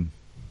American?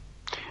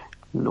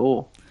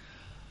 No.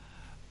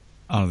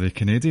 Are they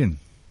Canadian?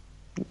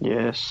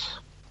 Yes.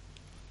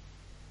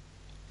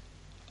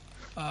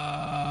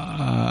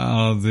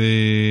 Are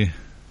they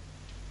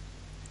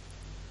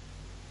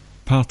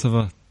part of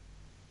a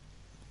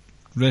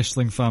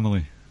wrestling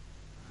family?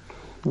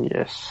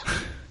 Yes.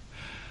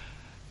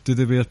 Do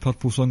they wear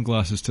purple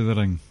sunglasses to the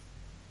ring?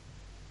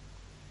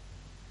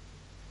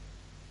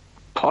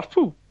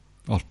 Purple?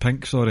 Or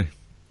pink, sorry.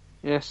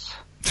 Yes.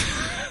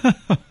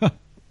 With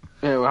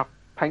a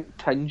pink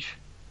tinge.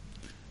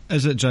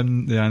 Is it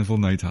Jim the Anvil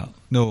Neidhart?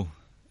 No.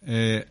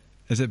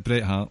 Is it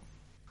Bret Hart?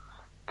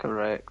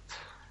 Correct.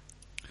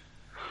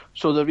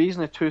 So the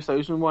reason the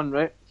 2001,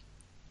 right,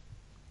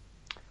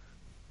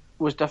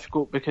 was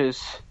difficult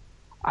because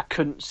I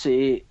couldn't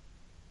say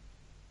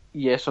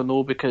yes or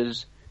no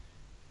because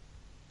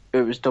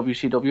it was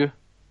WCW.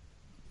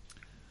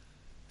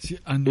 See,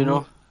 I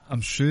know,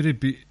 I'm sure he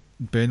beat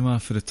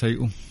Benoit for the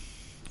title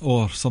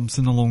or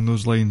something along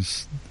those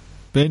lines.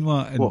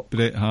 Benoit and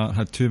Bret Hart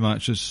had 2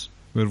 matches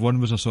where one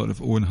was a sort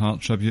of Owen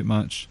Hart tribute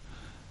match.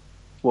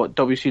 What,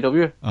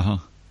 WCW? Uh-huh.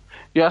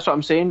 Yeah, that's what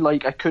I'm saying.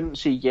 Like, I couldn't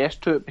say yes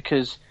to it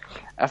because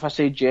if I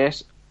said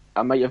yes,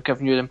 I might have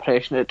given you the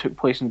impression that it took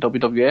place in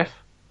WWF.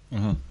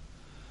 Uh-huh.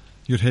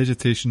 Your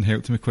hesitation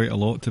helped me quite a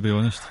lot, to be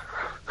honest.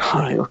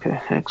 Alright, okay,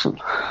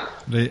 excellent.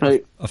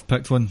 Right. I've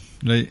picked one.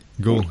 Right,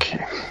 go.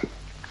 Okay.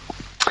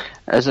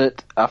 Is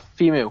it a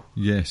female?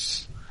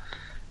 Yes.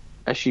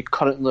 Is she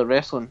currently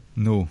wrestling?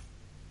 No.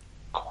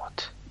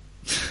 God.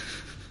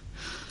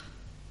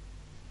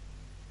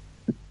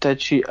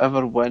 Did she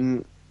ever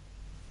win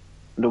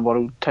the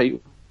world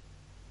title?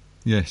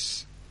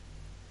 Yes.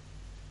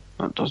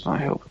 That does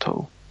not help at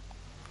all.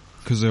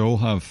 Because they all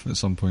have at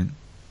some point.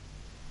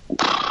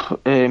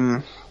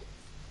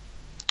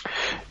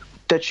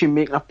 Did she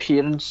make an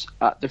appearance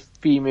at the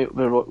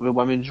the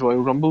Women's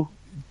Royal Rumble?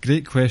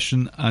 Great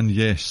question, and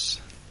yes.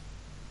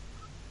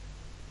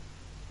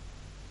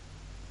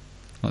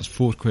 That's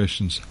 4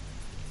 questions.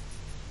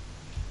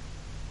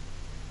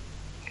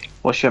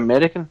 Was she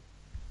American?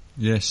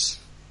 Yes.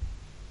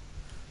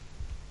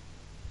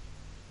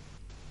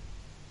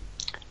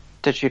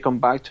 Did she come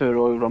back to the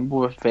Royal Rumble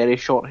with very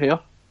short hair?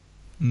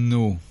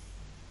 No.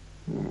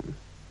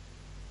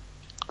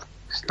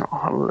 It's not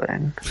her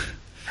then.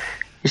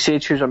 You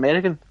said she was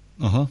American?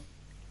 Uh-huh.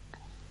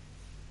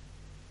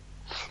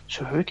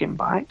 So who came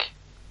back?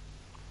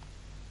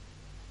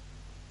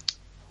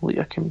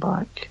 Leah came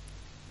back.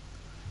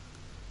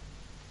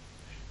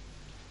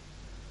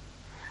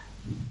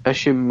 Is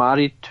she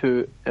married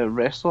to a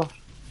wrestler?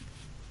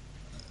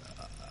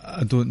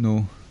 I don't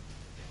know.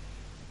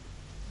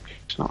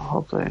 It's not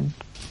her then.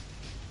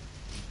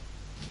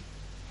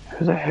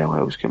 Who the hell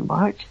else came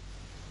back?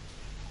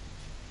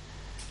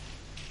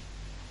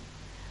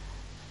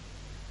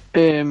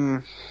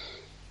 I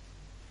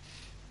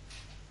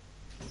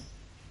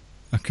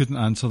couldn't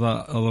answer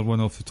that other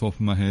one off the top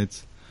of my head.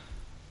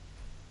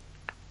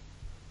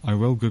 I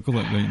will Google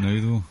it right now,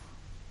 though.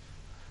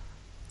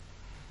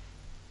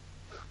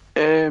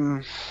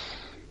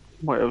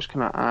 What else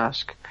can I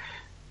ask?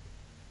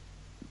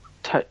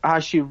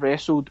 Has she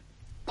wrestled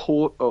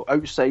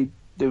outside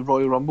the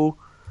Royal Rumble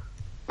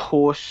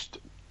post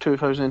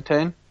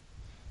 2010?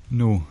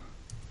 No.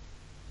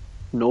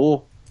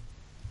 No.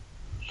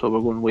 So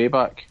we're going way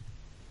back.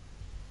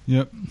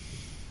 Yep.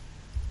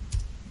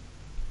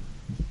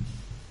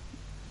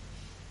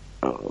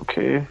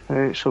 Okay,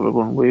 right, so we're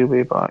going way,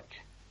 way back.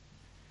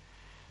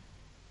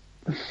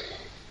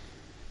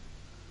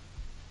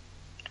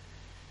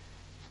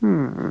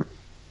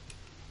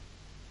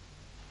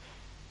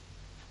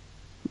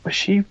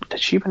 Did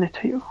she win the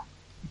title?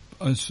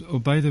 Oh,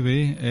 by the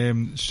way,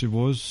 she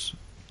was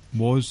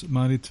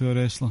married to a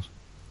wrestler.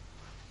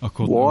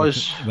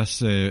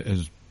 This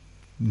is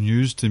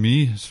news to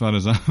me, as far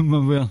as I'm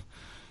aware.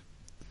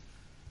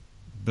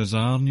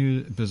 Bizarre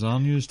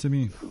news to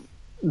me.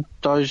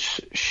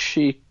 Does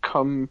she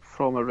come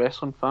from a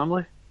wrestling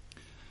family?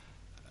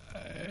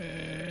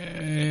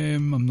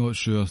 I'm not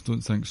sure.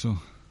 Don't think so.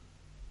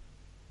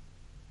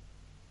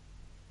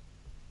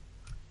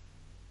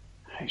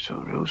 Right,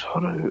 so it rules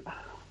her out.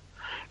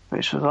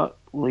 Right, so that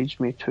leads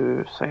me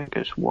to think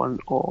it's one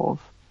of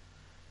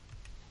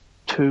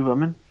two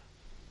women.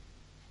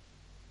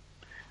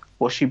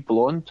 Was she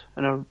blonde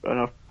in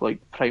her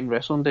like prime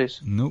wrestling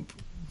days? Nope.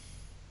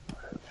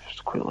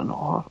 It's clearly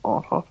not her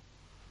or her.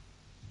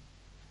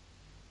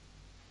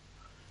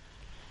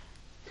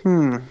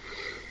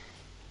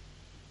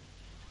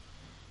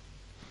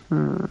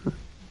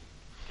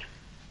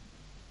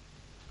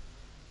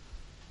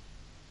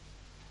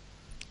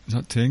 Is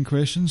that 10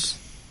 questions?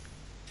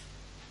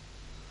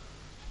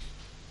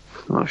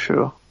 Not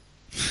sure.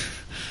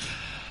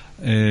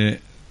 So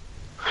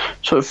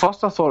at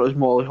first I thought it was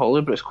Molly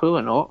Holly, but it's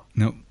clearly not.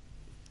 Nope.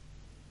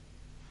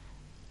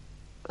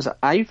 Is it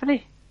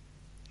Ivory?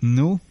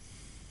 No.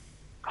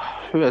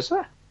 Who is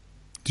it?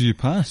 Do you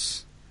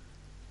pass?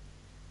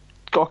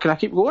 God, can I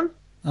keep going?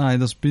 Aye,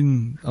 there's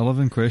been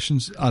 11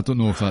 questions. I don't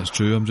know if that's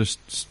true. I'm just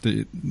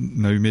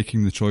now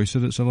making the choice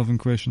that it's 11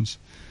 questions.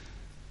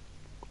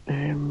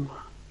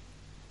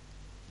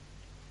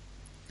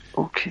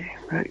 Okay,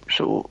 right,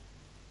 so...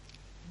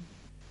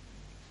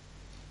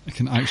 I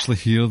can actually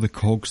hear the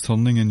cogs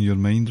turning in your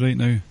mind right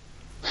now.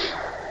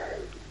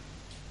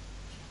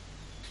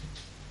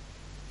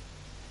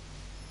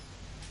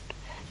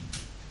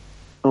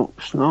 Oh,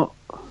 it's not.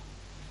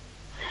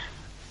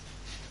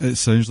 It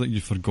sounds like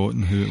you've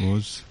forgotten who it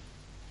was.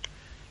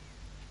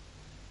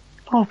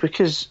 Oh,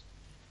 because...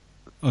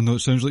 Oh no, it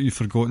sounds like you've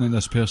forgotten that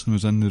this person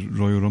was in the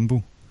Royal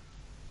Rumble.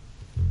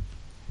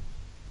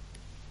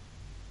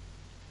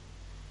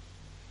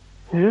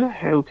 Who the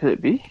hell could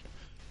it be?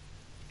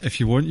 If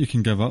you want, you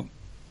can give up.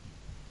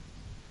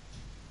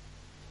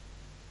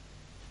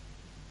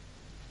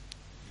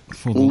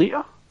 For the...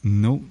 Lita?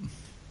 No.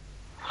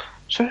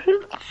 So who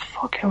the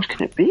fuck else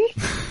can it be?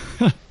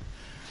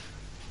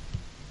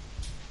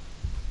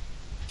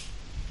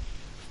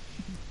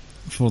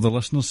 For the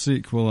listeners'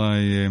 sake, will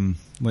I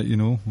let you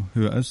know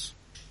who it is?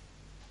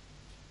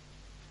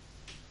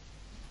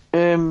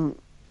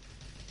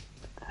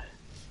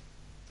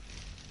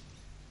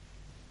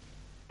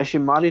 Is she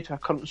married to a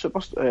current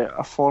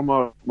a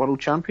former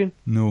world champion?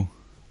 No.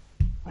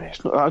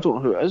 It's not, I don't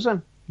know who it is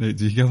then. Right,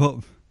 do you give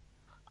up?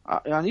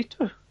 I need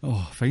to.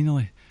 Oh,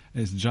 finally.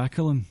 It's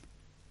Jacqueline.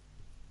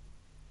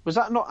 Was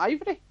that not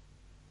Ivory?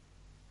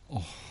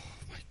 Oh,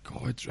 my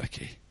God,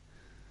 Ricky.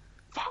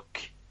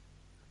 Fuck.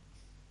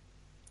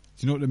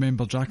 Do you not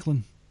remember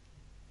Jacqueline?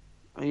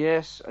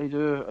 Yes, I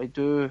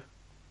do.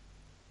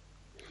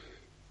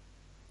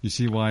 You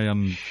see why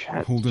I'm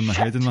holding my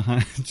head in my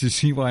hands? Do you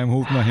see why I'm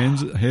holding my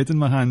head in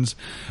my hands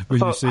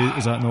when you say,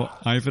 is that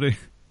not Ivory?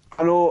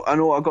 I know,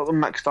 I got them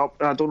mixed up,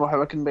 and I don't know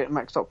how I can get them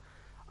mixed up.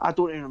 I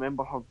don't even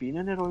remember her being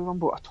in the Royal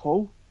Rumble at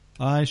all.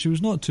 Aye, she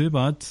was not too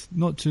bad,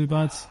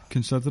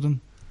 considering.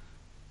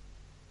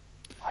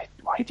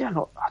 Why do I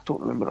not? I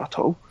don't remember at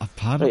all.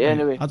 Apparently, right,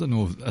 anyway. I don't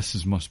know if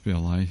this must be a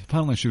lie.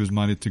 Apparently she was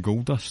married to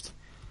Goldust.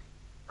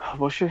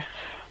 Was she?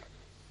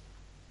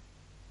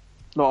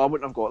 No, I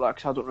wouldn't have got that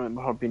because I don't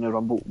remember her being in a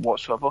Rumble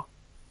whatsoever.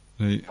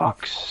 Right.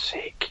 Fuck's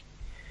sake.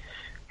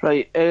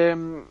 Right,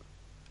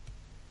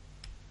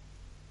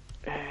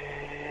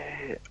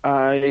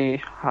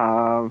 I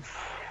have...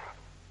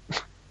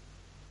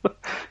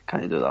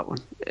 Can't do that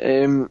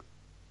one.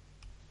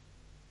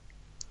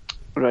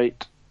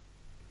 Right.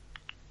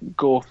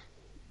 Go.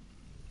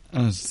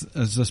 Is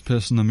this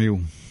person a male?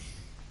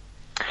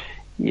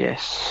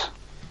 Yes.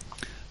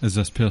 Is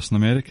this person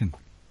American?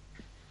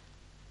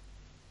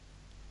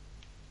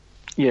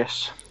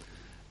 Yes.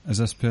 Is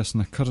this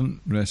person a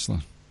current wrestler?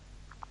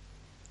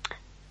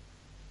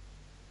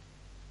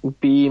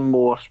 Be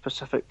more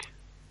specific.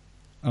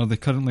 Are they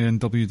currently in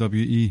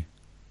WWE?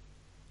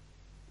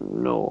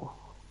 No.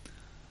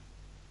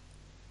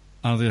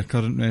 Are they a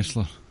current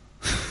wrestler?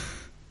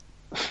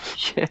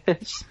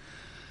 Yes.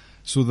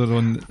 So they're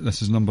on,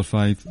 this is number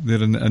 5,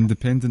 they're in the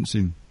independent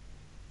scene.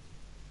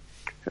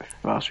 If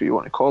that's what you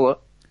want to call it.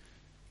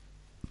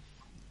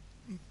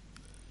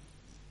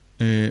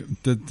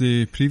 Did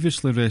they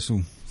previously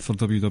wrestle for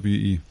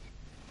WWE?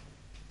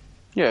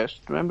 Yes,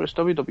 remember it's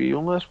WWE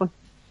only this one.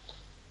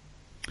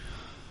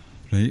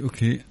 Right,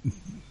 okay.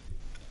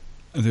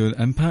 Are they on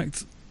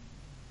Impact?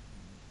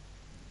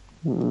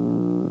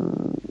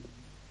 No.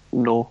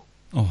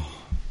 Oh.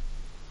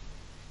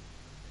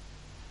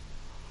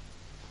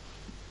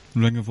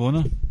 Ring of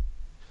Honor?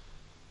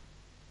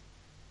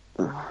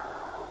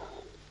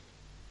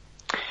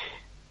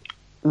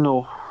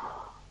 No.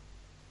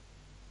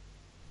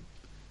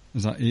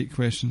 Is that 8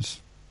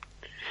 questions?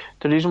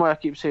 The reason why I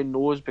keep saying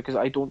no is because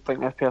I don't think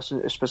this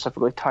person is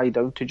specifically tied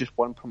down to just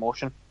one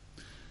promotion.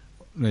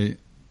 Right.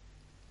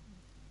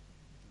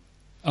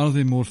 Are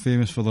they more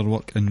famous for their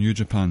work in New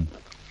Japan?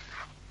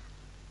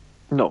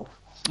 No.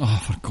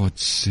 Oh, for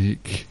God's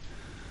sake.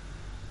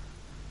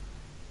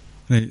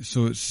 Right,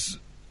 so it's...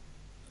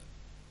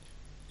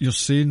 You're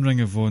saying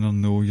Ring of Honor,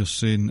 no. You're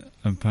saying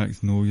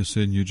Impact, no. You're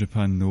saying New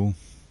Japan, no.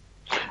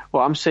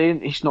 Well, I'm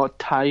saying he's not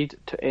tied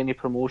to any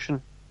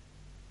promotion.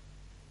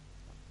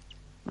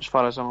 as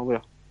far as I'm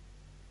aware.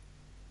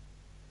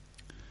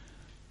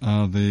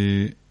 Are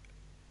they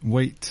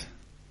white?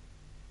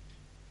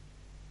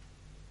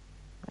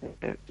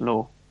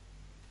 No.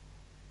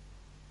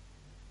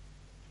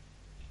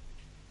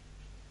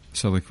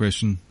 Silly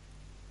question.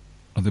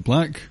 Are they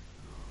black?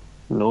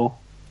 No.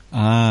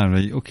 Ah,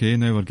 right, okay,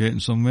 now we're getting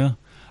somewhere.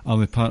 Are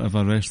they part of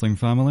a wrestling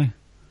family?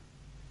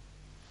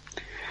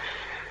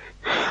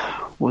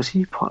 Was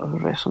he part of a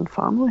wrestling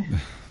family?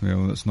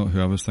 Well, that's not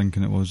who I was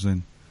thinking it was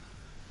then.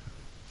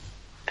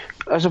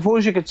 I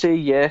suppose you could say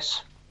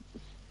yes.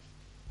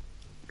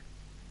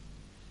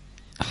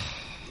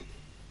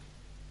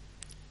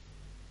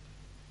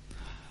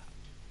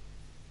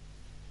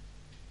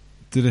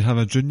 Did they have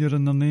a junior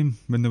in their name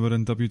when they were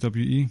in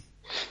WWE?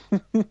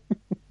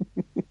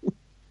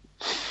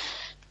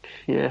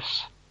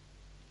 Yes.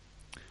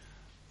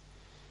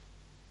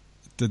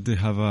 Did they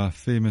have a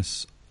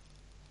famous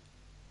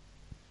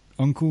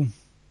uncle?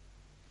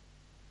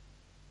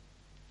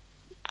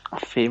 A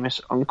famous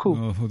uncle?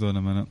 Oh, hold on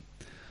a minute.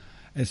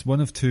 It's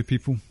one of two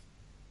people.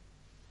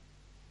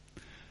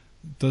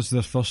 Does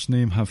their first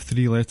name have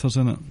 3 letters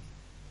in it?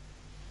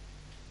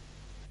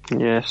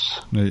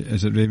 Yes. Right,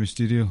 is it Rey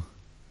Mysterio?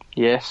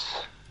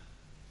 Yes.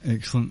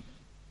 Excellent.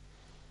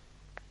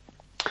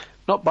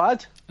 Not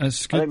bad.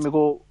 It's I good. think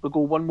we go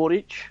one more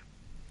each.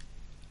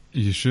 Are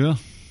you sure?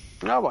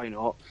 No, why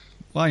not?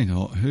 Why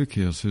not? Who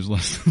cares who's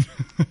listening?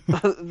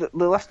 the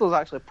listeners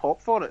actually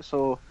pop for it,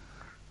 so...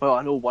 Well,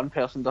 I know one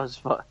person does,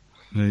 but...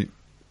 Right.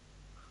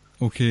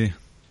 Okay.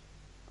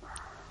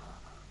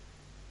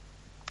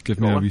 Give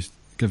me a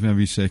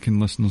wee second,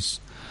 listeners.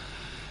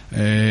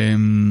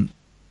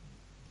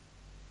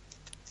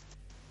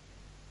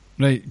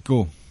 Right,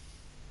 go.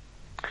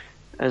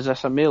 Is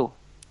this a male?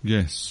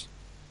 Yes.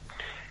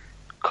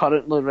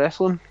 Currently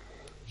wrestling?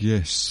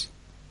 Yes.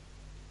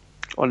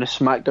 On the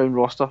SmackDown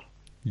roster?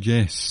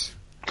 Yes.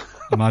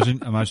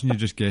 Imagine you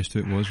just guessed who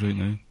it was right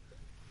now.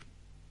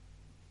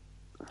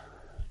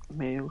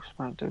 Male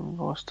SmackDown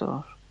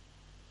roster.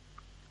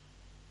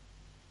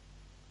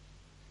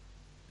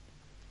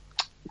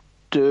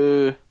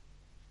 Do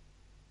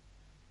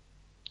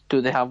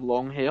they have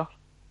long hair?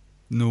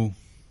 No.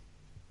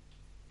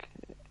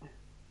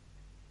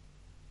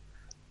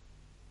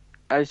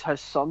 Is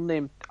his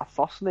surname a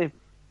first name?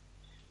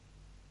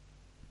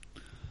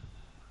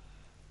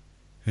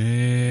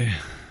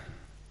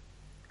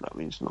 That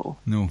means no.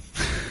 No.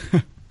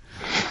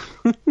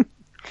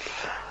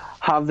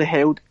 Have they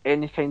held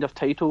any kind of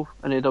title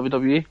in the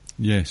WWE?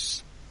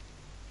 Yes.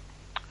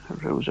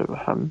 It rules out with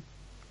him.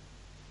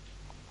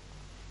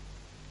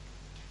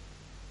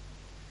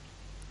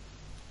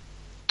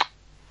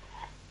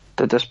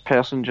 Did this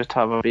person just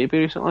have a baby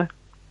recently?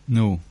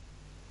 No.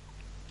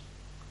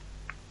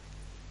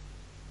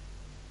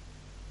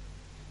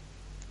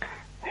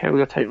 Held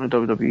a title in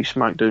WWE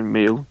SmackDown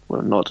male,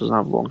 whether or not doesn't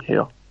have long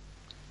hair.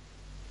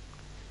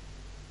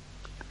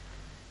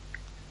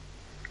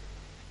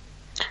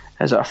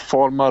 Is it a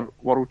former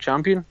world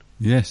champion?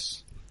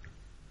 Yes.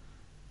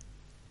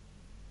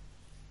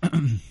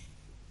 Has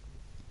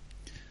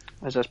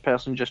this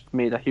person just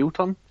made a heel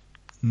turn?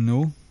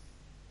 No.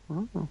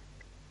 Oh.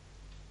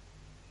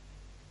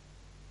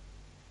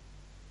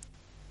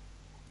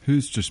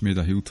 Who's just made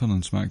a heel turn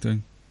on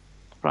SmackDown?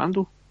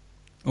 Randall?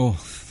 Oh,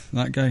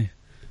 that guy.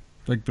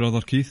 Big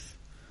Brother Keith.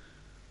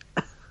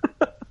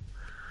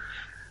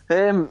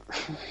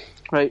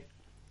 Right.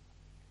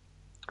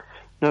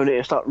 Now I need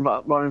to start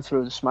running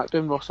through the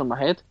SmackDown roster in my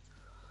head.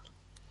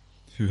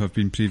 Who have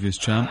been previous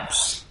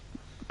champs.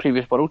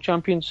 Previous world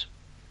champions.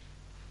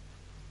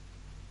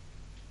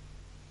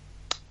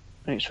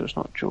 Right, so it's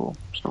not Joe,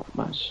 it's not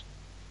Miz.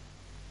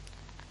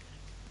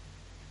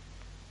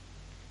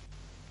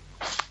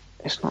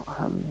 It's not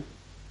him.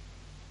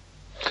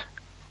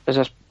 Is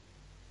this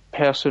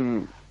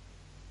person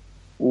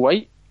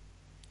white?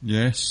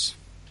 Yes.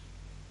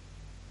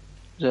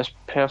 Is this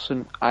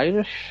person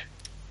Irish?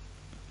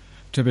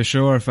 To be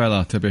sure,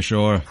 fella, to be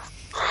sure.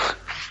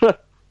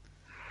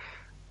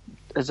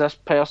 Is this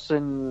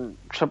person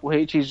Triple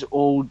H's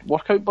old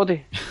workout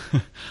buddy?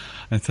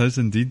 It is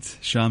indeed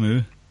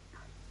Shamu.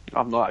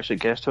 I've not actually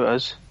guessed who it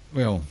is.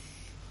 Well,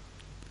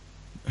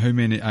 how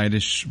many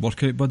Irish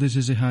workout buddies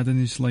has he had in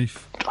his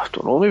life? I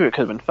don't know, maybe it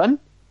could have been Finn.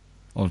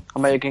 Or I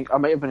might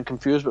have been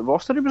confused what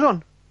roster he was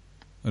on.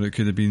 Or it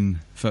could have been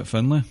Fit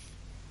Finlay.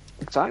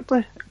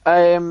 Exactly.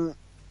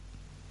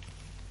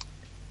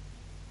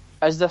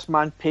 Is this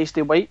man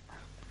pasty white?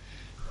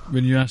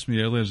 When you asked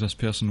me earlier, is this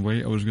person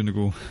white? I was going to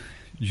go,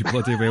 you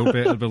bloody well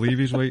better believe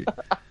he's white.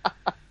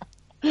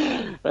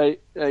 Right,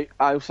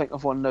 I'll think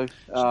of one now.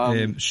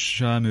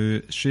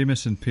 Shamu,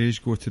 Seamus and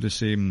Paige go to the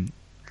same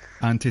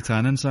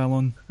anti-tanning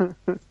salon.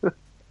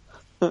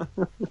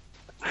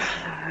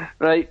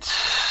 Right.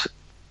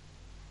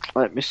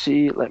 Let me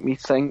see, let me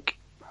think.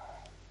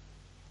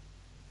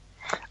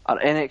 Are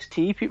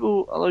NXT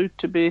people allowed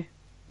to be?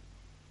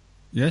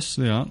 Yes,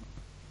 they are.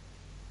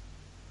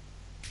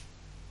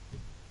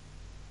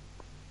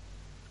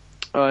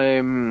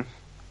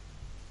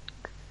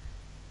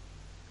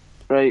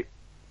 Right.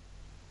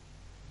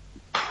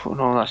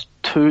 No, that's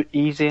too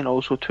easy and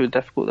also too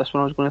difficult. This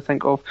one I was going to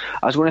think of.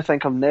 I was going to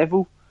think of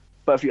Neville,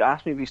 but if you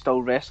ask me if he's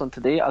still wrestling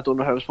today, I don't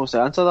know how I'm supposed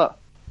to answer that.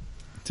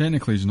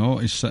 Technically he's not.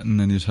 He's sitting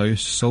in his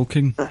house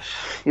sulking.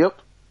 Yep.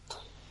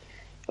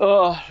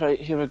 Oh, right,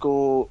 here we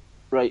go.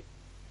 Right.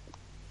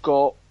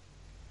 Got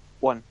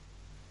one.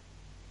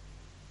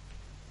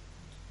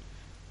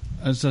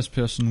 Is this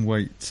person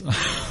white?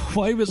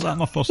 Why was that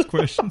my first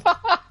question?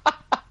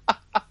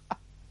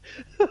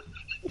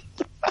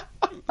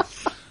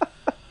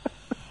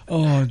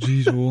 Oh,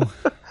 jeez, oh.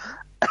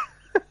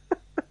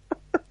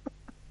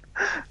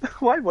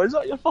 Why was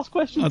that your first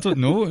question? I don't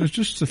know. It was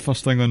just the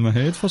first thing on my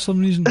head for some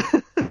reason.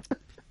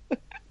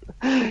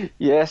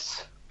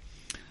 Yes.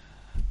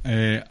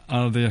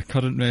 Are they a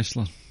current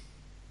wrestler?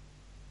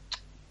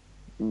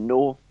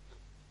 No.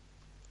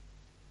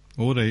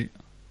 Alright.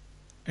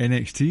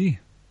 NXT?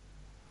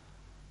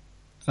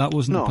 That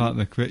wasn't No. part of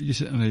the quit. You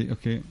said, right,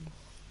 okay.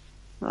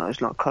 No,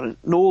 it's not current.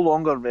 No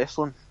longer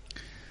wrestling.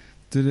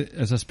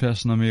 Is this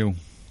person a male?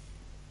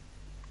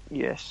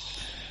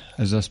 Yes.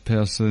 Is this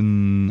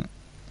person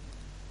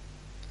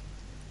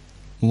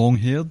long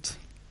haired?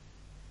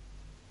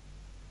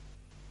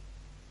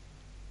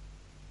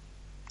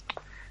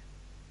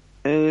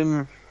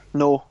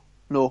 No.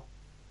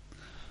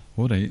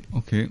 Alright,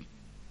 okay.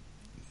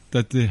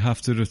 Did they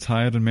have to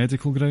retire on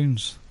medical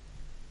grounds?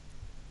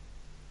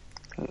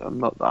 I'm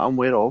not that I'm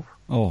aware of.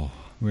 Oh,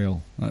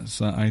 well, that's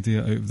that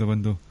idea out of the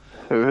window.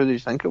 Who do you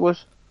think it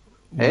was?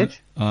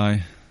 Edge?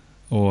 Aye.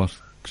 Or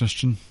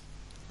Christian.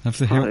 Have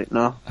they held, Alright,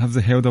 no. have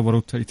they held a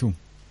world title?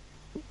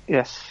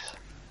 Yes.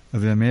 Are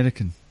they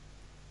American?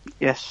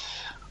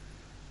 Yes.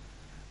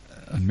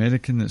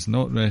 American that's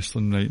not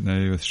wrestling right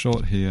now with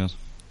short hair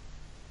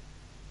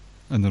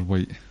and they're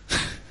white.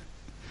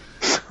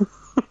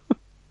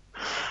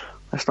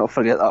 Let's not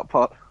forget that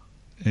part.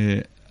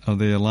 Are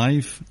they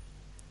alive?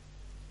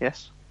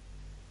 Yes.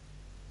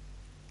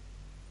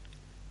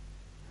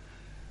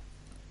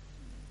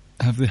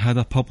 Have they had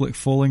a public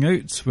falling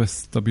out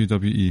with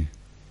WWE?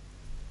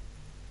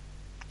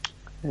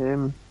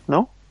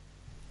 No.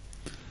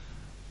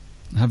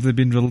 Have they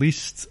been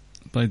released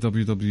by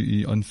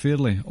WWE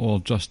unfairly or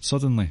just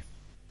suddenly?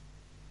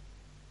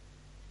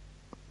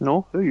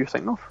 No. Who are you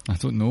thinking of? I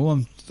don't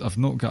know. I've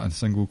not got a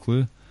single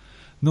clue.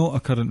 Not a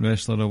current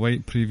wrestler, a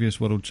white previous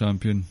world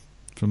champion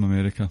from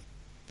America.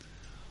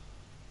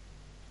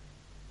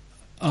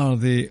 Are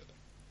they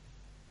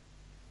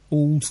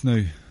old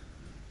now?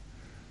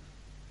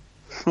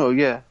 Oh,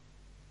 yeah.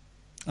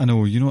 I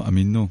know, you know what I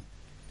mean, no.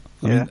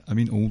 Yeah. I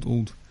mean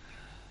old.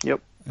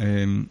 Yep.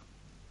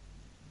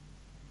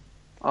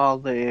 Are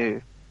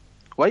they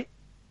white?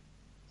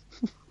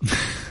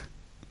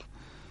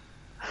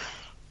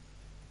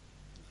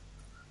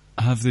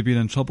 Have they been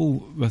in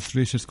trouble with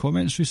racist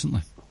comments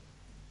recently?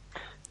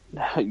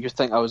 You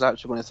think I was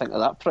actually going to think of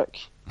that prick?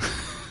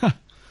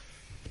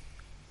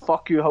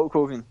 Fuck you, Hulk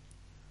Hogan.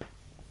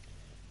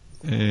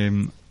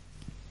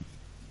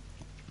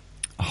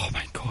 Oh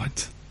my god.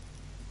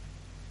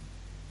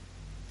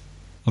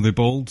 Are they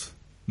bald?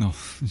 No.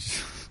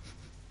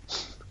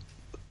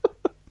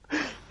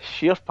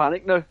 Sheer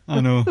panic now.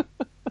 I know.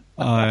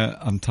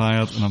 I'm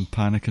tired and I'm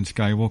panicking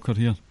Skywalker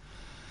here.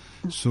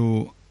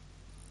 So,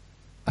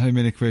 how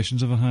many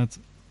questions have I had?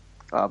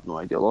 I have no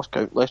idea, lost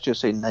count. Let's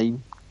just say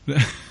 9.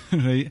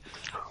 Right.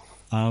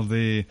 Are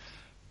they...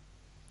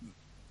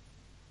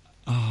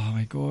 Oh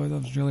my god, I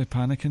was really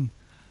panicking.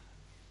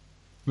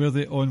 Were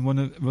they on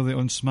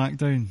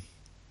SmackDown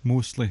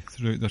mostly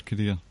throughout their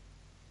career?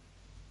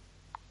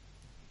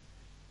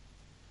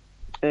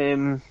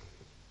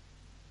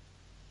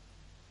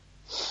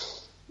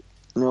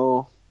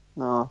 No.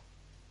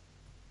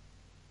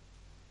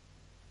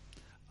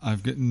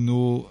 I've got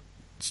no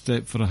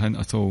step for a hint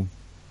at all.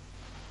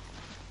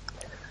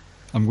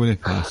 I'm going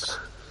to pass.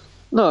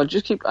 No,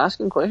 just keep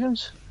asking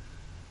questions.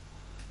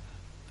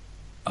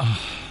 Are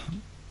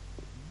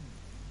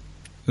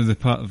they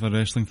part of a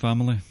wrestling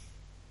family?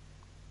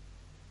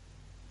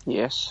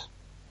 Yes.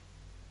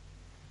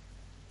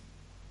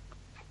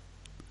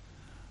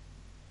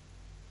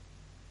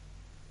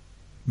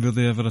 Were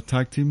they ever a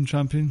tag team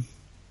champion?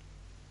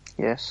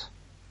 Yes.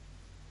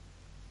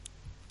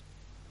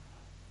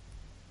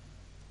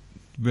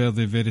 Were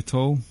they very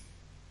tall?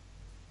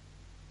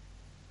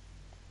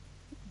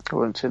 I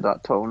wouldn't say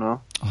that tall,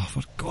 no. Oh,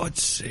 for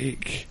God's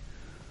sake.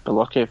 Be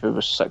lucky if it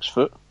was 6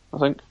 foot, I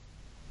think.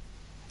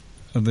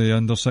 Are they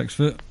under 6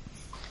 foot?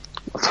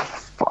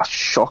 What a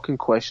shocking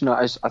question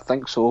that is. I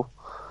think so.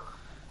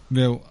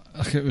 Well,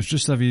 it was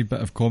just a wee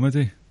bit of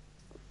comedy.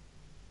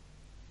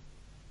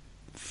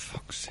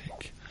 Fuck's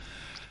sake.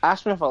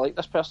 Ask me if I like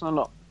this person or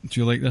not. Do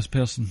you like this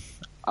person?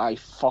 I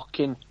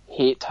fucking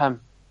hate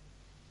him.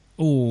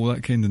 Oh,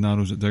 that kind of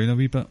narrows it down a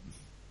wee bit.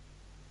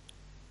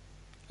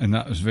 And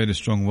that was very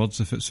strong words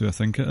if it's who I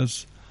think it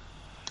is.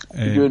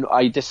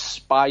 I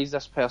despise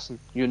this person.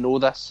 You know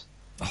this.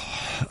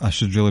 I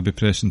should really be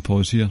pressing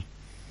pause here.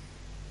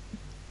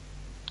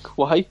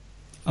 Why?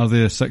 Are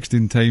they a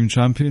 16-time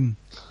champion?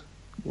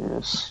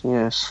 Yes.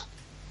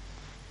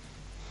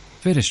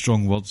 Very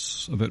strong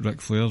words about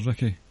Ric Flair,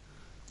 Ricky.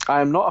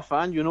 I am not a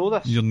fan, you know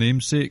this. Your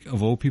namesake,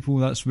 of all people,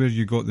 that's where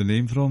you got the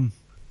name from.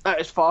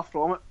 It is far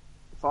from it.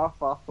 Far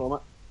from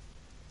it.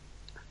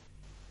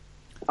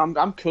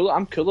 I'm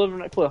cooler than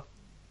Ric Flair.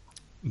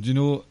 Do you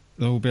know,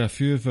 there will be a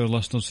few of our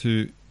listeners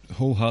who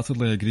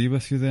wholeheartedly agree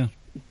with you there.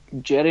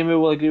 Jeremy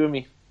will agree with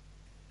me.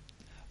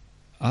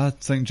 I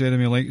think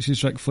Jeremy likes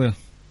his Ric Flair.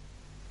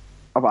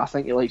 But I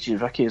think he likes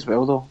his Ricky as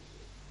well, though.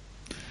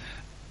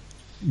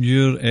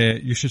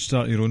 You should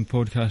start your own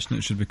podcast and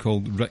it should be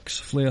called Rick's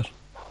Flair.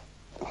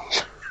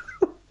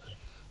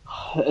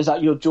 Is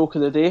that your joke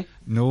of the day?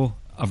 No,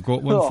 I've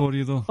got one for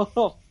you though.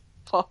 Oh,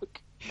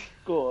 fuck.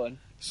 Go on.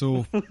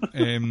 So,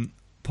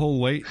 Paul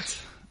White,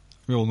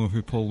 we all know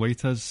who Paul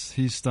White is.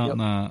 He's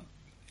starting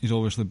he's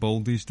obviously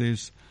bald these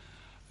days,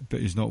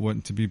 but he's not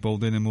wanting to be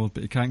bald anymore,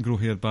 but he can't grow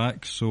hair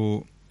back,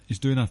 so he's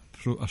doing a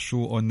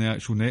show on the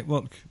actual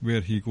network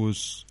where he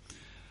goes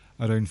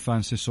around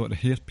fancy sort of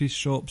hairpiece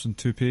shops and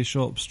toupee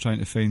shops trying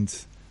to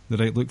find the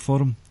right look for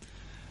him,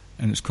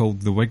 and it's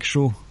called The Wig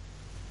Show.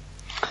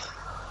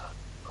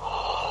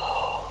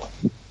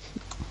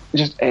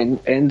 Just end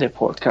the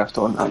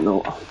podcast on that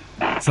note.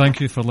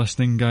 Thank you for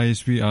listening,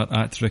 guys. We are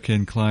at Ricky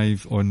and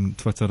Clive on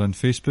Twitter and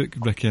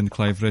Facebook, Ricky and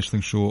Clive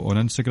Wrestling Show on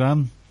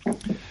Instagram.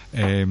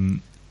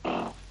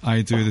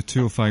 I do the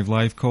 205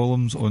 Live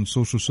columns on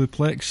Social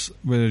Suplex,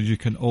 where you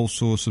can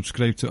also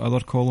subscribe to other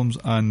columns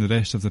and the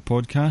rest of the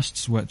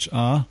podcasts, which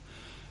are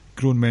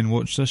Grown Men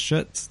Watch This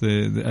Shit,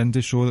 the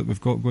indie show that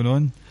we've got going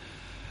on,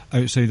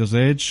 Outsider's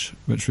Edge,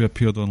 which we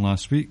appeared on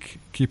last week,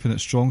 Keeping It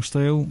Strong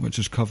Style, which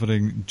is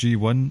covering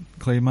G1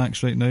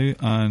 Climax right now,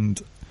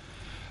 and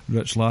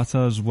Rich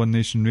Latta's One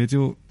Nation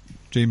Radio.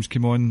 James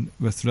came on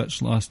with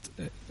Rich last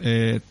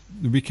the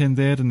weekend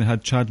there, and they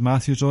had Chad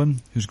Matthews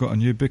on, who's got a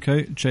new book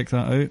out. Check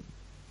that out.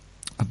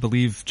 I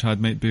believe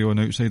Chad might be on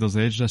Outsider's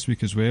Edge this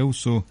week as well,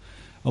 so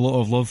a lot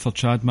of love for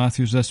Chad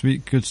Matthews this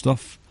week. Good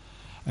stuff.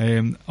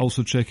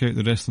 Also check out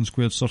the Wrestling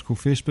Squared Circle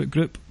Facebook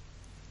group,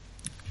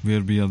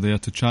 where we are there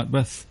to chat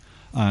with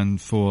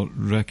and for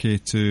Ricky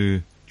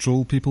to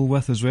troll people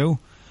with as well.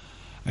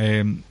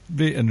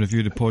 Rate and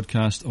review the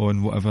podcast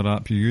on whatever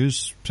app you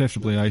use,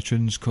 preferably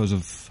iTunes because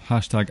of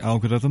hashtag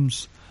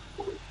algorithms.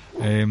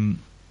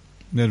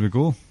 There we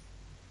go.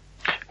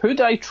 Who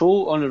did I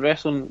troll on the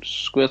Wrestling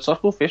Squared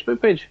Circle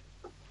Facebook page?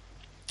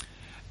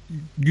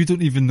 You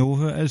don't even know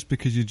who it is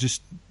because you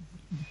just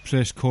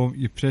press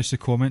the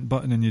comment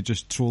button and you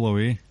just troll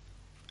away.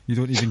 You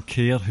don't even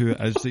care who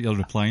it is that you're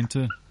replying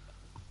to.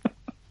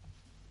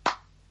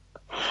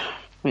 I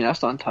mean,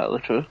 that's not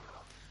entirely true.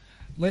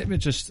 Let me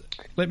just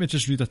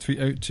read a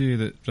tweet out to you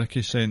that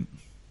Ricky sent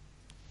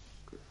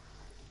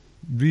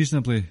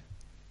reasonably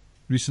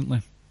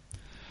recently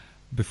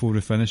before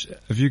we finish.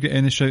 Have you got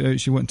any shout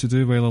outs you want to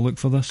do while I look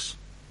for this?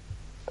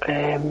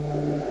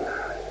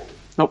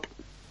 Nope.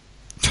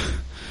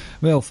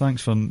 Well,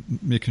 thanks for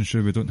making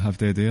sure we don't have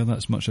dead air.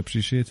 That's much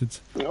appreciated.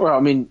 Well, I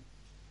mean,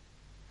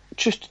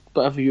 just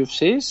whatever you've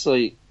says,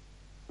 like,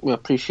 we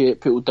appreciate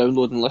people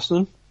downloading and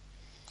listening.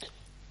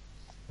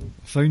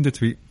 Found the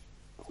tweet.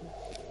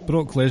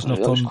 Brock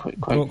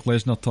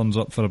Lesnar turns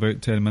up for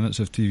about 10 minutes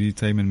of TV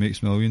time and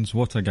makes millions.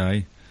 What a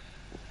guy.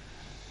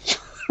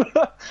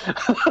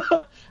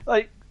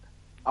 Like,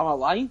 am I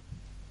lying?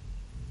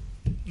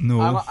 No.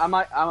 Am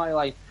I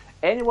lying?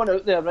 Anyone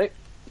out there, right?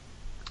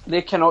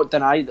 They cannot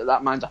deny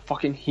that man's a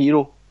fucking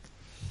hero.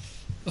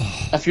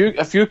 If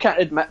you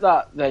can't admit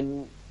that,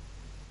 then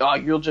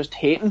you're just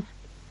hating.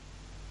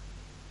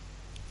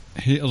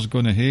 Haters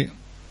gonna hate.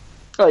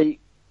 Like,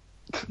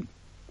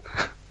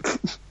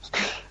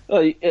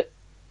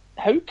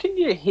 how can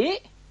you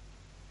hate?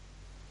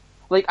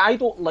 Like, I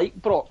don't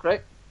like Brock,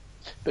 right?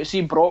 But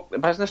see, Brock, the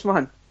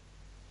businessman,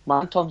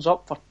 man turns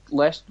up for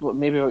less,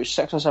 maybe about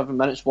 6 or 7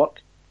 minutes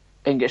work,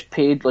 and gets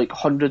paid like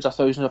hundreds of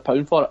thousands of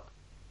pounds for it,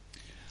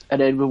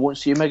 and then we won't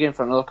see him again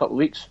for another couple of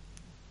weeks.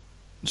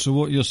 So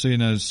what you're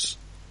saying is,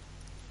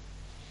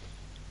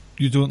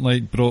 you don't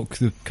like Brock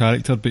the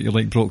character, but you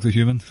like Brock the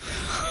human?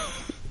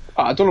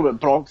 I don't know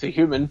about Brock the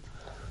human.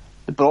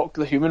 Brock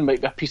the human might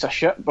be a piece of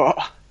shit, but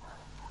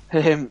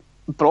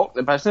Brock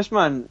the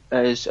businessman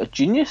is a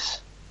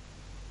genius.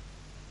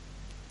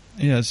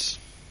 He is.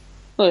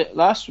 Like,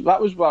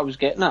 that was what I was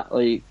getting at.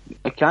 Like,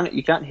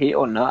 you can't hate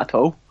on that at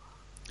all.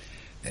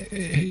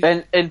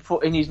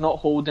 And he's not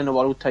holding the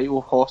world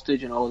title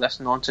hostage and all this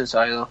nonsense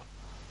either.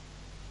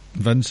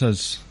 Vince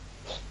is.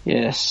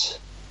 Yes,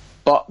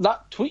 but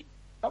that tweet,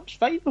 that was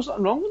fine. There's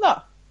nothing wrong with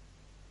that.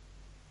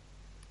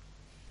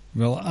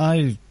 Well,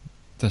 I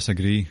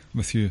disagree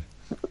with you.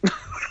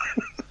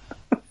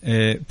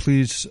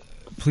 Please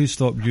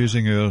stop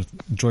using our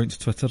joint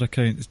Twitter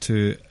account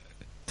to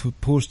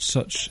post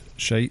such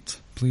shite,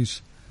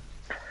 please.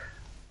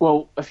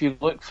 Well, if you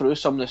look through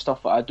some of the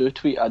stuff that I do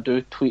tweet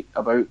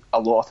about a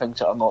lot of things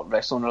that are not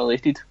wrestling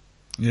related.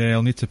 Yeah,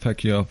 I'll need to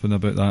pick you up on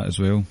about that as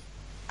well.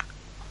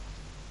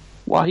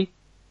 Why?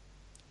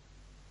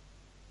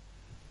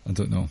 I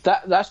don't know.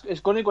 It's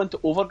going to go into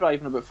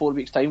overdrive in about 4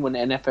 weeks' time when the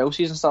NFL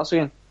season starts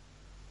again.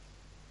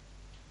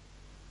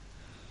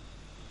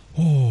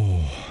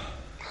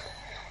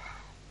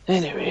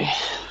 Anyway,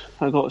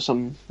 I got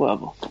some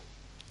whatever.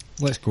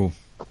 Let's go.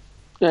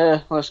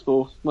 Yeah, let's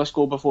go. Let's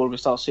go before we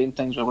start saying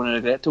things we're going to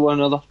regret to one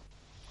another.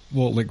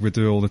 What, like we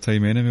do all the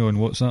time anyway on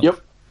WhatsApp? Yep.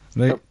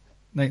 Right. Yep.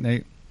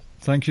 Night.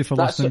 Thank you for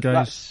listening,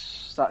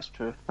 guys. That's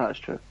true. That is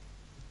true.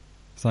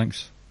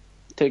 Thanks.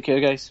 Take care,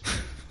 guys.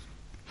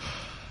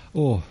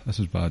 Oh, this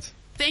is bad.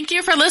 Thank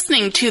you for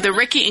listening to the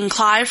Ricky and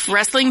Clive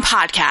Wrestling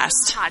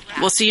Podcast.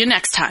 We'll see you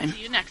next time.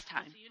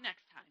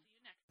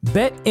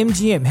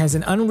 BetMGM has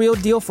an unreal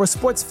deal for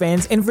sports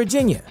fans in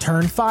Virginia.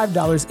 Turn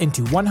 $5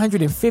 into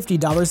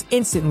 $150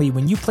 instantly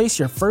when you place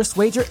your first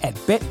wager at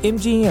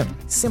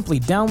BetMGM. Simply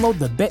download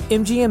the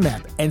BetMGM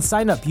app and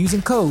sign up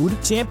using code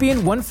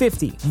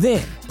Champion150.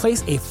 Then,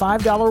 place a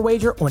 $5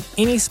 wager on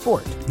any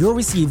sport. You'll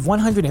receive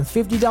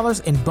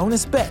 $150 in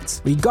bonus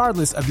bets,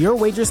 regardless of your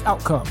wager's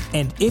outcome.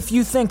 And if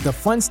you think the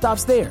fun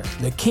stops there,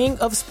 the king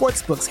of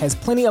sportsbooks has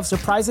plenty of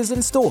surprises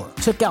in store.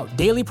 Check out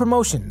daily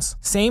promotions,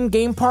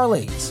 same-game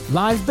parlays,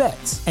 live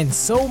bets, and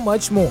so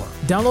much more.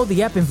 Download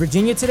the app in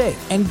Virginia today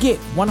and get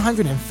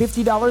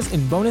 $150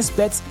 in bonus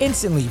bets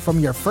instantly from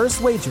your first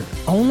wager.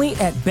 Only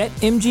at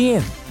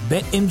BetMGM.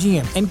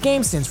 BetMGM and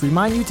GameSense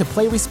remind you to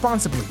play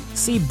responsibly.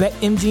 See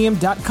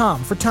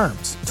BetMGM.com for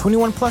terms.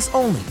 21 plus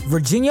only.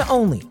 Virginia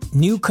only.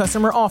 New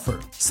customer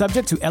offer.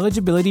 Subject to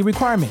eligibility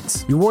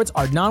requirements. Rewards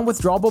are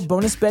non-withdrawable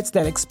bonus bets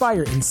that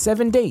expire in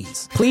 7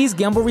 days. Please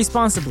gamble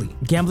responsibly.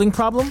 Gambling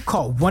problem?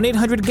 Call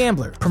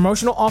 1-800-GAMBLER.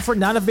 Promotional offer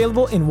not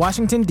available in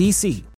Washington, D.C.